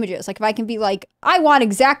generated images. Like if I can be like, I want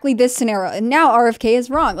exactly this scenario, and now RFK is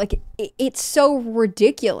wrong. Like it's so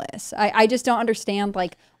ridiculous. I just don't understand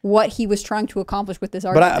like what he was trying to accomplish with this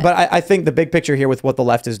argument. But I think the big picture here with what the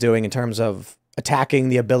left is doing in terms of attacking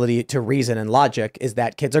the ability to reason and logic is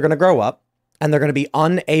that kids are going to grow up and they're going to be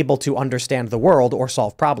unable to understand the world or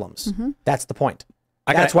solve problems. Mm-hmm. That's the point.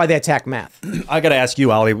 That's why they attack math. I got to ask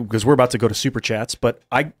you, Ali, because we're about to go to Super Chats, but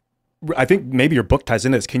I think maybe your book ties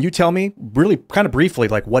into this. Can you tell me really kind of briefly,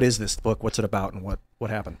 like, what is this book? What's it about and what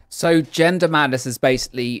happened? So Gender Madness is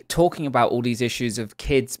basically talking about all these issues of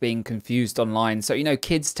kids being confused online. So,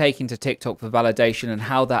 kids taking to TikTok for validation and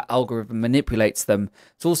how that algorithm manipulates them.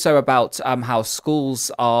 It's also about how schools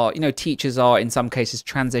are, teachers are in some cases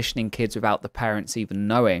transitioning kids without the parents even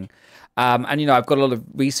knowing. And, I've got a lot of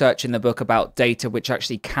research in the book about data which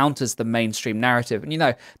actually counters the mainstream narrative. And,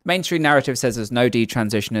 the mainstream narrative says there's no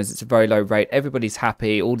detransitioners. It's a very low rate. Everybody's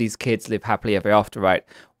happy. All these kids live happily ever after, right?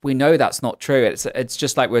 we know that's not true. It's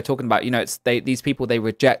just like we we're talking about, these people, they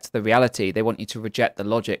reject the reality. They want you to reject the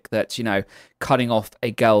logic that, cutting off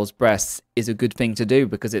a girl's breasts is a good thing to do,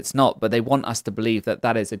 because it's not, but they want us to believe that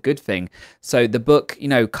that is a good thing. So the book,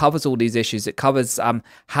 covers all these issues. It covers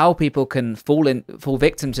how people can fall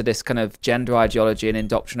victim to this kind of gender ideology and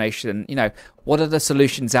indoctrination. What are the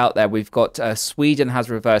solutions out there? We've got Sweden has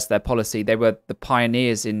reversed their policy. They were the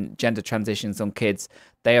pioneers in gender transitions on kids.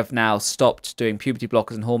 They have now stopped doing puberty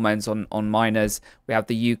blockers and hormones on minors. We have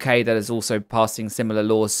the UK that is also passing similar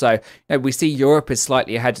laws. So we see Europe is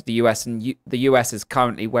slightly ahead of the US, and the US is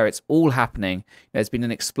currently where it's all happening. There's been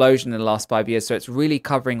an explosion in the last 5 years. So it's really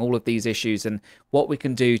covering all of these issues and what we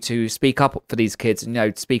can do to speak up for these kids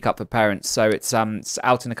and, speak up for parents. So it's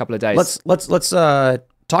out in a couple of days. Let's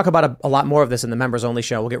talk about a lot more of this in the members only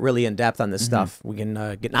show. We'll get really in depth on this stuff. We can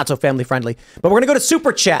get not so family friendly, but we're going to go to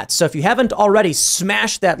super chats. So if you haven't already,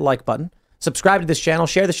 smash that like button, subscribe to this channel,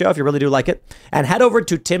 share the show if you really do like it, and head over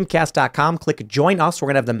to timcast.com, click join us. We're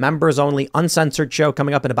going to have the members only uncensored show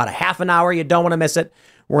coming up in about a half an hour. You don't want to miss it.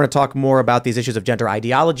 We're going to talk more about these issues of gender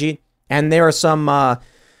ideology. And there are some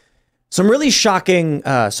really shocking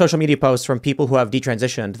social media posts from people who have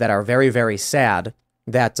detransitioned that are very, very sad,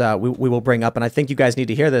 that we will bring up. And I think you guys need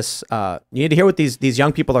to hear this. You need to hear what these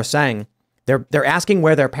young people are saying. They're asking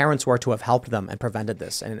where their parents were to have helped them and prevented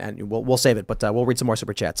this. And we'll save it, but we'll read some more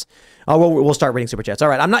super chats. We'll start reading super chats. All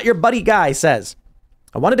right. I'm not your buddy guy says,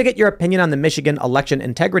 I wanted to get your opinion on the Michigan election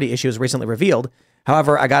integrity issues recently revealed.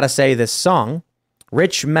 However, I got to say this song,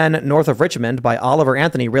 Rich Men North of Richmond by Oliver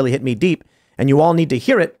Anthony, really hit me deep, and you all need to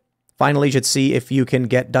hear it. Finally, you should see if you can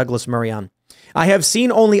get Douglas Murray on. I have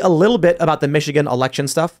seen only a little bit about the Michigan election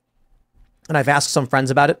stuff, and I've asked some friends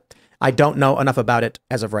about it. I don't know enough about it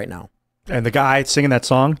as of right now. And the guy singing that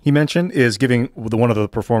song he mentioned is giving one of the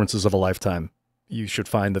performances of a lifetime. You should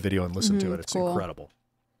find the video and listen to it. It's incredible.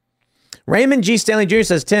 Raymond G. Stanley Jr.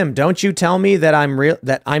 says, Tim, don't you tell me that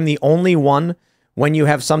I'm the only one when you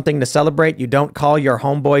have something to celebrate. You don't call your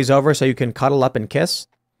homeboys over so you can cuddle up and kiss.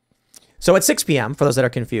 So at 6 p.m., for those that are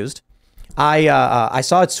confused, I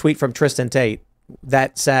saw a tweet from Tristan Tate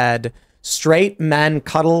that said straight men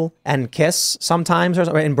cuddle and kiss sometimes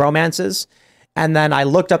or in bromances. And then I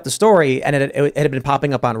looked up the story, and it had been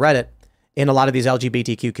popping up on Reddit in a lot of these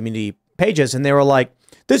LGBTQ community pages. And they were like,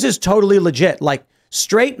 this is totally legit. Like,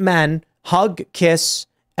 straight men hug, kiss,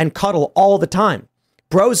 and cuddle all the time.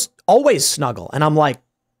 Bros always snuggle. And I'm like,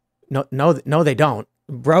 no, they don't.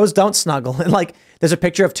 Bros don't snuggle. And like, there's a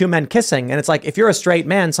picture of two men kissing, and it's like, if you're a straight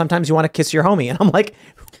man, sometimes you want to kiss your homie. And I'm like,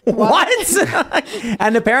 what?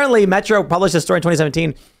 And apparently Metro published a story in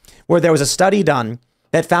 2017 where there was a study done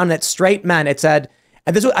that found that straight men, it said,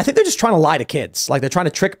 and this, I think they're just trying to lie to kids. Like, they're trying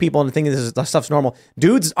to trick people into thinking this stuff's normal.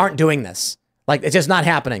 Dudes aren't doing this. Like, it's just not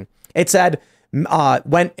happening. It said,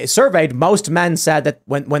 when surveyed, most men said that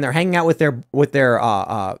when they're hanging out with their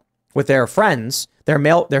friends,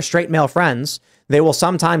 their straight male friends, they will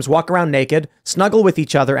sometimes walk around naked, snuggle with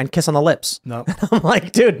each other, and kiss on the lips. No, I'm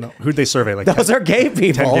like, dude, no. Who'd they survey? Like those 10, are gay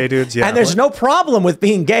people. 10 gay dudes, yeah. And there's no problem with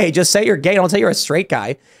being gay. Just say you're gay. Don't say you're a straight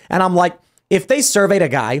guy. And I'm like, if they surveyed a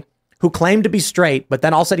guy who claimed to be straight, but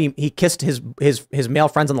then all of a sudden he kissed his male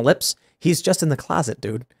friends on the lips, he's just in the closet,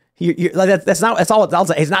 dude. That's all I'll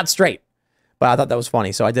say. He's not straight. But I thought that was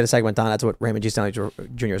funny, so I did a segment on. That's what Raymond G. Stanley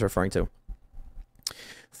Jr. is referring to.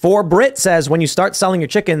 For Brit says, when you start selling your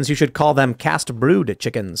chickens, you should call them cast brewed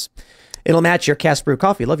chickens. It'll match your cast brew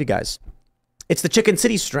coffee. Love you guys. It's the Chicken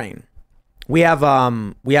City strain. We have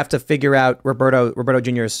to figure out Roberto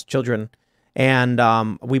Jr.'s children,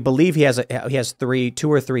 and we believe he has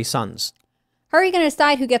two or three sons. How are you going to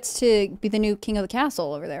decide who gets to be the new king of the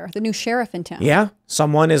castle over there, the new sheriff in town? Yeah,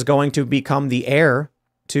 someone is going to become the heir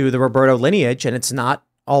to the Roberto lineage, and it's not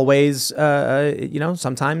always,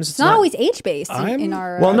 sometimes it's not always age-based in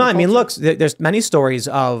our. Well, no, I mean, culture. look, there's many stories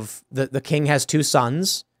of the king has two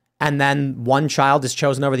sons, and then one child is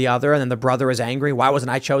chosen over the other, and then the brother is angry. Why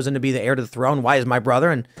wasn't I chosen to be the heir to the throne? Why is my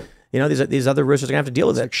brother? And these other roosters are gonna have to deal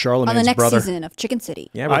with it. Like Charlemagne's on the next brother. season of Chicken City.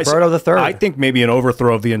 Yeah, Roberto the Third. I think maybe an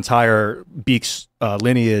overthrow of the entire Beaks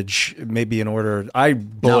lineage may be in order. I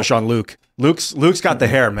bullish on Luke. Luke's got the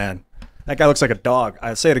hair, man. That guy looks like a dog.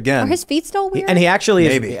 I say it again. Are his feet still weird? And he actually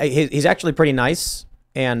Maybe. he's actually pretty nice.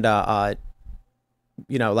 And, like,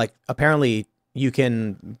 apparently you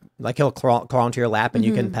can, like, he'll crawl onto your lap and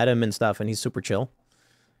you can pet him and stuff. And he's super chill.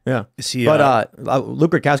 Yeah. Is he, but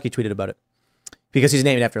Luke Rutkowski tweeted about it because he's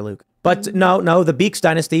named after Luke. But no, the Beaks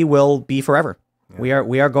dynasty will be forever. Yeah.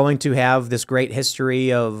 We are going to have this great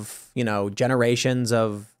history of, generations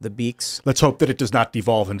of the Beaks. Let's hope that it does not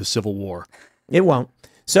devolve into civil war. It won't.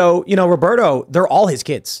 So, Roberto, they're all his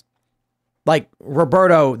kids. Like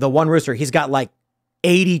Roberto, the one rooster, he's got like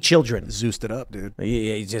 80 children. Zeused it up, dude.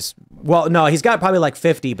 He's just, well, no, he's got probably like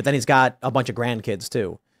 50, but then he's got a bunch of grandkids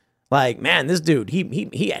too. Like, man, this dude,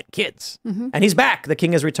 he had kids. And he's back. The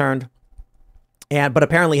king has returned. But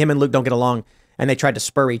apparently him and Luke don't get along, and they tried to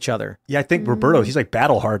spur each other. Yeah, I think Roberto, he's like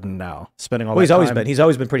battle hardened now, spending all that time. He's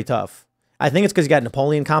always been pretty tough. I think it's because he got a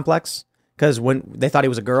Napoleon complex, because when they thought he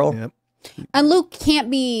was a girl. Yep. And Luke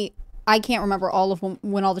can't be, I can't remember all of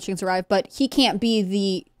when all the chickens arrived, but he can't be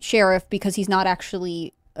the sheriff because he's not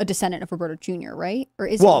actually a descendant of Roberto Jr., right? Or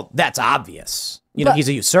is Well, that's obvious. You know, he's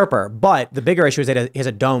a usurper, but the bigger issue is that he has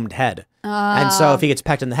a domed head. And so if he gets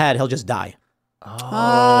pecked in the head, he'll just die.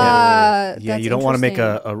 Yeah, that's you don't want to make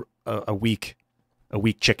interesting. a weak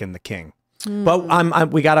chicken the king.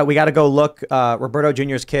 But we gotta go look. Roberto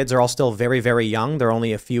Jr.'s kids are all still very, very young. They're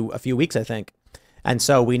only a few weeks, I think. And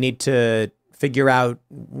so we need to figure out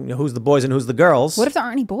who's the boys and who's the girls. What if there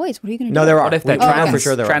aren't any boys? What are you going to do? No, there are. What if they're We know trans, for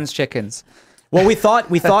sure there are. trans chickens? Well, we thought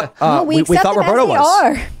we thought accept them Roberto as they was.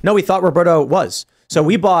 are. No, we thought Roberto was. So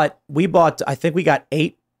we bought. I think we got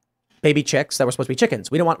 8 baby chicks that were supposed to be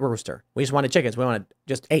chickens. We didn't want a rooster. We just wanted chickens. We wanted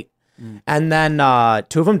just 8. And then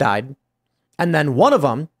 2 of them died, and then one of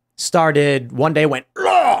them started one day went,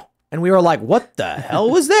 "Ugh!" And we were like, "What the hell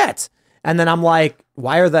was that?" And then I'm like,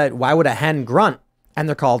 "Why would a hen grunt?" And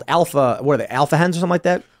they're called alpha. What are they? Alpha hens or something like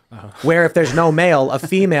that. Where if there's no male, a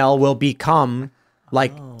female will become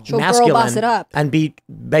like She'll girl masculine boss it up. and be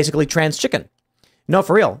basically trans chicken. No,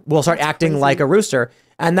 for real. We'll start acting like a rooster.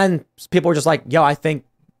 And then people were just like, yo, I think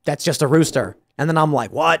that's just a rooster. And then I'm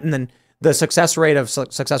like, what? And then the success rate of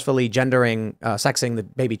successfully sexing the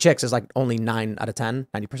baby chicks is like only 9 out of 10,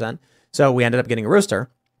 90%. So we ended up getting a rooster.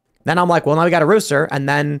 Then I'm like, well, now we got a rooster. And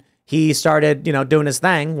then he started, doing his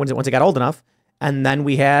thing once he got old enough. And then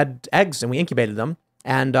we had eggs and we incubated them.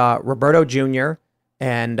 And Roberto Jr.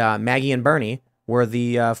 and Maggie and Bernie were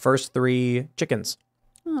the first 3 chickens.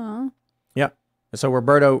 Aww. Yep. So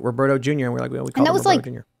Roberto Jr. and we're like, we call him that was Roberto like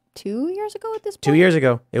Jr. 2 years ago at this point? 2 years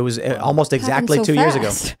ago. It was almost exactly Happened so 2 years ago.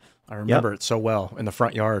 fast. I remember it so well in the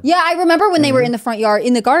front yard. Yeah, I remember when they were in the front yard,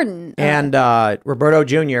 in the garden. And Roberto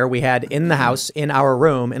Jr. we had in the house, in our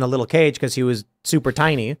room, in a little cage because he was super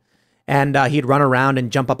tiny. And he'd run around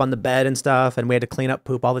and jump up on the bed and stuff. And we had to clean up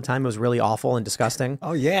poop all the time. It was really awful and disgusting.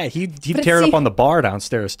 Oh yeah, he'd tear it up on the bar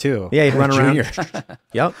downstairs too. Yeah, he'd run around.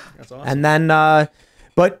 Yep. That's awesome. And then,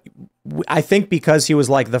 but I think because he was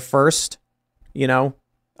like the first,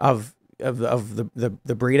 of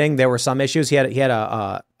the breeding, there were some issues. He had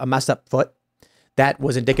a messed up foot that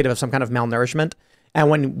was indicative of some kind of malnourishment. And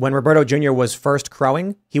when Roberto Jr. was first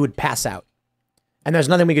crowing, he would pass out. And there's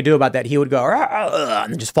nothing we could do about that. He would go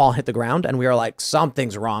and just fall and hit the ground. And we were like,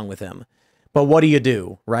 something's wrong with him. But what do you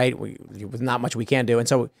do, right? There's not much we can do. And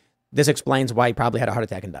so this explains why he probably had a heart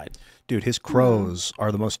attack and died. Dude, his crows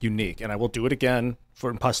are the most unique. And I will do it again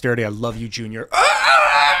for posterity. I love you, Junior.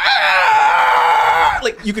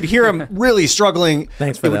 Like you could hear him really struggling.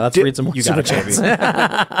 Thanks for that. Let's read some more super chats.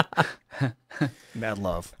 Mad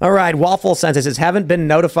love. All right. Waffle says, haven't been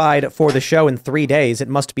notified for the show in 3 days. It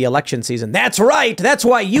must be election season. That's right. That's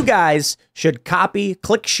why you guys should copy,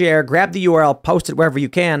 click share, grab the URL, post it wherever you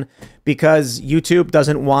can, because YouTube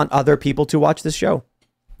doesn't want other people to watch this show.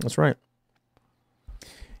 That's right.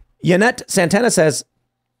 Yanette Santana says,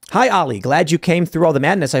 hi, Ollie. Glad you came through all the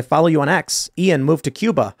madness. I follow you on X. Ian moved to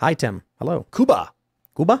Cuba. Hi, Tim. Hello. Cuba.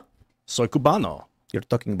 Cuba? Soy cubano. You're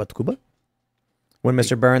talking about Cuba? When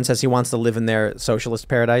Mr. Burns says he wants to live in their socialist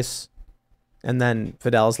paradise, and then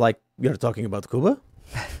Fidel's like, you're talking about Cuba?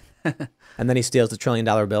 And then he steals the $1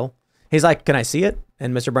 trillion bill. He's like, can I see it?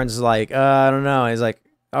 And Mr. Burns is like, I don't know. He's like,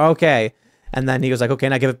 okay. And then he goes like, okay,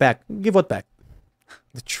 now give it back. Give what back?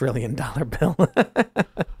 The $1 trillion bill.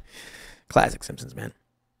 Classic Simpsons, man.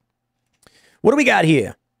 What do we got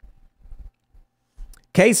here?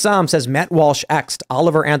 K. Som says, Matt Walsh X'd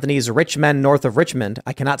Oliver Anthony's Rich Men North of Richmond.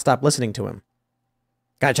 I cannot stop listening to him.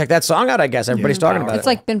 Gotta check that song out, I guess. Everybody's talking about it. It's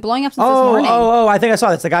like been blowing up since this morning. Oh, I think I saw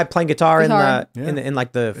that. It's the guy playing guitar. in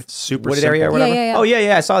like the It's super wooded simple. area or whatever. Yeah. Oh,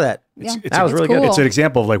 yeah, I saw that. Yeah. That was really cool. good. It's an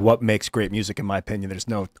example of like what makes great music, in my opinion. There's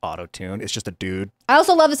no auto tune. It's just a dude. I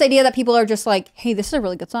also love this idea that people are just like, hey, this is a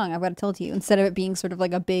really good song. I've got to tell it to you. Instead of it being sort of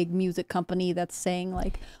like a big music company that's saying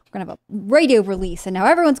like, we're going to have a radio release and now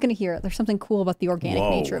everyone's going to hear it. There's something cool about the organic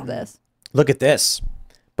nature of this. Look at this.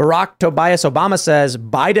 Barack Tobias Obama says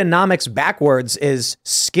Bidenomics backwards is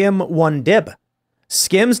skim one dib.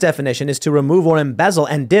 Skim's definition is to remove or embezzle,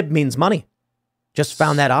 and dib means money. Just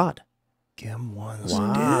found that odd. Gim one's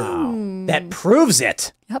Wow. That proves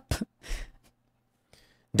it. Yep.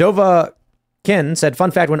 Dova Kin said, fun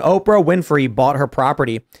fact, when Oprah Winfrey bought her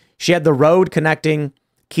property, she had the road connecting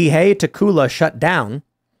Kihei to Kula shut down.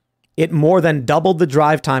 It more than doubled the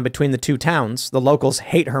drive time between the two towns. The locals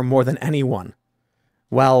hate her more than anyone.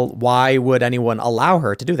 Well, why would anyone allow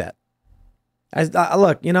her to do that?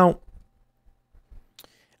 Look, you know,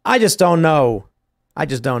 I just don't know. I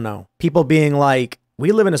just don't know. People being like,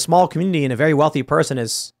 we live in a small community and a very wealthy person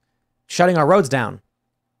is shutting our roads down.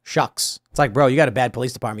 Shucks. It's like, bro, you got a bad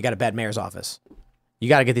police department. You got a bad mayor's office. You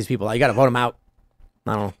got to get these people out. You got to vote them out.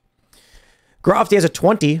 I don't know. Grofty has a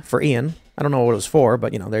 20 for Ian. I don't know what it was for,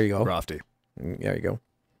 but, you know, there you go. Grofty. There you go.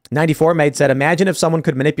 94 Maid said, imagine if someone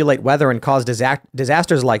could manipulate weather and cause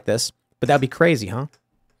disasters like this, but that'd be crazy, huh?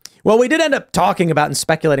 Well, we did end up talking about and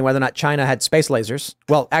speculating whether or not China had space lasers.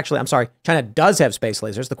 Well, actually, I'm sorry. China does have space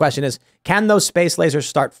lasers. The question is, can those space lasers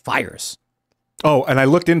start fires? Oh, and I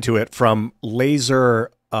looked into it from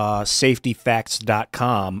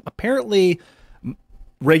lasersafetyfacts.com. Apparently,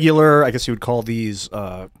 regular, I guess you would call these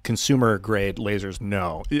consumer grade lasers,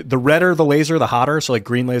 no. The redder the laser, the hotter. So like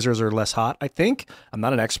green lasers are less hot, I think. I'm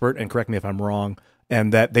not an expert, and correct me if I'm wrong.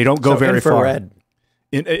 And that they don't go very far.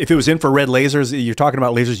 If it was infrared lasers, you're talking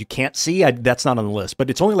about lasers you can't see, that's not on the list. But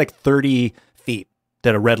it's only like 30 feet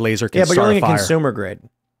that a red laser can start a fire. Yeah, but you're only consumer grade.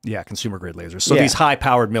 Yeah, consumer grade lasers. So these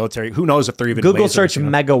high-powered military, who knows if they're even Google lasers, search you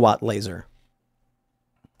know? megawatt laser.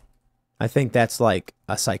 I think that's like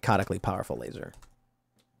a psychotically powerful laser.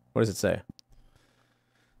 What does it say?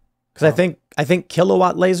 Because I think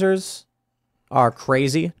kilowatt lasers are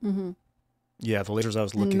crazy. Mm-hmm. Yeah, the lasers I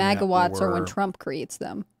was looking at megawatts were are when Trump creates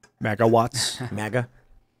them. Megawatts. MAGA.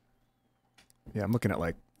 Yeah, I'm looking at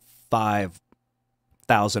like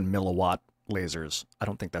 5,000 milliwatt lasers. I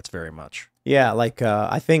don't think that's very much. Yeah, like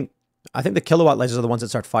I think the kilowatt lasers are the ones that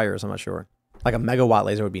start fires. I'm not sure. Like a megawatt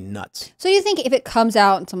laser would be nuts. So you think if it comes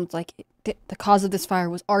out and someone's like, the cause of this fire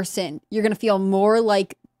was arson, you're gonna feel more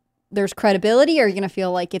like there's credibility, or you're gonna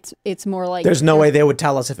feel like it's more like there's no way they would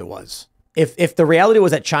tell us if it was. If the reality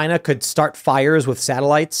was that China could start fires with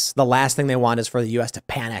satellites, the last thing they want is for the U.S. to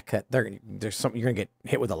panic that there's something you're gonna get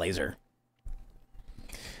hit with a laser.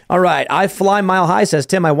 All right, I fly mile high, says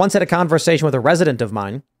Tim. I once had a conversation with a resident of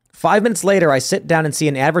mine. 5 minutes later, I sit down and see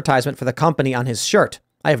an advertisement for the company on his shirt.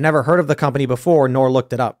 I have never heard of the company before, nor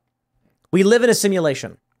looked it up. We live in a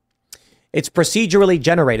simulation. It's procedurally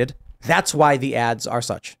generated. That's why the ads are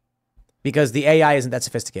such. Because the AI isn't that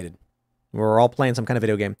sophisticated. We're all playing some kind of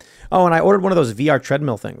video game. Oh, and I ordered one of those VR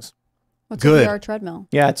treadmill things. What's a VR treadmill?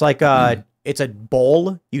 Yeah, it's like it's a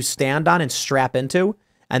bowl you stand on and strap into.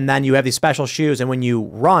 And then you have these special shoes, and when you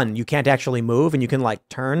run, you can't actually move, and you can like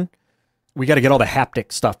turn. We got to get all the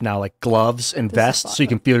haptic stuff now, like gloves and vests, so you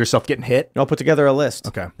can feel yourself getting hit. I'll put together a list.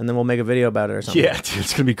 Okay. And then we'll make a video about it or something. Yeah, dude,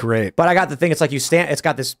 it's going to be great. But I got the thing, it's like you stand, it's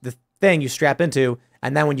got the thing you strap into,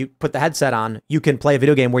 and then when you put the headset on, you can play a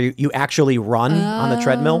video game where you actually run on the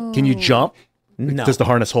treadmill. Can you jump? No. Does the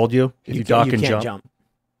harness hold you? If you duck and can't jump?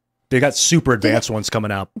 They got super advanced ones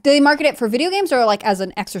coming out. Do they market it for video games or like as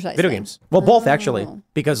an exercise Video thing? games. Well, both actually.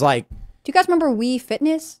 Because like... Do you guys remember Wii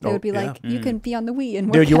Fitness? They would be yeah. like, you can be on the Wii and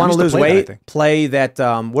work Dude, you want to out. lose play that, I weight? think. Play that,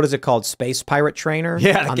 what is it called? Space Pirate Trainer?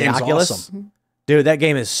 Yeah, that on the game's Oculus. awesome. Dude, that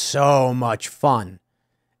game is so much fun.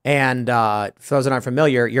 And for those that aren't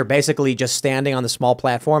familiar, you're basically just standing on the small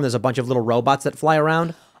platform. There's a bunch of little robots that fly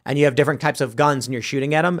around, and you have different types of guns, and you're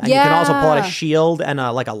shooting at them. And you can also pull out a shield and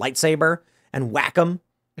like a lightsaber and whack them.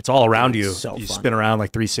 It's all around you. So you fun. spin around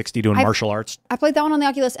like 360 doing martial arts. I played that one on the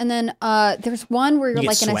Oculus, and then there's one where you're You get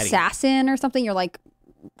like an sweaty. assassin or something. You're like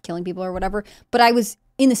killing people or whatever. But I was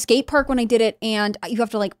in the skate park when I did it, and you have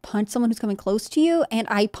to like punch someone who's coming close to you, and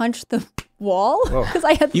I punched the wall because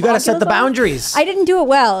I had. You got to set the Oculus on. boundaries. I didn't do it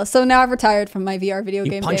well, so now I've retired from my VR video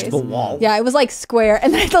game punched days. the wall. Yeah, it was like square,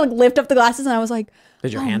 and then I had to like lift up the glasses, and I was like,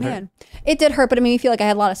 Did your oh, hand hurt? man. It did hurt, but it made me feel like I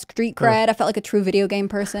had a lot of street cred. I felt like a true video game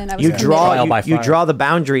person. I was You committed. draw, Trial by you fire. draw the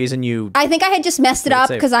boundaries, and you... I think I had just messed it up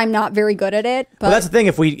safe. because I'm not very good at it. But Well, that's the thing.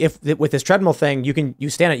 If with this treadmill thing, you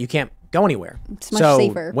stand it, you can't go anywhere. It's much so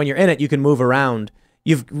safer. when you're in it, you can move around.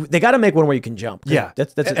 They got to make one where you can jump. Yeah,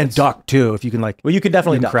 that's and duck too. If you can like, Well, you can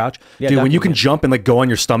definitely you can duck. crouch. Yeah, Dude, duck when you you can can. jump and like go on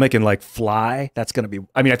your stomach and like fly, that's gonna be.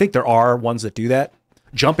 I mean, I think there are ones that do that.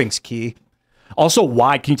 Jumping's key. Also,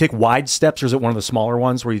 wide. Can you take wide steps, or is it one of the smaller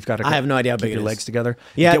ones where you've got to? I have no idea how keep big it your is. legs together.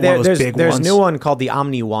 Yeah, You get one of those big there's a ones. new one called the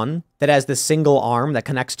Omni One that has this single arm that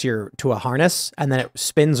connects to a harness, and then it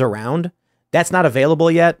spins around. That's not available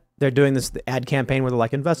yet. They're doing this ad campaign where they're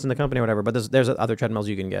like, invest in the company or whatever. But there's other treadmills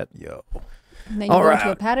you can get. Yo. And then you All go right.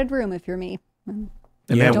 into a padded room if you're me. And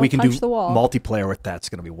Yeah. man, Don't we can do punch the wall. multiplayer with that. It's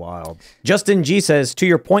gonna be wild. Justin G says, to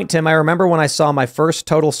your point, Tim, I remember when I saw my first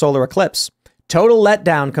total solar eclipse. Total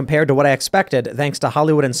letdown compared to what I expected, thanks to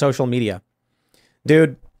Hollywood and social media.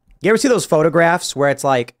 Dude, you ever see those photographs where it's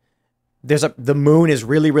like the moon is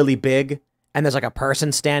really, really big, and there's like a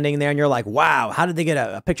person standing there, and you're like, wow, how did they get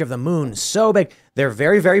a picture of the moon so big? They're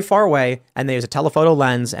very, very far away, and they use a telephoto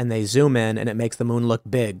lens, and they zoom in, and it makes the moon look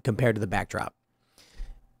big compared to the backdrop.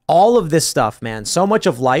 All of this stuff, man, so much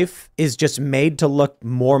of life is just made to look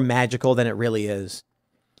more magical than it really is.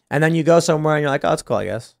 And then you go somewhere, and you're like, oh, that's cool, I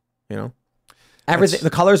guess. You know? Everything, the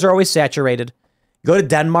colors are always saturated. You go to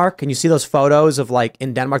Denmark, and you see those photos of, like,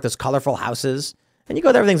 in Denmark, those colorful houses. And you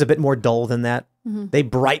go there, everything's a bit more dull than that. They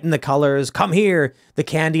brighten the colors. Come here. The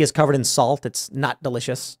candy is covered in salt. It's not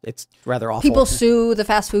delicious. It's rather awful. People sue the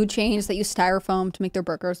fast food chains that use styrofoam to make their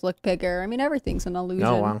burgers look bigger. I mean, everything's an illusion.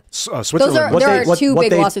 Oh, wow. Switzerland. There are two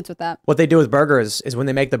big lawsuits with that. What they do with burgers is when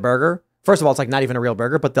they make the burger, first of all, it's like not even a real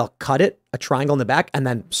burger, but they'll cut it, a triangle in the back, and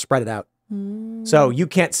then spread it out. So you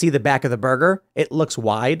can't see the back of the burger. It looks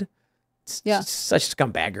wide. It's such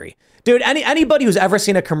scumbaggery. Dude, anybody who's ever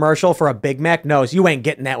seen a commercial for a Big Mac knows you ain't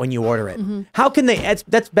getting that when you order it. How can they?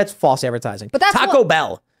 That's false advertising. But that's Taco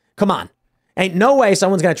Bell. Come on. Ain't no way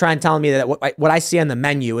someone's going to try and tell me that what I see on the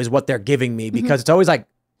menu is what they're giving me, because it's always like,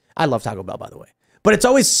 I love Taco Bell, by the way, but it's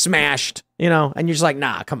always smashed, you know, and you're just like,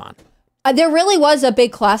 nah, come on. There really was a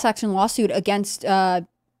big class action lawsuit against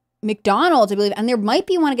McDonald's, I believe, and there might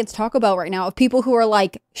be one against Taco Bell right now of people who are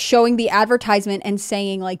like showing the advertisement and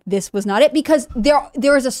saying like this was not it, because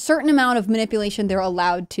there is a certain amount of manipulation they're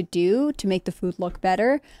allowed to do to make the food look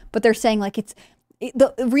better, but they're saying like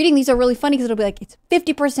reading these are really funny because it'll be like it's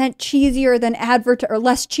 50% cheesier than or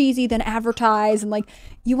less cheesy than advertised, and like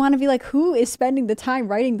you want to be like, who is spending the time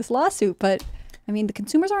writing this lawsuit? But I mean, the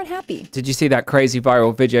consumers aren't happy. Did you see that crazy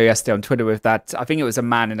viral video yesterday on Twitter with that? I think it was a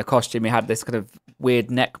man in a costume. He had this kind of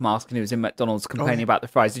weird neck mask and he was in McDonald's complaining about the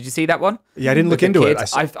fries. Did you see that one? Yeah, I didn't look into it.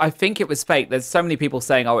 I think it was fake. There's so many people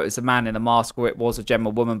saying, oh, it was a man in a mask or it was a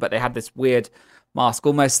general woman, but they had this weird mask,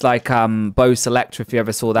 almost like Bo Selector, if you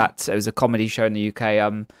ever saw that. It was a comedy show in the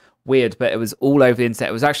UK. Weird, but it was all over the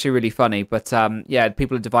internet. It was actually really funny, but yeah,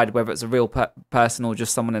 people are divided whether it's a real person or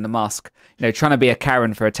just someone in a mask, you know, trying to be a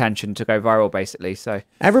Karen for attention to go viral, basically. So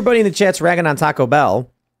everybody in the chat's ragging on Taco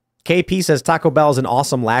Bell. KP says Taco Bell is an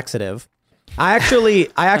awesome laxative. I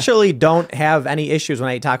actually don't have any issues when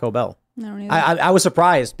I eat Taco Bell. I was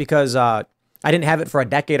surprised because I didn't have it for a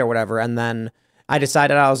decade or whatever, and then I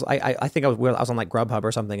decided I think I was on like Grubhub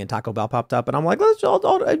or something, and Taco Bell popped up, and I'm like,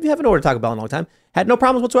 I haven't ordered Taco Bell in a long time. Had no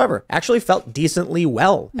problems whatsoever. Actually felt decently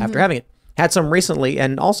well after having it. Had some recently,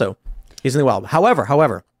 and also decently well.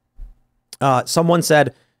 However, someone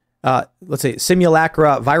said, let's see,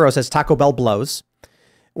 Simulacra Viro says Taco Bell blows.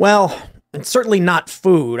 Well, it's certainly not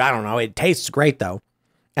food. I don't know. It tastes great though.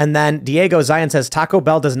 And then Diego Zion says Taco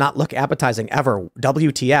Bell does not look appetizing ever.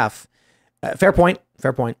 WTF? Fair point.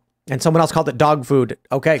 Fair point. And someone else called it dog food.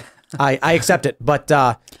 Okay, I accept it. But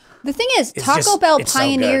the thing is, Taco Bell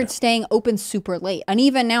pioneered staying open super late. And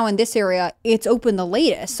even now in this area, it's open the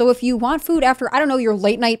latest. So if you want food after, I don't know, your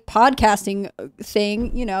late night podcasting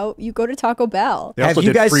thing, you know, you go to Taco Bell. They also have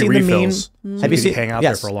you guys seen refills, the meme? So have you seen? Hang out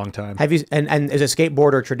there for a long time. Have you? And as a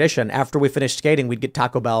skateboarder tradition, after we finished skating, we'd get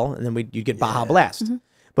Taco Bell, and then you'd get Baja Blast.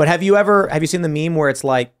 But have you seen the meme where it's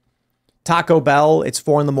like Taco Bell, it's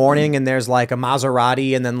 4 a.m, and there's like a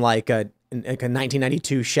Maserati and then like a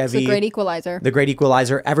 1992 Chevy. It's the Great Equalizer. The Great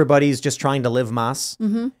Equalizer. Everybody's just trying to live mas.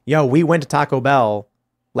 Yo, we went to Taco Bell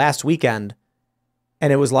last weekend,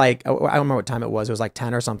 and it was like, I don't remember what time it was. It was like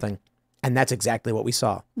 10 or something. And that's exactly what we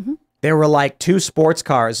saw. There were like 2 sports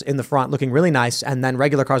cars in the front looking really nice, and then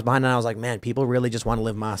regular cars behind. And I was like, man, people really just want to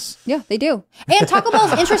live mas. Yeah, they do. And Taco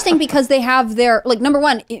Bell is interesting because they have their, like, number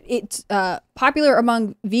one, it's popular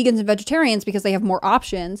among vegans and vegetarians because they have more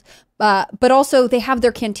options. But also they have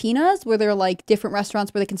their cantinas where they're like different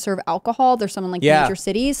restaurants where they can serve alcohol. There's some in like major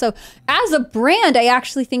cities. So as a brand, I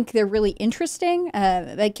actually think they're really interesting.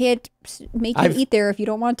 They can't make you eat there if you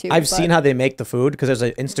don't want to. I've seen how they make the food because there's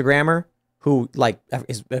an Instagrammer who like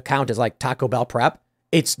his account is like Taco Bell Prep.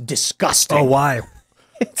 It's disgusting. Oh, why?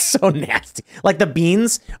 It's so nasty. Like the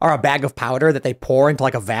beans are a bag of powder that they pour into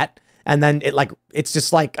like a vat, and then it's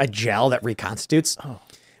just like a gel that reconstitutes. Oh.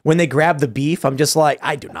 When they grab the beef, I'm just like,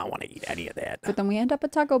 I do not want to eat any of that. But then we end up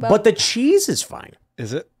at Taco Bell. But the cheese is fine.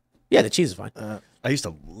 Is it? Yeah, the cheese is fine. I used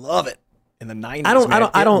to love it in the 90s.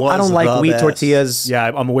 I don't like wheat tortillas.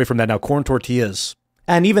 Yeah, I'm away from that now. Corn tortillas.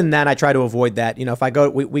 And even then, I try to avoid that. You know, if I go,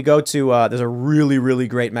 we go to, there's a really, really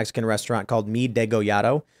great Mexican restaurant called Mi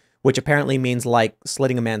Degollado, which apparently means like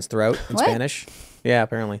slitting a man's throat in Spanish. Yeah,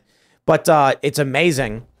 apparently. But it's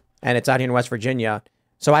amazing, and it's out here in West Virginia.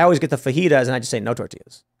 So I always get the fajitas, and I just say no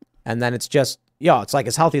tortillas. And then it's just, it's like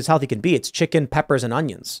as healthy can be. It's chicken, peppers, and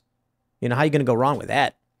onions. You know, how are you going to go wrong with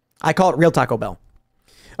that? I call it real Taco Bell.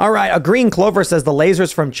 All right. A Green Clover says the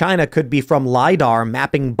lasers from China could be from LiDAR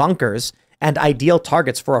mapping bunkers and ideal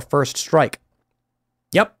targets for a first strike.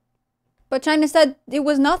 Yep. But China said it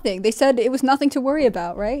was nothing. They said it was nothing to worry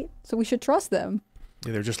about, right? So we should trust them.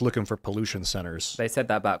 Yeah, they're just looking for pollution centers. They said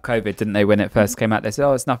that about COVID, didn't they, when it first came out? They said,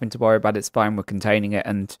 oh, it's nothing to worry about. It's fine. We're containing it.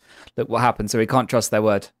 And look what happened. So we can't trust their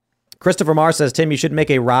word. Christopher Marr says, Tim, you should make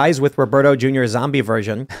a Rise with Roberto Jr. zombie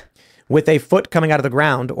version with a foot coming out of the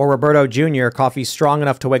ground, or Roberto Jr. coffee strong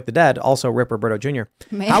enough to wake the dead. Also rip Roberto Jr.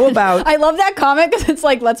 Man. How about... I love that comment because it's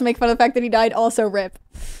like, let's make fun of the fact that he died. Also rip.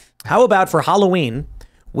 How about for Halloween,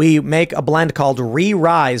 we make a blend called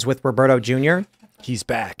Re-Rise with Roberto Jr.? He's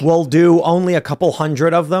back. We'll do only a couple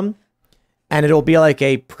hundred of them, and it'll be like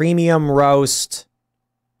a premium roast,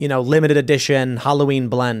 limited edition Halloween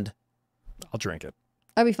blend. I'll drink it.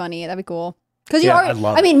 That'd be funny. That'd be cool. Because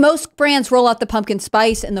I mean, most brands roll out the pumpkin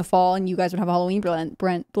spice in the fall, and you guys would have a Halloween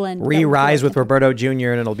blend. Re-Rise with Roberto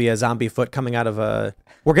Jr., and it'll be a zombie foot coming out of a...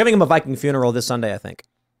 We're giving him a Viking funeral this Sunday, I think.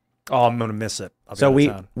 Oh, I'm gonna miss it. So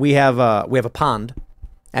we have a pond,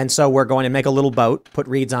 and so we're going to make a little boat, put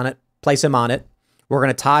reeds on it, place him on it. We're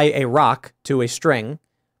going to tie a rock to a string,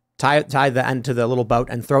 tie the end to the little boat,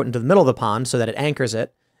 and throw it into the middle of the pond so that it anchors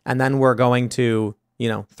it. And then we're going to,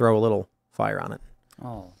 throw a little fire on it.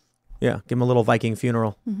 Oh. Yeah, give him a little Viking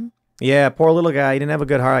funeral. Yeah, poor little guy. He didn't have a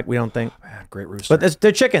good heart, we don't think. Oh, man, great rooster. But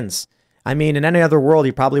they're chickens. I mean, in any other world,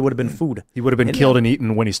 he probably would have been food. He would have been killed and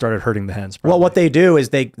eaten when he started hurting the hens. Probably. Well, what they do is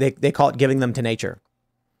they call it giving them to nature,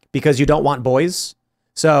 because you don't want boys.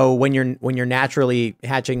 So when you're naturally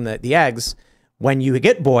hatching the eggs, when you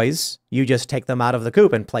get boys, you just take them out of the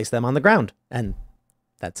coop and place them on the ground, and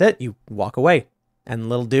that's it. You walk away, and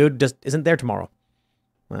little dude just isn't there tomorrow.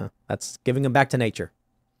 Well, that's giving him back to nature.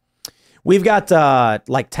 We've got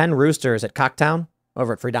like 10 roosters at Cocktown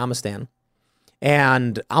over at Freedomistan.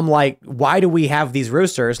 And I'm like, why do we have these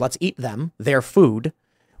roosters? Let's eat them. They're food.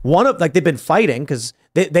 They've been fighting because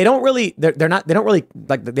they don't really, they don't really,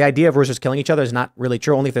 like the idea of roosters killing each other is not really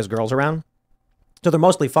true, only if there's girls around. So they're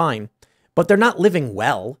mostly fine, but they're not living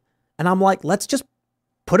well. And I'm like, let's just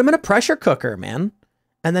put them in a pressure cooker, man,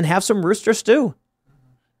 and then have some rooster stew.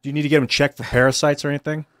 Do you need to get them checked for parasites or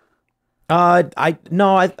anything?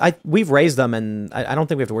 We've raised them, and I don't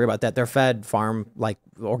think we have to worry about that. They're fed farm, like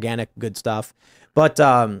organic, good stuff. But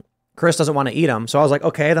Chris doesn't want to eat them, so I was like,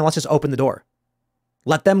 okay, then let's just open the door,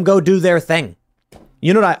 let them go do their thing.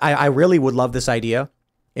 You know what? I really would love this idea.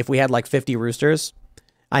 If we had like 50 roosters,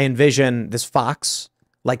 I envision this fox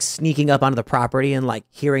like sneaking up onto the property and like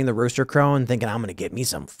hearing the rooster crow and thinking, I'm gonna get me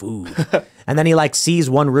some food. And then he like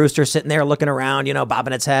sees one rooster sitting there looking around,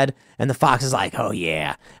 bobbing its head, and the fox is like, oh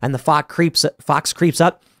yeah. And the fox creeps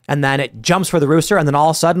up, and then it jumps for the rooster, and then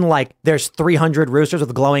all of a sudden, like, there's 300 roosters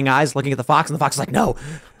with glowing eyes looking at the fox, and the fox is like, no,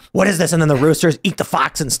 what is this? And then the roosters eat the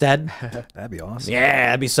fox instead. That'd be awesome. Yeah,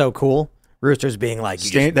 that'd be so cool. Roosters being like,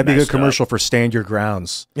 that'd be a good commercial for Stand Your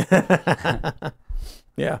Grounds.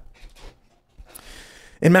 Yeah.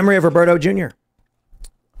 In memory of Roberto Jr.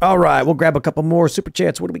 All right, we'll grab a couple more super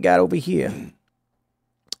chats. What do we got over here?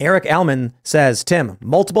 Eric Alman says, Tim,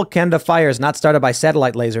 multiple Canada fires not started by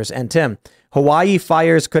satellite lasers. And Tim, Hawaii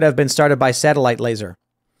fires could have been started by satellite laser.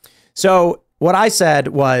 So what I said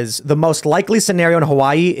was the most likely scenario in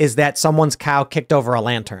Hawaii is that someone's cow kicked over a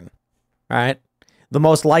lantern. All right. The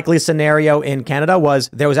most likely scenario in Canada was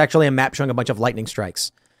there was actually a map showing a bunch of lightning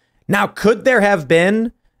strikes. Now, could there have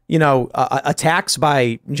been, attacks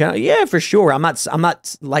by, yeah, for sure.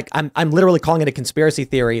 I'm literally calling it a conspiracy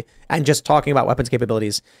theory and just talking about weapons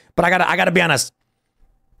capabilities. But I gotta be honest.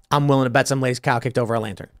 I'm willing to bet some lady's cow kicked over a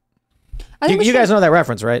lantern. You guys know that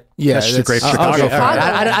reference, right? Yeah, that's just a great Chicago. Okay.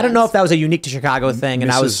 I don't know if that was a unique to Chicago thing,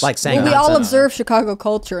 and I was like saying. Well, we all observe Chicago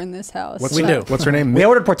culture in this house. We do. What's her name? We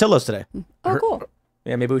ordered Portillo's today. Oh, cool.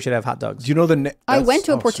 Yeah, maybe we should have hot dogs. Do you know the? I went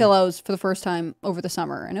to a Portillo's for the first time over the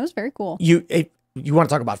summer, and it was very cool. You want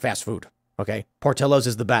to talk about fast food? Okay, Portillo's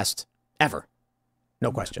is the best ever,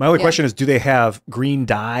 no question. My only question is, do they have green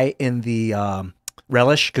dye in the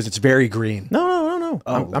relish? Because it's very green. No.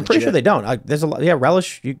 Oh, I'm pretty sure they don't. There's a lot. Yeah,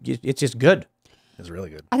 relish. It's just good. It's really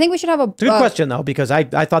good. I think we should have a. It's a good question though, because I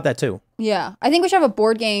thought that too. Yeah, I think we should have a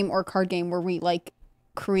board game or card game where we like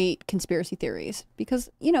create conspiracy theories, because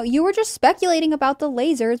you were just speculating about the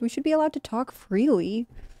lasers. We should be allowed to talk freely.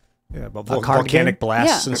 Yeah, about volcanic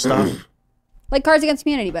blasts and stuff. Like Cards Against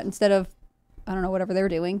Humanity, but instead of, I don't know, whatever they're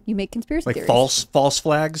doing, you make conspiracy theories. False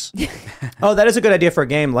flags. Oh, that is a good idea for a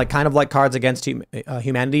game, like kind of like Cards Against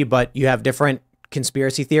Humanity, but you have different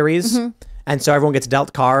conspiracy theories, and so everyone gets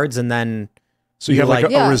dealt cards, and then so you have like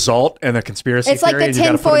a result and a conspiracy it's theory, like the and you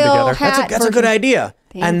got to put them tinfoil together. hat. That's a good idea.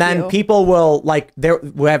 Thank and then you. people will like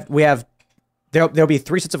we have there'll be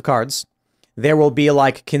 3 sets of cards. There will be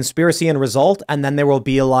like conspiracy and result, and then there will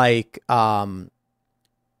be like the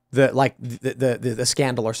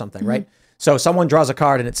scandal or something, right? So someone draws a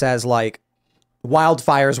card and it says like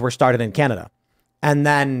wildfires were started in Canada, and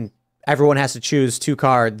then everyone has to choose 2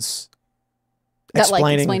 cards That, like,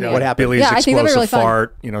 explaining explain it. what happened. Billy's Yeah, I think that'd be explosive really fun.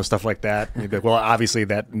 fart, you know, stuff like that. And you'd be like, well, obviously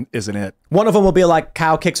that isn't it. One of them will be like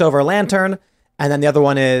cow kicks over a lantern, and then the other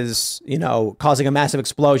one is, you know, causing a massive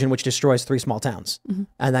explosion which destroys 3 small towns.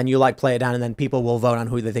 And then you like play it down, and then people will vote on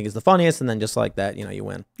who they think is the funniest, and then just like that, you know, you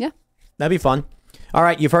win. Yeah. That'd be fun. All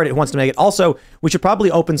right, you've heard it. Who wants to make it? Also, we should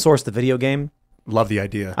probably open source the video game. Love the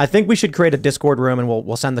idea. I think we should create a Discord room, and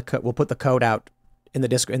we'll send we'll put the code out in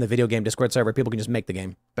the video game Discord server. People can just make the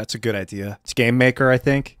game. That's a good idea. It's Game Maker, I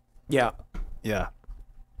think. Yeah. Yeah.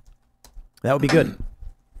 That would be good.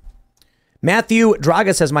 Matthew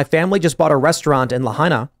Draga says, my family just bought a restaurant in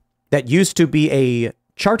Lahaina that used to be a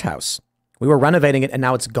chart house. We were renovating it and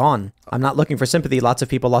now it's gone. I'm not looking for sympathy. Lots of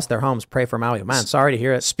people lost their homes. Pray for Maui. Man, sorry to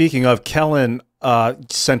hear it. Speaking of, Kellen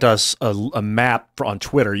sent us a map on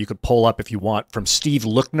Twitter you could pull up if you want from Steve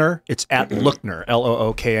Lookner. It's at Lookner,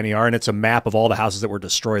 Lookner, and it's a map of all the houses that were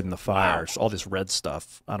destroyed in the fires. All this red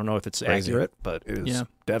stuff. I don't know if it's accurate, but it is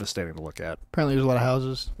devastating to look at. Apparently, there's a lot of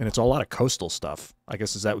houses. And it's a lot of coastal stuff. I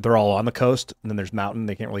guess is that they're all on the coast, and then there's mountain.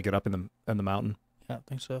 They can't really get up in the mountain. Yeah, I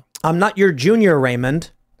think so. I'm not your junior, Raymond.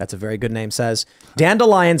 That's a very good name, says.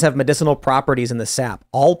 Dandelions have medicinal properties in the sap.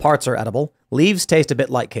 All parts are edible. Leaves taste a bit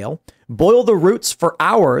like kale. Boil the roots for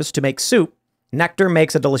hours to make soup. Nectar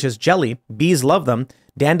makes a delicious jelly. Bees love them.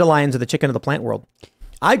 Dandelions are the chicken of the plant world.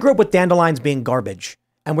 I grew up with dandelions being garbage,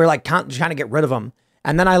 and we're like trying to get rid of them.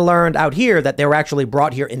 And then I learned out here that they were actually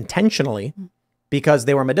brought here intentionally because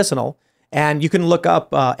they were medicinal. And you can look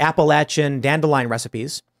up Appalachian dandelion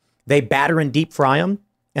recipes. They batter and deep fry them.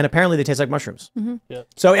 And apparently they taste like mushrooms. Yeah.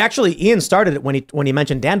 So actually, Ian started it when he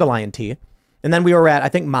mentioned dandelion tea, and then we were at, I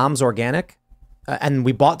think, Mom's Organic, and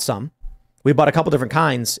we bought some. We bought a couple different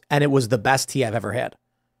kinds, and it was the best tea I've ever had.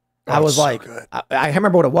 I was so like, good. I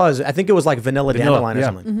remember what it was. I think it was like vanilla dandelion or yeah.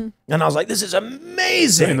 something. And I was like, this is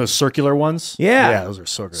amazing. And those circular ones? Yeah. Yeah, those are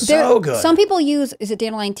so good. So good. Some people use, is it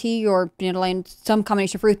dandelion tea or dandelion, some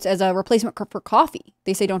combination of fruits as a replacement for coffee.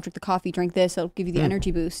 They say don't drink the coffee, drink this. It'll give you the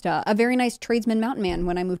energy boost. A very nice tradesman mountain man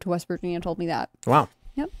when I moved to West Virginia told me that. Wow.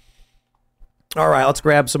 Yep. All right, let's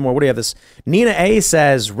grab some more. What do you have this? Nina A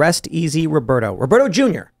says, rest easy, Roberto. Roberto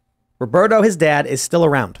Jr. Roberto, his dad, is still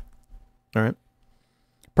around. All right.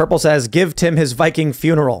 Purple says, give Tim his Viking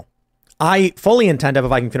funeral. I fully intend to have a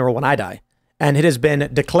Viking funeral when I die, and it has been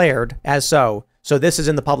declared as so. So this is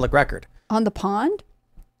in the public record. On the pond?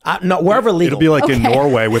 No, wherever legal. It'll be like in Okay.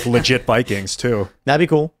 Norway with legit Vikings, too. That'd be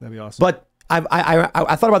cool. That'd be awesome. But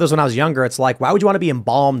I thought about this when I was younger. It's like, why would you want to be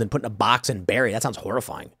embalmed and put in a box and buried? That sounds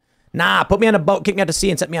horrifying. Nah, put me on a boat, kick me out to sea,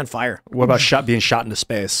 and set me on fire. What about being shot into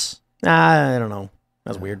space? I don't know.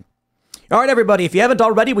 That's weird. All right, everybody. If you haven't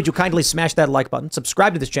already, would you kindly smash that like button,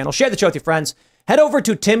 subscribe to this channel, share the show with your friends, head over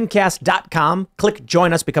to timcast.com, click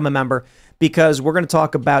join us, become a member, because we're going to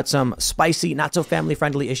talk about some spicy, not so family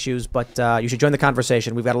friendly issues, but you should join the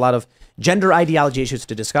conversation. We've got a lot of gender ideology issues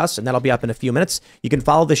to discuss, and that'll be up in a few minutes. You can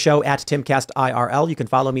follow the show at TimcastIRL. You can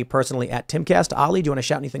follow me personally at Timcast. Ollie, do you want to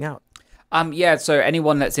shout anything out? Yeah, so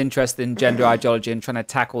anyone that's interested in gender ideology and trying to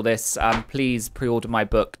tackle this, please pre-order my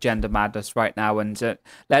book, Gender Madness, right now. And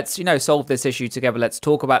let's, solve this issue together. Let's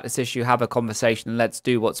talk about this issue, have a conversation, and let's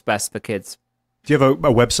do what's best for kids. Do you have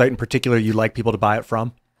a website in particular you'd like people to buy it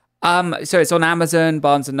from? So it's on Amazon,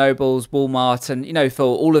 Barnes and Nobles, Walmart, and for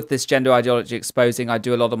all of this gender ideology exposing, I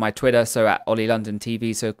do a lot on my Twitter, so at Ollie London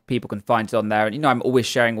TV, so people can find it on there. And I'm always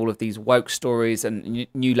sharing all of these woke stories and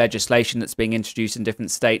new legislation that's being introduced in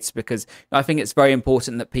different states, because I think it's very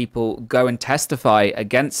important that people go and testify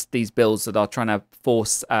against these bills that are trying to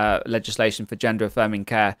force legislation for gender affirming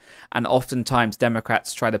care. And oftentimes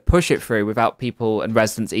Democrats try to push it through without people and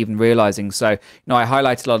residents even realizing. So I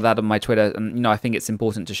highlighted a lot of that on my Twitter, and I think it's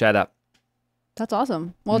important to share that. That's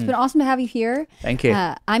awesome. Well, it's been awesome to have you here. Thank you.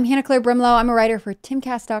 I'm Hannah Claire Brimlow. I'm a writer for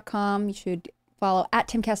timcast.com. You should follow at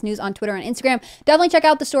Timcast News on Twitter and Instagram. Definitely check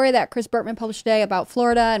out the story that Chris Bertman published today about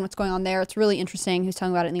Florida and what's going on there. It's really interesting. He was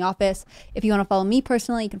talking about it in the office. If you want to follow me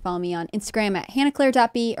personally, you can follow me on Instagram at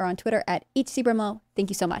hannahclaire.b or on Twitter at hcbrimlow. Thank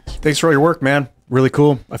you so much. Thanks for all your work, man. Really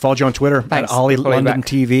cool. I followed you on Twitter Thanks. at Ollie Good to follow you London back.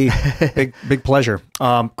 TV. Big pleasure.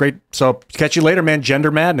 Great. So catch you later, man. Gender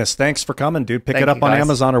Madness. Thanks for coming, dude. Pick Thank it up you, on guys.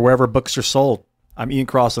 Amazon or wherever books are sold. I'm Ian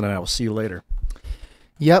Crossan, and I will see you later.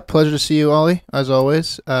 Yep, pleasure to see you, Ollie, as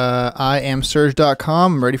always. I am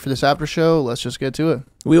Serge.com. I'm ready for this after show. Let's just get to it.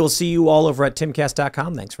 We will see you all over at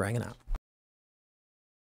timcast.com. Thanks for hanging out.